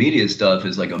social media stuff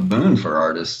is like a boon for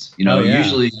artists. You know,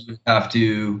 usually you have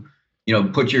to, you know,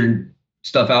 put your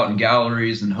stuff out in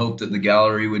galleries and hope that the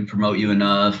gallery would promote you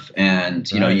enough,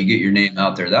 and you know, you get your name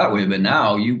out there that way. But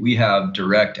now we have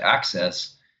direct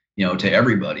access, you know, to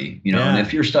everybody, you know, and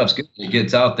if your stuff's good, it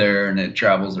gets out there and it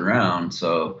travels around.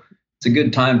 So it's a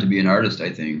good time to be an artist,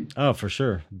 I think. Oh, for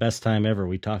sure. Best time ever.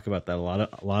 We talk about that a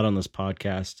lot on this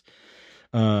podcast.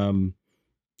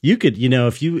 You could, you know,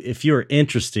 if you're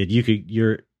interested, you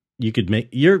could make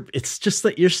it's just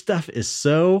that your stuff is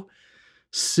so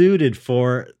suited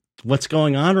for what's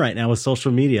going on right now with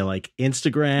social media, like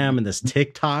Instagram and this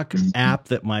TikTok app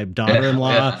that my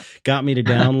daughter-in-law got me to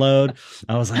download.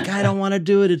 I was like, I don't want to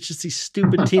do it. It's just these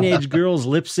stupid teenage girls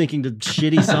lip syncing to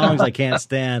shitty songs I can't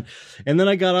stand. And then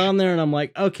I got on there and I'm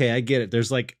like, okay, I get it.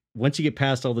 There's like, once you get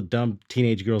past all the dumb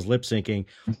teenage girls lip syncing,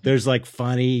 there's like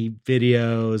funny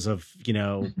videos of, you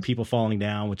know, people falling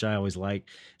down, which I always like,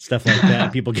 stuff like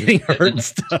that, people getting hurt and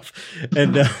stuff,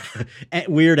 and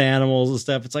weird animals and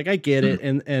stuff. It's like, I get it.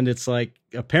 And it's like,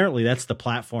 apparently that's the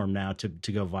platform now to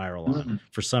go viral on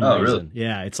for some reason. Really?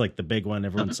 Yeah. It's like the big one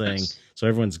everyone's saying. So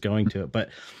everyone's going to it, but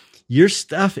your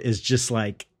stuff is just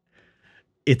like,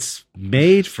 it's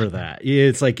made for that.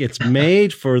 It's like it's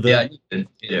made for the you hit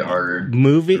it harder.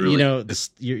 Movie. Really. You know,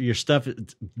 your stuff.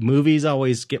 Movies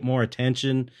always get more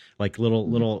attention, like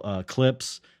little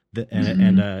clips.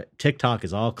 And TikTok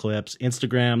is all clips.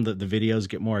 Instagram, the videos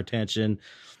get more attention,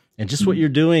 and just what you're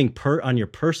doing on your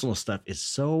personal stuff is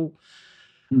so.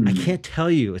 I can't tell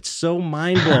you. It's so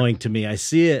mind blowing to me. I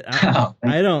see it.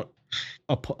 I don't.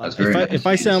 If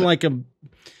I sound like a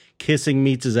kissing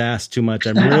meets his ass too much,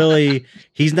 I'm really,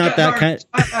 he's not that kind.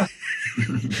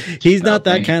 He's not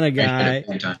that kind of guy.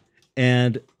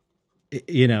 And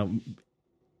you know,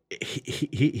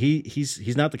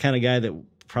 he's not the kind of guy that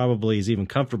probably is even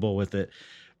comfortable with it,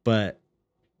 but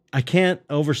I can't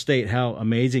overstate how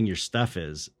amazing your stuff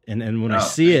is. And when I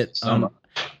see it,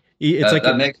 it's like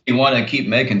that makes me want to keep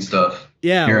making stuff.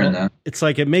 Yeah, it's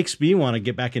like it makes me want to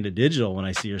get back into digital when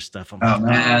I see your stuff. I'm like,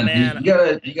 man.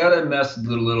 You gotta mess with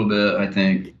it a little bit. I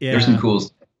think there's some cool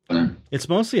stuff happening. It's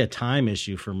mostly a time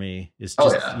issue for me. It's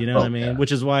just you know what I mean,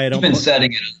 which is why I don't. Even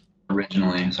setting it up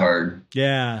originally is hard.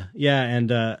 Yeah,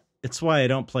 and it's why I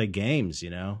don't play games. You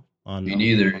know, me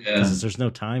neither. Because there's no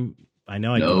time. I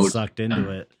know I get sucked into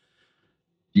it.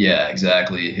 Yeah,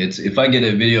 exactly. If I get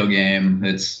a video game,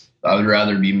 I would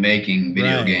rather be making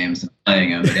video games than playing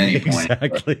them at any point.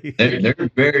 Exactly. They're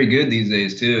very good these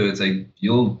days too. It's like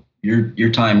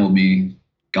your time will be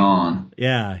gone.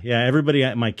 Yeah.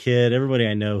 Everybody, my kid, everybody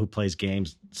I know who plays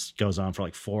games goes on for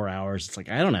like 4 hours. It's like,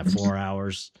 I don't have 4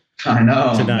 hours. I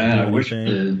know, to not man. do I wish I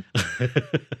did.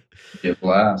 Get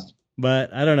blast.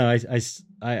 But I don't know.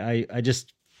 I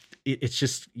just, it's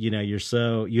just, you know,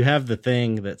 you have the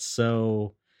thing that's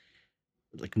so.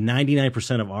 Like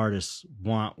 99% of artists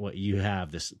want what you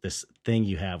have, this thing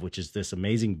you have, which is this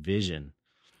amazing vision.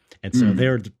 And so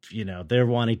they're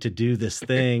wanting to do this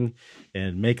thing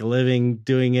and make a living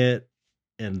doing it.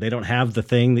 And they don't have the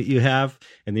thing that you have.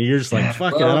 And then you're just like,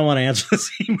 fuck it. I don't want to answer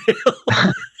this email.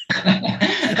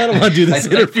 I don't want to do this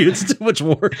interview. It's too much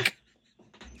work.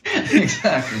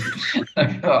 Exactly.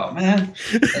 Oh man,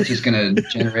 that's just going to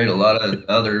generate a lot of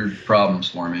other problems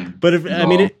for me. But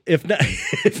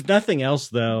if nothing else,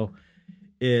 though,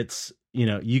 it's, you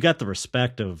know, you got the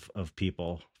respect of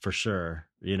people for sure.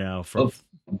 You know, from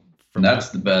that's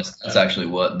the best. That's actually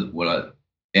what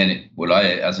I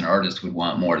as an artist would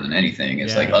want more than anything.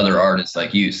 It's like other artists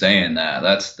like you saying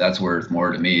that's worth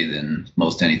more to me than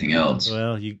most anything else.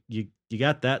 Well, you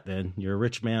got that. Then you're a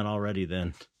rich man already.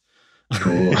 Then.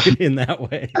 Cool. In that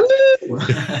way.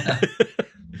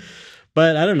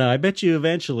 But I don't know. I bet you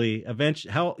eventually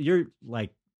how you're like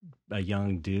a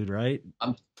young dude, right?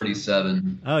 I'm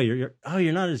 37. Oh, you're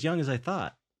not as young as I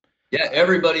thought. Yeah,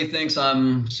 everybody thinks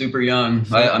I'm super young.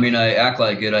 I mean, I act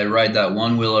like it. I ride that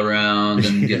one wheel around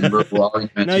and get in verbal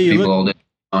arguments with people all day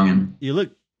long. You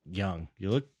look young.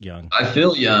 You look young. I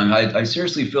feel young. I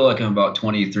seriously feel like I'm about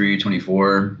 23,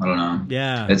 24. I don't know.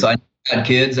 Yeah. I had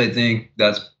kids. I think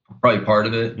that's probably part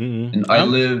of it. Mm-mm. And I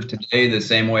live today the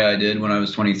same way I did when I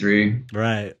was 23.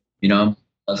 Right. You know,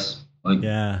 that's like,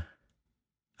 Yeah.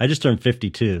 I just turned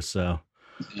 52, so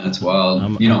that's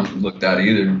wild. You don't look that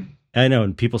either. I know,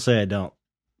 and people say I don't.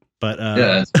 But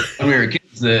yeah, when we were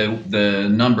kids, the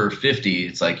number 50,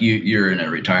 it's like you're in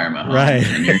a retirement home, right?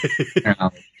 And you're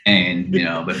out of pain, you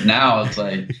know. But now it's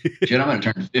like, shit, I'm gonna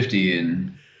turn 50,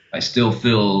 and I still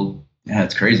feel, yeah,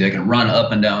 it's crazy. I can run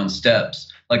up and down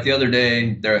steps. Like the other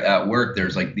day, there at work,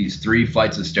 there's like these 3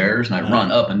 flights of stairs, and I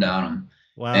run up and down them.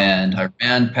 Wow. And I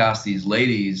ran past these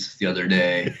ladies the other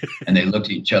day, and they looked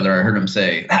at each other. I heard them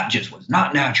say, "That just was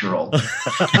not natural."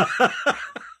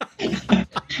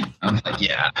 I'm like,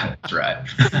 yeah, that's right.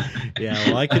 Yeah,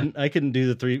 well, I couldn't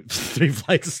do the three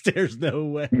flights of stairs. No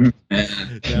way. No,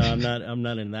 I'm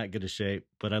not in that good a shape.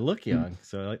 But I look young,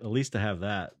 so at least I have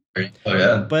that. Oh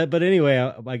yeah. But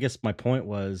anyway, I guess my point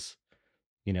was,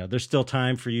 you know, there's still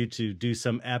time for you to do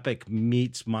some epic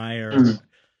Meets Meyer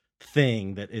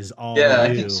thing that is all new,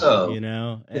 I think so. You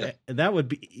know, that would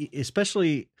be,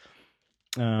 especially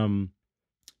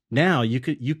now you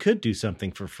could do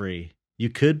something for free. You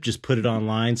could just put it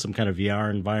online, some kind of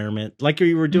VR environment, like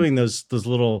you were doing those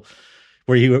little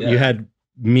where you had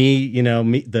the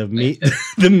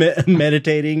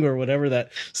meditating or whatever,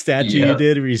 that statue you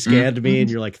did where you scanned me and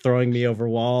you're like throwing me over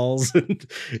walls. And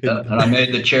I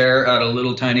made the chair out of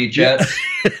little tiny jets.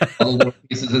 All the little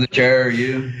pieces of the chair are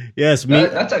you. Yes,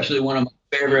 that's actually one of my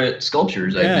favorite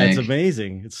sculptures. I think it's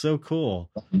amazing. It's so cool.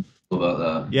 About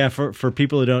that. Yeah, for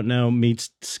people who don't know, Meat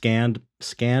scanned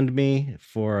me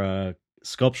for a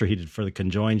sculpture he did for the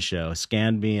Conjoined show.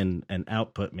 Scanned me and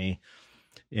output me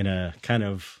in a kind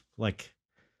of like,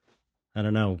 I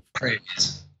don't know,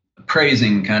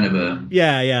 praising kind of a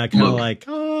kind of like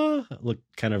look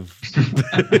kind of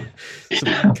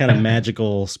some kind of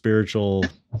magical spiritual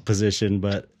position,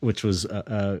 but which was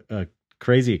a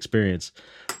crazy experience.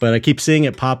 But I keep seeing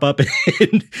it pop up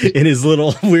in his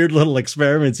little weird little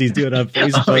experiments he's doing on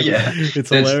Facebook. Oh, yeah. It's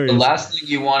hilarious. The last thing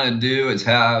you want to do is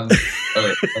have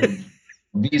a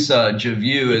Visa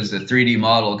JaView as a 3D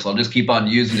model, because I'll just keep on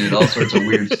using it, all sorts of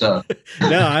weird stuff.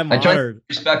 No, I'm I try honored. to be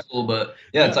respectful, but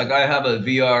it's like I have a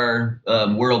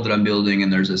VR world that I'm building,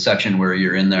 and there's a section where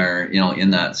you're in there, you know, in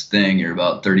that thing, you're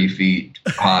about 30 feet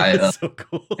high up, so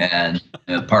cool. And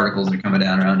particles are coming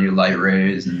down around you, light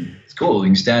rays, and it's cool.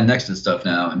 You can stand next to stuff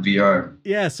now in VR.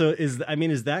 Yeah, so is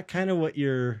that kind of what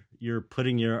you're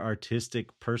putting your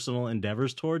artistic personal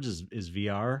endeavors towards is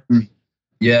VR?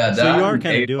 Yeah, so you are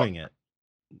kind of doing it.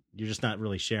 You're just not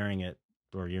really sharing it,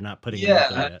 or you're not putting it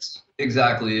out there yet.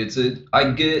 Exactly.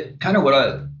 I get kind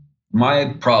of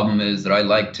my problem is that I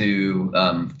like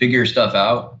to figure stuff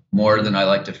out more than I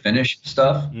like to finish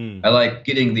stuff. I like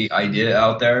getting the idea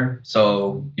out there.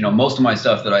 So, you know, most of my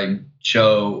stuff that I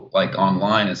show like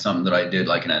online is something that I did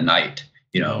like in a night,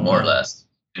 you know, more or less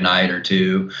a night or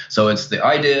two. So it's the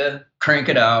idea, crank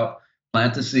it out,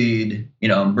 plant the seed, you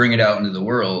know, and bring it out into the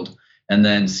world. And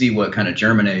then see what kind of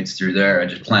germinates through there. I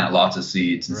just plant lots of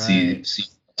seeds and see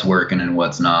what's working and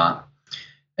what's not.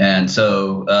 And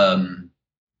so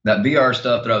that VR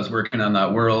stuff that I was working on,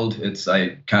 that world, it's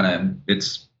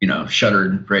you know,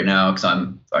 shuttered right now because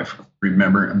I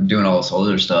remember I'm doing all this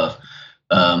other stuff.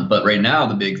 But right now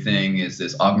the big thing is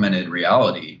this augmented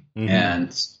reality.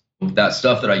 And that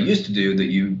stuff that I used to do that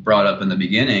you brought up in the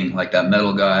beginning, like that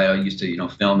metal guy, I used to, you know,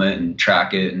 film it and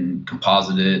track it and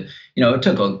composite it. You know, it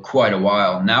took quite a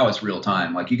while. Now it's real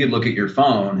time. Like you could look at your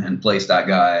phone and place that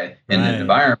guy in an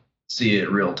environment, see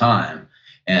it real time.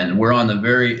 And we're on the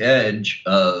very edge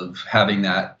of having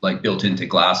that like built into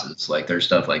glasses. Like there's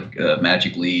stuff like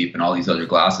Magic Leap and all these other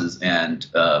glasses. And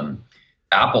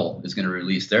Apple is going to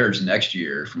release theirs next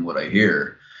year from what I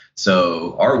hear.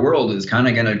 So our world is kind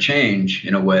of going to change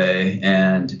in a way.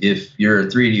 And if you're a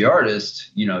 3D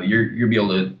artist, you know, you'll be able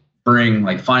to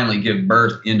finally give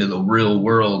birth into the real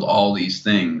world, all these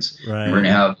things. Right. We're going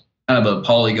to have kind of a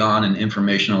polygon and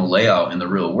informational layout in the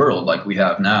real world like we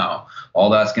have now. All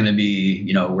that's going to be,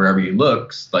 you know, wherever you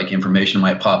look, like information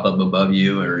might pop up above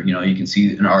you, or, you know, you can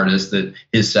see an artist that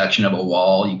his section of a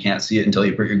wall, you can't see it until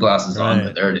you put your glasses on,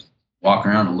 but there it is. Walk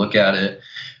around and look at it.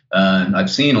 I've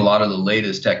seen a lot of the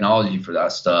latest technology for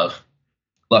that stuff.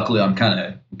 Luckily, I'm kind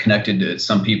of connected to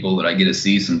some people that I get to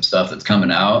see some stuff that's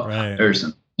coming out. Right. There's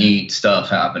some neat stuff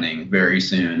happening very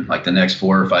soon, like the next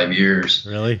 4 or 5 years.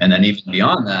 Really? And then even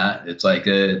beyond that, it's like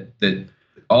that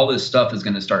all this stuff is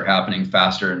going to start happening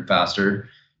faster and faster.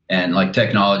 And like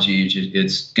technology,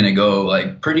 it's going to go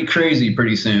like pretty crazy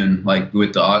pretty soon, like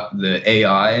with the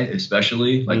AI,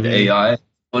 especially like the AI.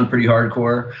 going pretty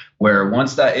hardcore, where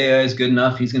once that AI is good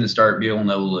enough, he's going to start being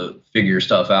able to figure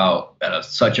stuff out at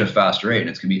such a fast rate, and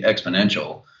it's going to be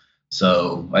exponential.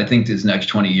 So I think these next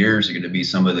 20 years are going to be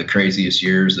some of the craziest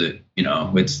years that,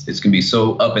 it's going to be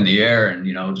so up in the air, and,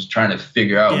 just trying to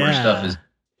figure out where stuff is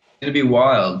going to be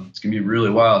wild. It's going to be really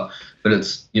wild. But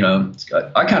it's,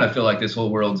 I kind of feel like this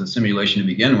whole world's a simulation to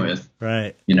begin with.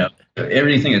 Right.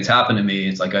 Everything that's happened to me,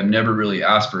 it's like I've never really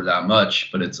asked for that much,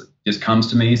 but it's just comes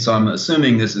to me. So I'm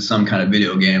assuming this is some kind of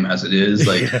video game as it is.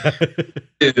 Like,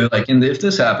 like, and if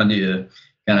this happened to you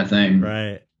kind of thing.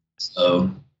 Right.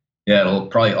 So, yeah, it'll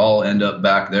probably all end up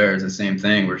back there as the same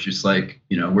thing, where it's just like,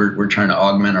 we're trying to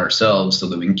augment ourselves so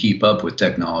that we can keep up with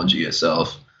technology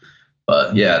itself.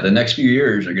 But yeah, the next few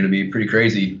years are going to be pretty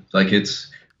crazy. Like, it's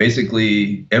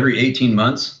basically every 18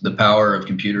 months, the power of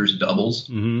computers doubles.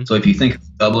 Mm-hmm. So if you think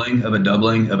doubling of a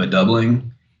doubling of a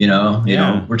doubling,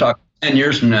 we're talking 10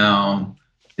 years from now,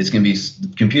 it's going to be,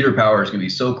 computer power is going to be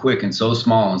so quick and so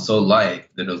small and so light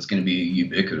that it's going to be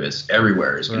ubiquitous.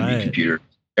 Everywhere is going to be computer.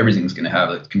 Everything's going to have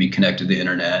it can be connected to the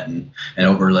internet and an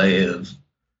overlay of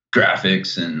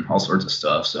graphics and all sorts of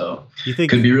stuff. So you think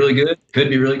could be really good, could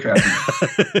be really crappy.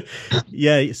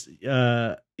 Yeah,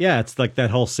 it's like that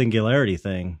whole singularity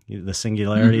thing, the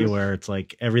singularity where it's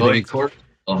like everything.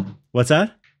 What's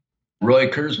that? Roy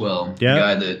Kurzweil, the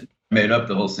guy that made up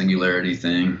the whole singularity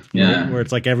thing. Yeah, where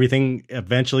it's like everything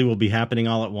eventually will be happening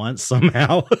all at once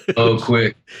somehow. Oh,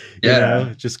 quick.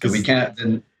 Yeah, just because we can't.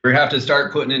 Then we have to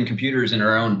start putting in computers in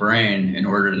our own brain in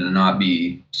order to not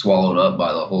be swallowed up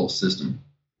by the whole system.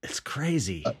 It's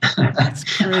crazy. It's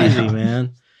crazy,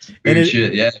 man. And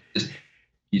shit, yeah.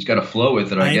 You just got to flow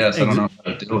with it, I guess. I don't know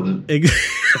how to deal with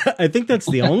it. I think that's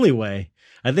the only way.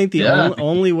 I think the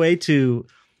only way to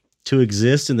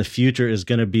exist in the future is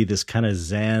going to be this kind of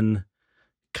Zen,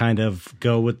 kind of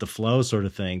go with the flow sort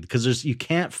of thing. Because you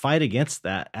can't fight against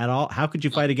that at all. How could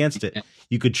you fight against it?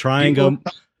 You could try and go.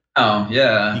 Oh,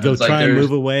 yeah. You go try and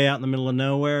move away out in the middle of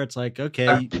nowhere. It's like,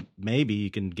 okay, maybe you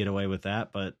can get away with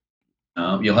that, but.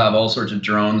 You'll have all sorts of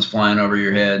drones flying over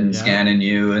your head and scanning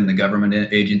you, and the government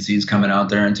agencies coming out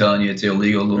there and telling you it's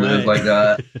illegal to live like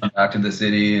that. Come back to the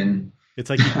city, and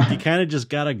it's like you kind of just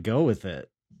gotta go with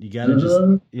it. You gotta just,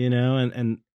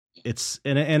 and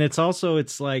it's also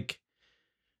it's like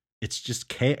it's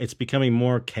just it's becoming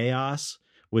more chaos,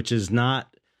 which is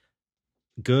not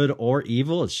good or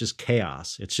evil. It's just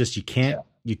chaos. It's just you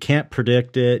can't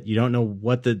predict it. You don't know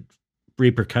what the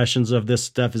repercussions of this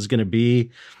stuff is going to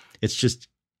be. It's just,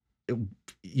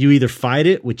 you either fight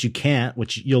it, which you can't,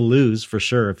 which you'll lose for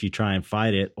sure if you try and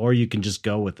fight it, or you can just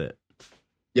go with it.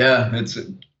 Yeah, because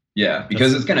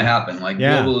it's going to happen. Like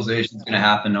globalization is going to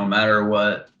happen no matter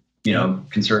what,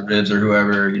 conservatives or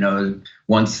whoever,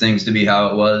 wants things to be how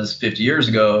it was 50 years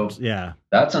ago. Yeah.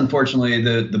 That's unfortunately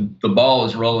the ball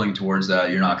is rolling towards that.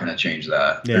 You're not going to change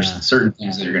that. Yeah. There's certain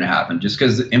things that are going to happen just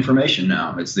because information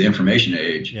now, it's the information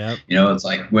age. Yep. It's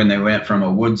like when they went from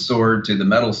a wood sword to the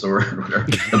metal sword or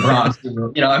the bronze,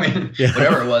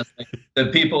 whatever it was. Like, the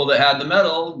people that had the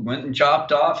metal went and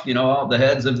chopped off, all the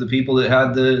heads of the people that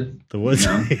had the wood.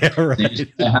 Yeah,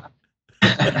 right.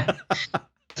 I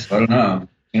don't know.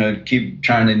 Keep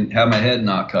trying to have my head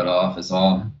not cut off is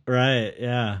all. Right.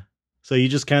 Yeah. So you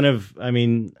just kind of, I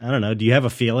don't know. Do you have a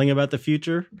feeling about the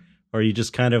future, or you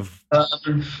just kind of?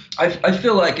 I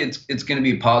feel like it's going to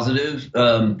be positive.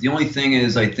 The only thing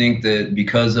is, I think that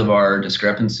because of our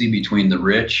discrepancy between the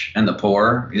rich and the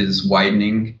poor is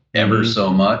widening ever so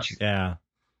much. Yeah.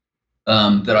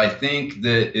 That I think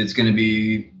that it's going to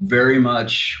be very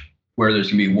much where there's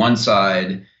going to be one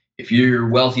side. If you're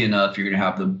wealthy enough, you're going to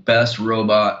have the best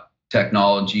robot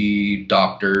technology,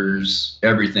 doctors,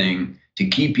 everything to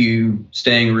keep you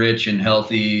staying rich and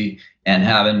healthy and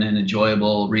having an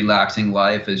enjoyable, relaxing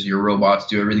life as your robots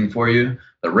do everything for you.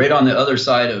 But right on the other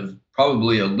side of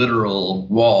probably a literal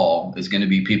wall is going to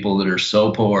be people that are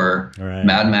so poor,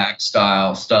 Mad Max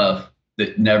style stuff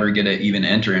that never get to even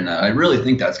enter in that. I really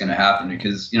think that's going to happen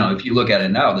because, if you look at it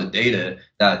now, the data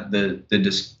that the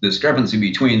discrepancy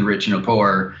between the rich and the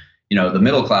poor, the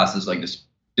middle class is like just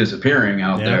disappearing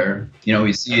out there.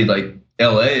 We see like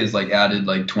LA is like added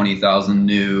like 20,000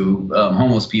 new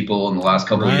homeless people in the last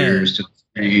couple of years to the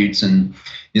streets. And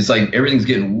it's like everything's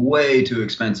getting way too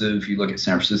expensive. If you look at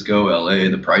San Francisco, LA,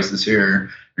 the prices here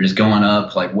are just going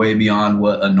up like way beyond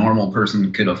what a normal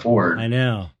person could afford. I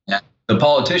know. Yeah. The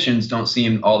politicians don't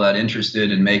seem all that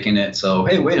interested in making it so,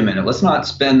 hey, wait a minute, let's not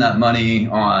spend that money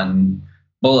on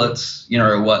bullets,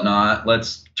 or whatnot.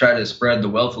 Let's try to spread the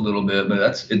wealth a little bit.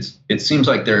 But it seems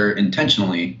like they're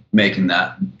intentionally making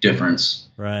that difference.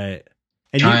 Right.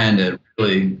 And trying to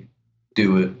really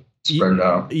do it, spread it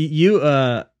out.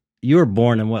 you were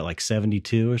born in what, like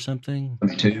 72 or something?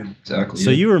 22, exactly. So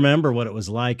yeah. you remember what it was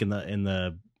like in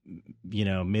the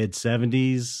mid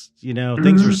 70s,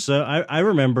 things were so I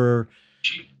remember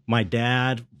my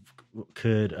dad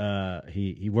could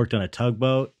he worked on a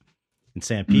tugboat in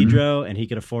San Pedro, and he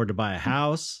could afford to buy a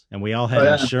house, and we all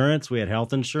had insurance. We had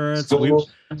health insurance.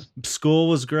 School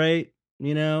was great.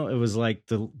 It was like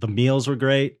the meals were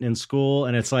great in school.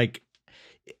 And it's like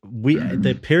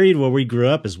the period where we grew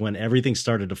up is when everything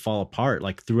started to fall apart,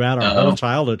 like throughout our whole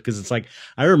childhood. Cause it's like,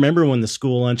 I remember when the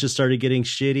school lunches started getting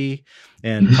shitty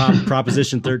and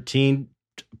Proposition 13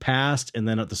 passed, and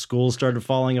then the schools started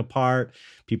falling apart.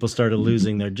 People started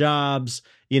losing their jobs.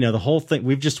 The whole thing,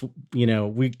 we've just,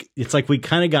 it's like we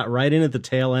kind of got right in at the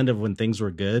tail end of when things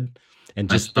were good. And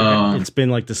just it's been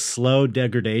like the slow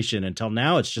degradation until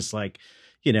now. It's just like,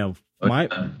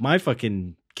 my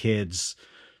fucking kids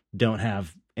don't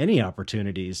have any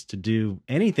opportunities to do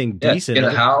anything decent. Get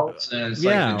a house, and it's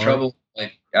like the trouble,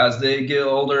 like as they get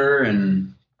older,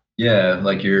 and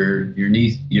like your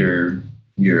niece, your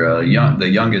the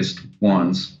youngest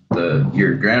ones,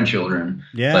 your grandchildren.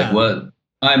 Yeah. Like what?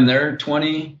 I'm there,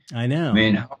 20. I know. I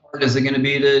mean, how hard is it going to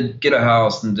be to get a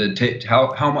house, and to take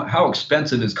how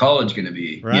expensive is college going to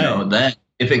be? Right. Then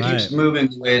if it keeps moving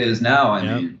the way it is now, I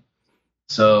mean,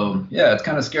 so it's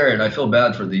kind of scary, and I feel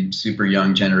bad for the super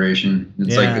young generation.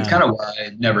 It's like, it's kind of why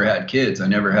I never had kids. I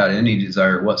never had any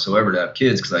desire whatsoever to have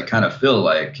kids, because I kind of feel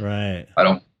like I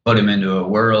don't put them into a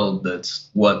world that's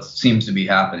what seems to be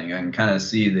happening. I can kind of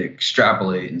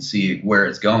extrapolate and see where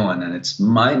it's going, and it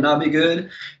might not be good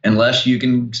unless you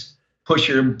can push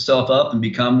yourself up and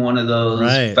become one of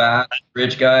those fat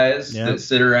rich guys that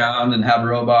sit around and have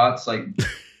robots like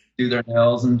do their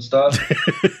nails and stuff.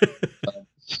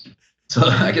 So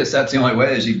I guess that's the only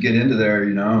way, is you get into there,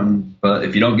 but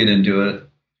if you don't get into it,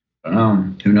 I don't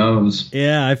know, who knows?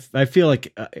 Yeah. I feel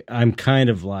like I'm kind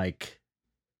of like,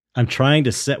 I'm trying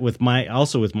to set with my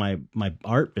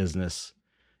art business.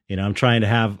 I'm trying to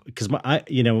have, because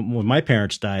when my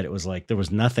parents died, it was like there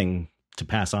was nothing to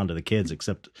pass on to the kids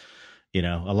except,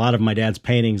 a lot of my dad's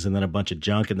paintings and then a bunch of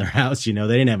junk in their house. They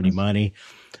didn't have any money,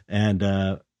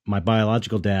 and my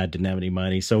biological dad didn't have any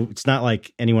money, so it's not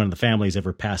like anyone in the family's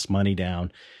ever passed money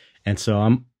down. And so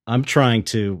I'm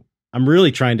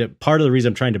really trying to. Part of the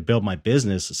reason I'm trying to build my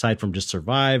business, aside from just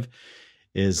survive,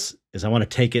 is I want to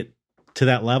take it to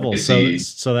that level, so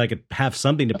that I could have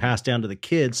something to pass down to the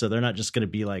kids, so they're not just going to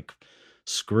be like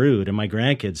screwed, and my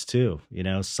grandkids too,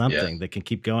 something that can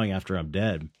keep going after I'm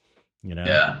dead,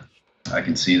 Yeah, I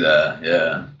can see that.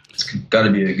 Yeah, it's got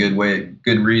to be a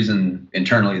good reason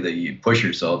internally that you push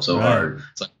yourself so hard.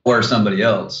 It's like for somebody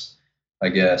else, I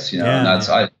guess, and that's,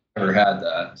 I never had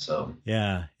that. So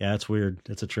yeah, it's weird.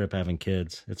 It's a trip having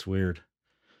kids. It's weird.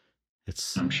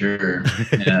 I'm sure.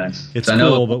 Yeah, it's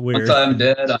cool, but weird. Once I'm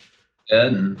dead,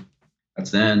 and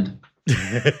that's the end.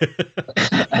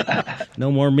 No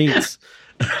more meats.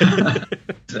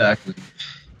 Exactly.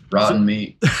 Rotten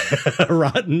meat.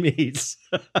 Rotten meats.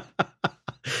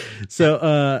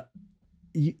 So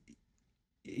you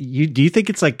do you think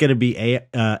it's like going to be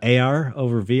AR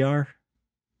over VR?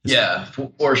 Yeah,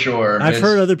 for sure. I've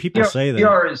heard other people say that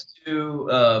VR is too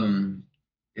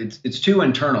it's too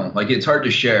internal. Like, it's hard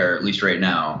to share, at least right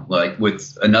now. Like,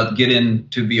 get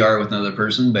into VR with another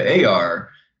person, but AR,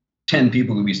 10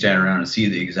 people could be standing around and see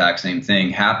the exact same thing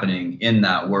happening in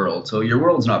that world. So your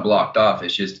world's not blocked off.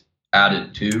 It's just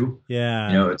added to.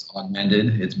 Yeah. It's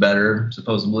augmented. It's better,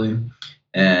 supposedly.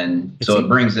 And so it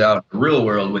brings out the real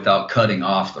world without cutting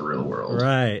off the real world.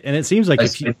 Right. And it seems like I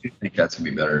think that's going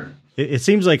to be better. It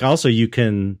seems like also you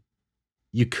could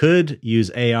use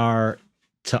AR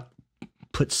to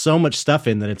put so much stuff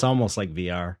in that it's almost like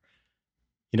VR.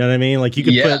 You know what I mean? Like you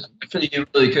could I think you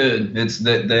really could. It's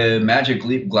the Magic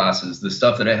Leap glasses, the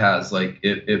stuff that it has, like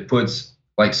it puts,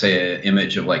 like, say, an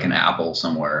image of like an apple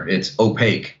somewhere. It's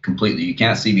opaque completely. You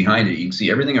can't see behind it. You can see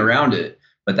everything around it,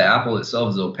 but the apple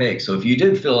itself is opaque. So if you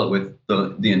did fill it with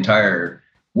the entire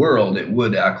world, it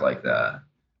would act like that.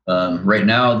 Right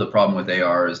now, the problem with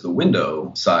AR is the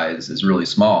window size is really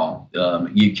small.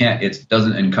 It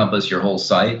doesn't encompass your whole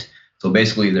site. So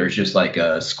basically, there's just like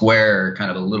a square,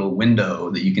 kind of a little window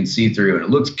that you can see through, and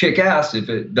it looks kick-ass if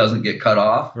it doesn't get cut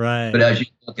off. Right. But as you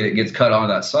look at it, it gets cut on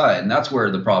that side, and that's where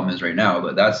the problem is right now.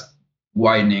 But that's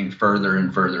widening further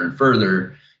and further and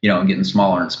further, and getting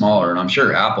smaller and smaller. And I'm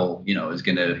sure Apple, is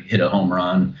going to hit a home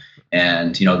run.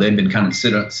 And they've been kind of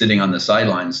sitting on the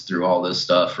sidelines through all this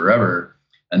stuff forever.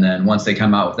 And then once they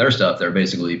come out with their stuff,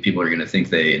 people are going to think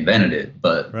they invented it.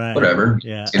 But whatever.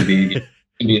 Yeah. It's going to be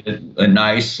can be a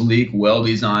nice, sleek,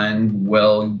 well-designed,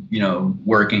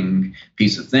 working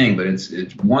piece of thing. But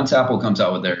it's once Apple comes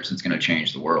out with theirs, it's going to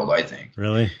change the world, I think.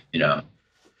 Really?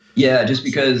 Yeah, just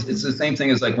because it's the same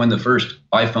thing as like when the first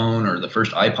iPhone or the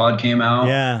first iPod came out.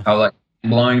 Yeah. How like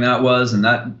blowing that was, and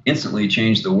that instantly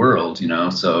changed the world.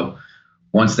 So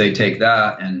once they take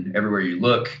that and everywhere you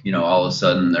look, all of a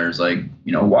sudden there's like,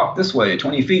 walk this way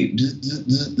 20 feet,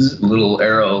 little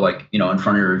arrow, like, in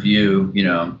front of your view,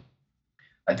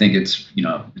 I think it's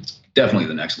definitely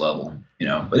the next level,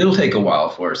 but it'll take a while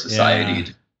for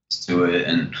society to do it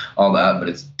and all that, but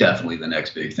it's definitely the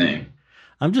next big thing.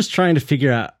 I'm just trying to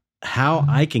figure out how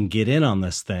I can get in on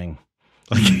this thing.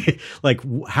 Like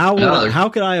how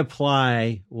could I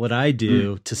apply what I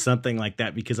do to something like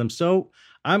that? Because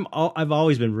I've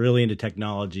always been really into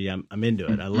technology. I'm into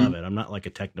it. I love it. I'm not like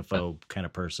a technophobe kind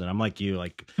of person. I'm like you,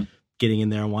 like getting in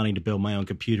there and wanting to build my own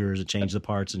computers and change the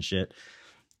parts and shit.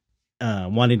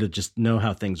 Wanting to just know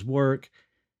how things work.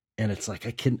 And it's like,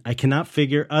 I cannot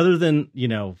figure, other than,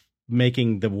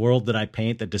 making the world that I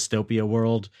paint, the dystopia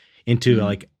world, into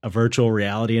like a virtual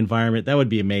reality environment. That would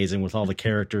be amazing with all the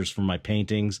characters from my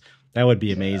paintings. That would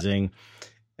be amazing.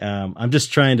 I'm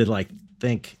just trying to like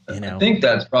think, I think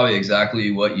that's probably exactly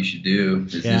what you should do.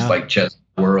 It's just like Chess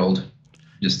World,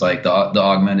 just like the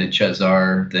augmented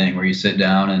Chessar thing where you sit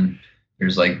down and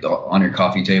there's like on your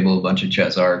coffee table, a bunch of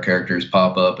Chessar characters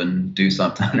pop up and do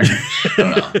something. Or,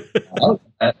 I don't know.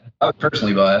 I would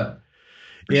personally buy it.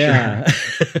 Yeah.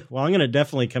 Sure. Well, I'm going to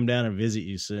definitely come down and visit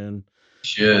you soon.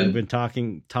 Should. We've been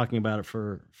talking about it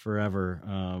for forever.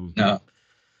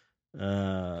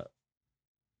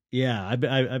 Yeah, I've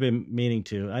been meaning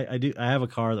to. I have a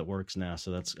car that works now,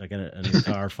 so I got a new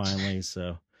car finally.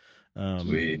 So,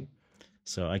 sweet.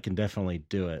 So I can definitely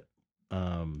do it.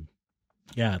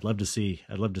 Yeah, I'd love to see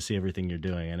everything you're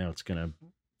doing. I know it's gonna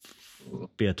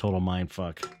be a total mind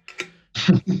fuck.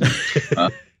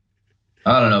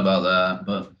 I don't know about that,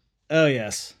 but oh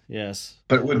yes.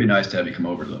 But it would be nice to have you come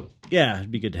over though. Yeah,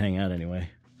 it'd be good to hang out anyway.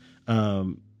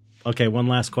 Okay, one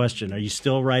last question. Are you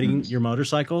still riding your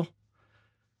motorcycle?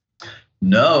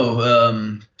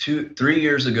 No, 3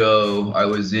 years ago I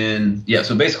was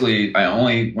so basically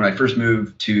when I first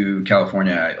moved to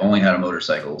California, I only had a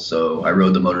motorcycle. So I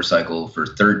rode the motorcycle for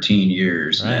 13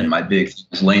 years and my big thing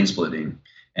was lane splitting.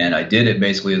 And I did it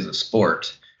basically as a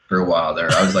sport for a while there.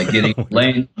 I was like getting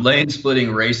lane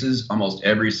splitting races almost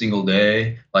every single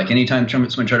day. Like anytime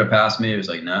someone tried to pass me, it was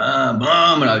like, nah,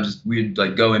 boom. And we'd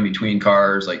like go in between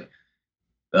cars, like,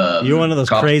 you're one of those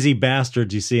crazy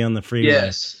bastards you see on the freeway.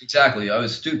 Yes, exactly. I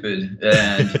was stupid,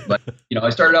 and I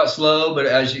started out slow, but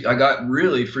I got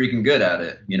really freaking good at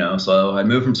it. So I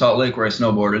moved from Salt Lake where I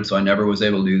snowboarded, so I never was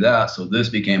able to do that. So this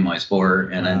became my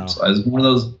sport, and I was one of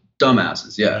those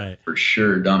dumbasses. Yeah, for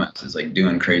sure, dumbasses, like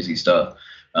doing crazy stuff,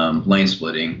 lane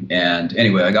splitting. And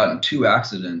anyway, I got in 2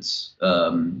 accidents.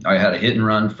 I had a hit and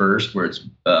run first, where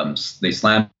they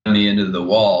slammed me into the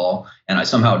wall. And I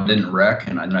somehow didn't wreck,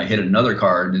 and then I hit another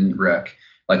car and didn't wreck,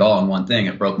 like all in one thing.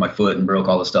 It broke my foot and broke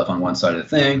all the stuff on one side of the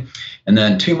thing. And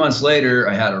then 2 months later,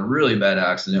 I had a really bad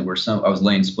accident where I was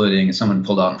lane splitting and someone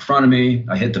pulled out in front of me.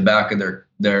 I hit the back of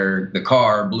the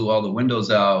car, blew all the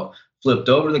windows out, flipped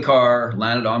over the car,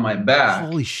 landed on my back.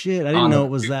 Holy shit! I didn't know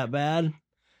it was that bad.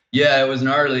 Yeah, it was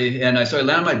gnarly. And so I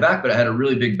landed on my back, but I had a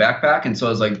really big backpack. And so I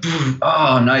was like,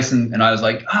 oh, nice. And I was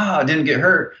like, I didn't get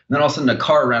hurt. And then all of a sudden a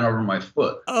car ran over my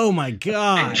foot. Oh my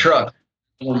God. A truck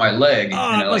over my leg.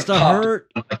 And it must have hurt.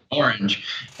 Like orange.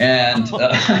 And it's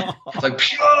like,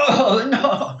 oh,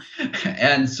 no.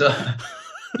 And so,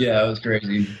 yeah, it was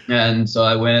crazy. And so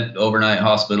I went overnight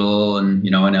hospital and,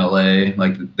 in LA,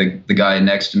 like the guy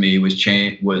next to me was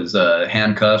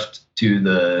handcuffed to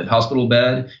the hospital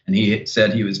bed, and he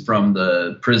said he was from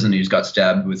the prison. He just got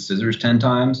stabbed with scissors 10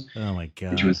 times. Oh my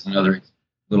God. Which was another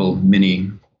little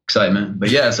mini excitement. But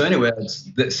yeah, so anyway,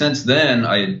 since then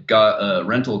I got a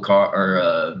rental car,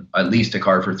 or I leased a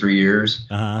car for 3 years.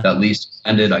 That lease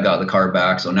ended. I got the car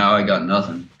back. So now I got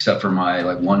nothing except for my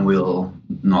like one wheel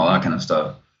and all that kind of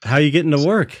stuff. How are you getting to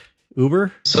work?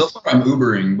 Uber? So far I'm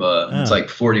Ubering, but it's like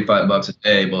 $45 a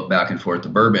day, but back and forth to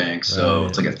Burbank. So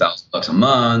it's like $1,000 a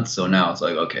month. So now it's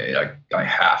like, okay, I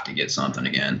have to get something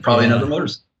again. Probably another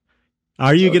motorcycle.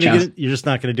 Are you going to get it? You're just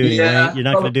not going to do any lane? You're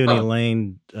not going to do any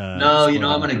lane? No,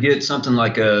 I'm going to get something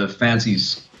like a fancy,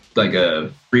 like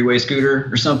a freeway scooter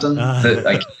or something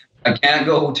that I can't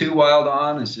go too wild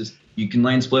on. It's just, you can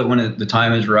lane split when the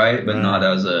time is right, but not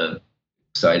as a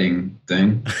exciting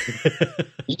thing.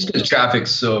 Just because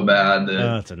traffic's so bad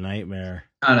that it's a nightmare.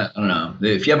 I don't know.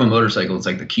 If you have a motorcycle, it's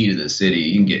like the key to the city.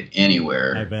 You can get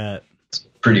anywhere. I bet. It's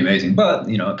pretty amazing, but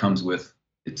it comes with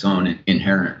its own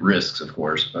inherent risks, of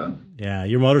course. But yeah,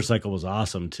 your motorcycle was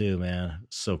awesome too, man.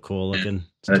 So cool looking.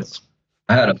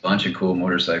 I had a bunch of cool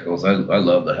motorcycles. I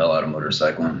love the hell out of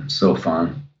motorcycling. So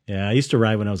fun. Yeah, I used to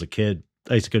ride when I was a kid.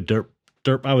 I used to go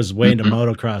dirt. I was way into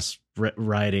motocross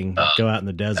riding, go out in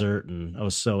the desert, and I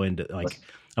was so into, like,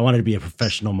 I wanted to be a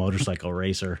professional motorcycle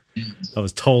racer. I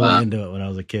was totally into it when I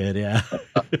was a kid. Yeah.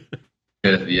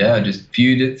 Yeah, just a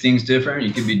few things different.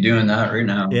 You could be doing that right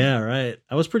now. Yeah, right.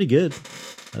 I was pretty good.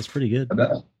 That's pretty good. I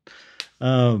bet.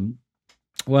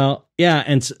 Well, yeah,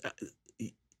 and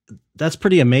that's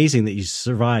pretty amazing that you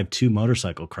survived 2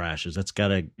 motorcycle crashes. That's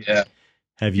gotta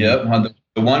have you. Yep.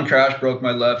 The one crash broke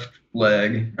my left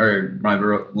leg or my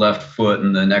left foot,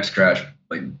 and the next crash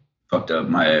like fucked up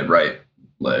my right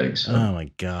leg. So. Oh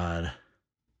my God.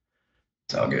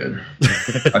 It's all good.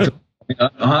 I feel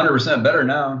 100% better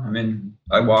now. I mean,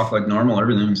 I walk like normal,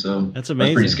 everything. So that's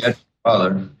amazing. Pretty sketchy,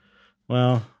 father.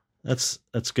 Well, that's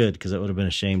good, because it would have been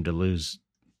a shame to lose.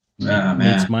 Yeah,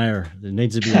 Meets Meyer. There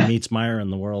needs to be a Meets Meyer in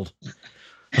the world.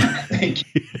 Thank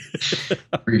you.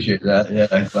 Appreciate that. Yeah,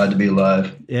 I'm glad to be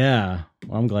alive. Yeah,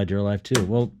 well, I'm glad you're alive too.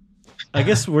 Well, I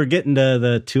guess we're getting to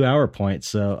the 2-hour point.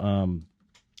 So,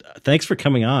 thanks for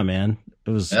coming on, man.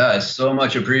 It was. Yeah, I so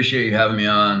much appreciate you having me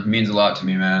on. It means a lot to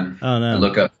me, man. Oh no, I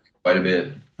look up quite a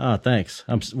bit. Oh, thanks.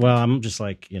 I'm just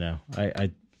like,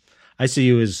 I see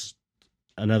you as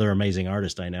another amazing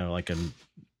artist. I know, like a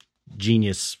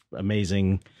genius,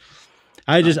 amazing.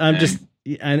 And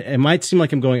it might seem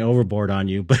like I'm going overboard on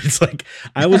you, but it's like,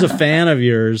 I was a fan of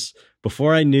yours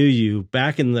before I knew you,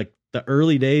 back in the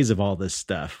early days of all this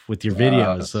stuff with your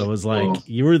videos. So it was like,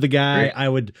 you were the guy.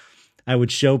 Great. I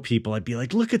would show people. I'd be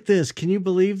like, look at this. Can you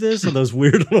believe this? And those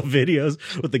weird little videos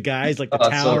with the guys, like the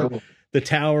tower. So cool. The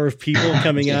tower of people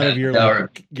coming out of your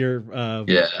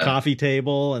coffee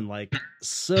table, and like,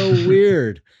 so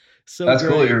weird. So that's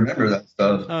great. Cool. You remember that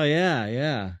stuff? Oh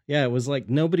yeah. It was like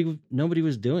nobody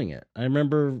was doing it. I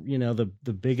remember, the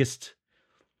biggest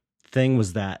thing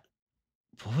was that.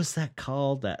 What was that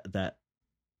called? That.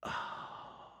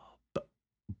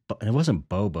 It wasn't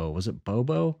Bobo. Was it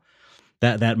Bobo?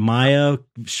 That Maya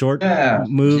short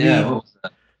movie. Yeah. What was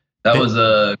that? That was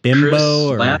a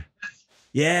Bimbo or.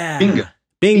 Yeah.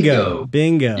 Bingo.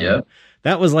 Yep.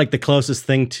 That was like the closest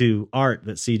thing to art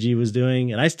that CG was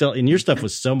doing. And your stuff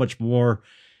was so much more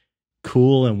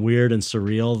cool and weird and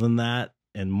surreal than that,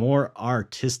 and more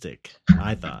artistic,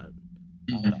 I thought.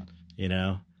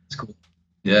 It's cool.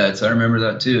 Yeah, I remember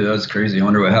that too. That was crazy. I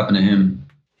wonder what happened to him.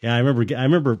 Yeah, I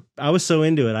remember I was so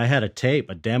into it. I had a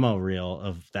demo reel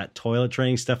of that toilet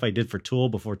training stuff I did for Tool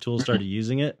before Tool started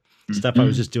using it. Stuff I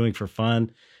was just doing for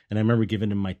fun. And I remember giving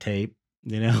him my tape,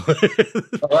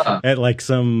 at like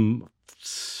some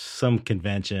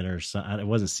convention or something. It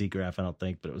wasn't Seagraph, I don't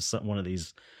think, but it was one of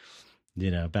these,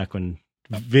 back when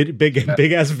big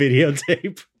ass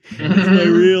videotape. My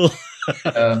reel.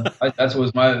 That's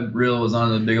what my reel was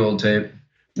on, the big old tape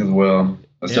as well.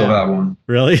 I still have one.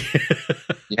 Really?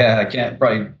 Yeah, I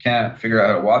probably can't figure out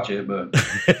how to watch it, but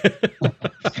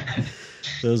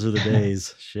those are the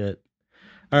days. Shit.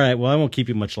 All right. Well, I won't keep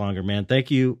you much longer, man. Thank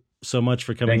you so much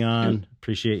for coming on.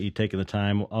 Appreciate you taking the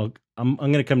time. I'm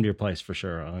going to come to your place for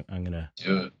sure. I'm going to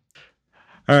do it.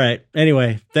 All right.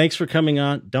 Anyway, thanks for coming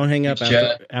on. Don't hang up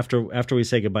after we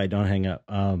say goodbye. Don't hang up.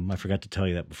 I forgot to tell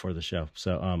you that before the show.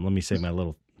 So let me say my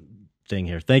little thing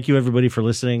here. Thank you everybody for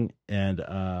listening. And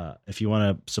if you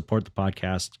want to support the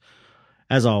podcast,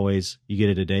 as always, you get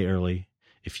it a day early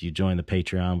if you join the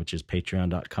Patreon, which is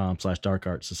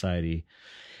patreon.com/darkartsociety.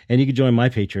 And you can join my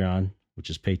Patreon, which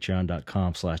is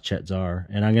patreon.com/ChetZar.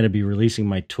 And I'm going to be releasing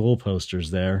my Tool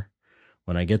posters there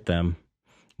when I get them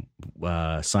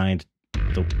signed.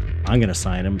 I'm going to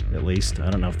sign them, at least. I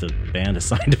don't know if the band has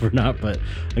signed them or not, but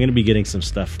I'm going to be getting some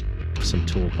stuff, some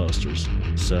Tool posters.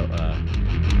 So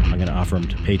I'm going to offer them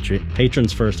to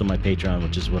patrons first on my Patreon,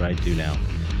 which is what I do now.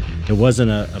 It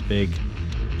wasn't a big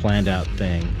planned out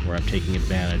thing where I'm taking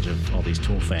advantage of all these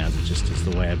Tool fans. It just is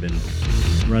the way I've been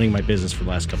running my business for the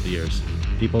last couple of years.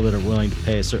 People that are willing to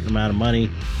pay a certain amount of money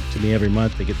to me every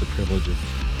month, they get the privilege of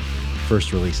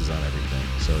first releases on everything.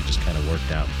 So it just kind of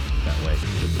worked out that way.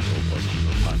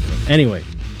 Anyway,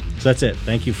 so that's it.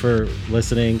 Thank you for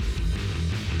listening.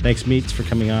 Thanks, Meats, for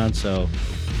coming on. So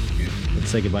let's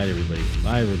say goodbye to everybody.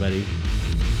 Bye, everybody.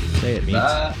 Say it, Meats.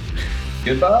 Bye.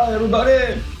 Goodbye,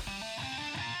 everybody.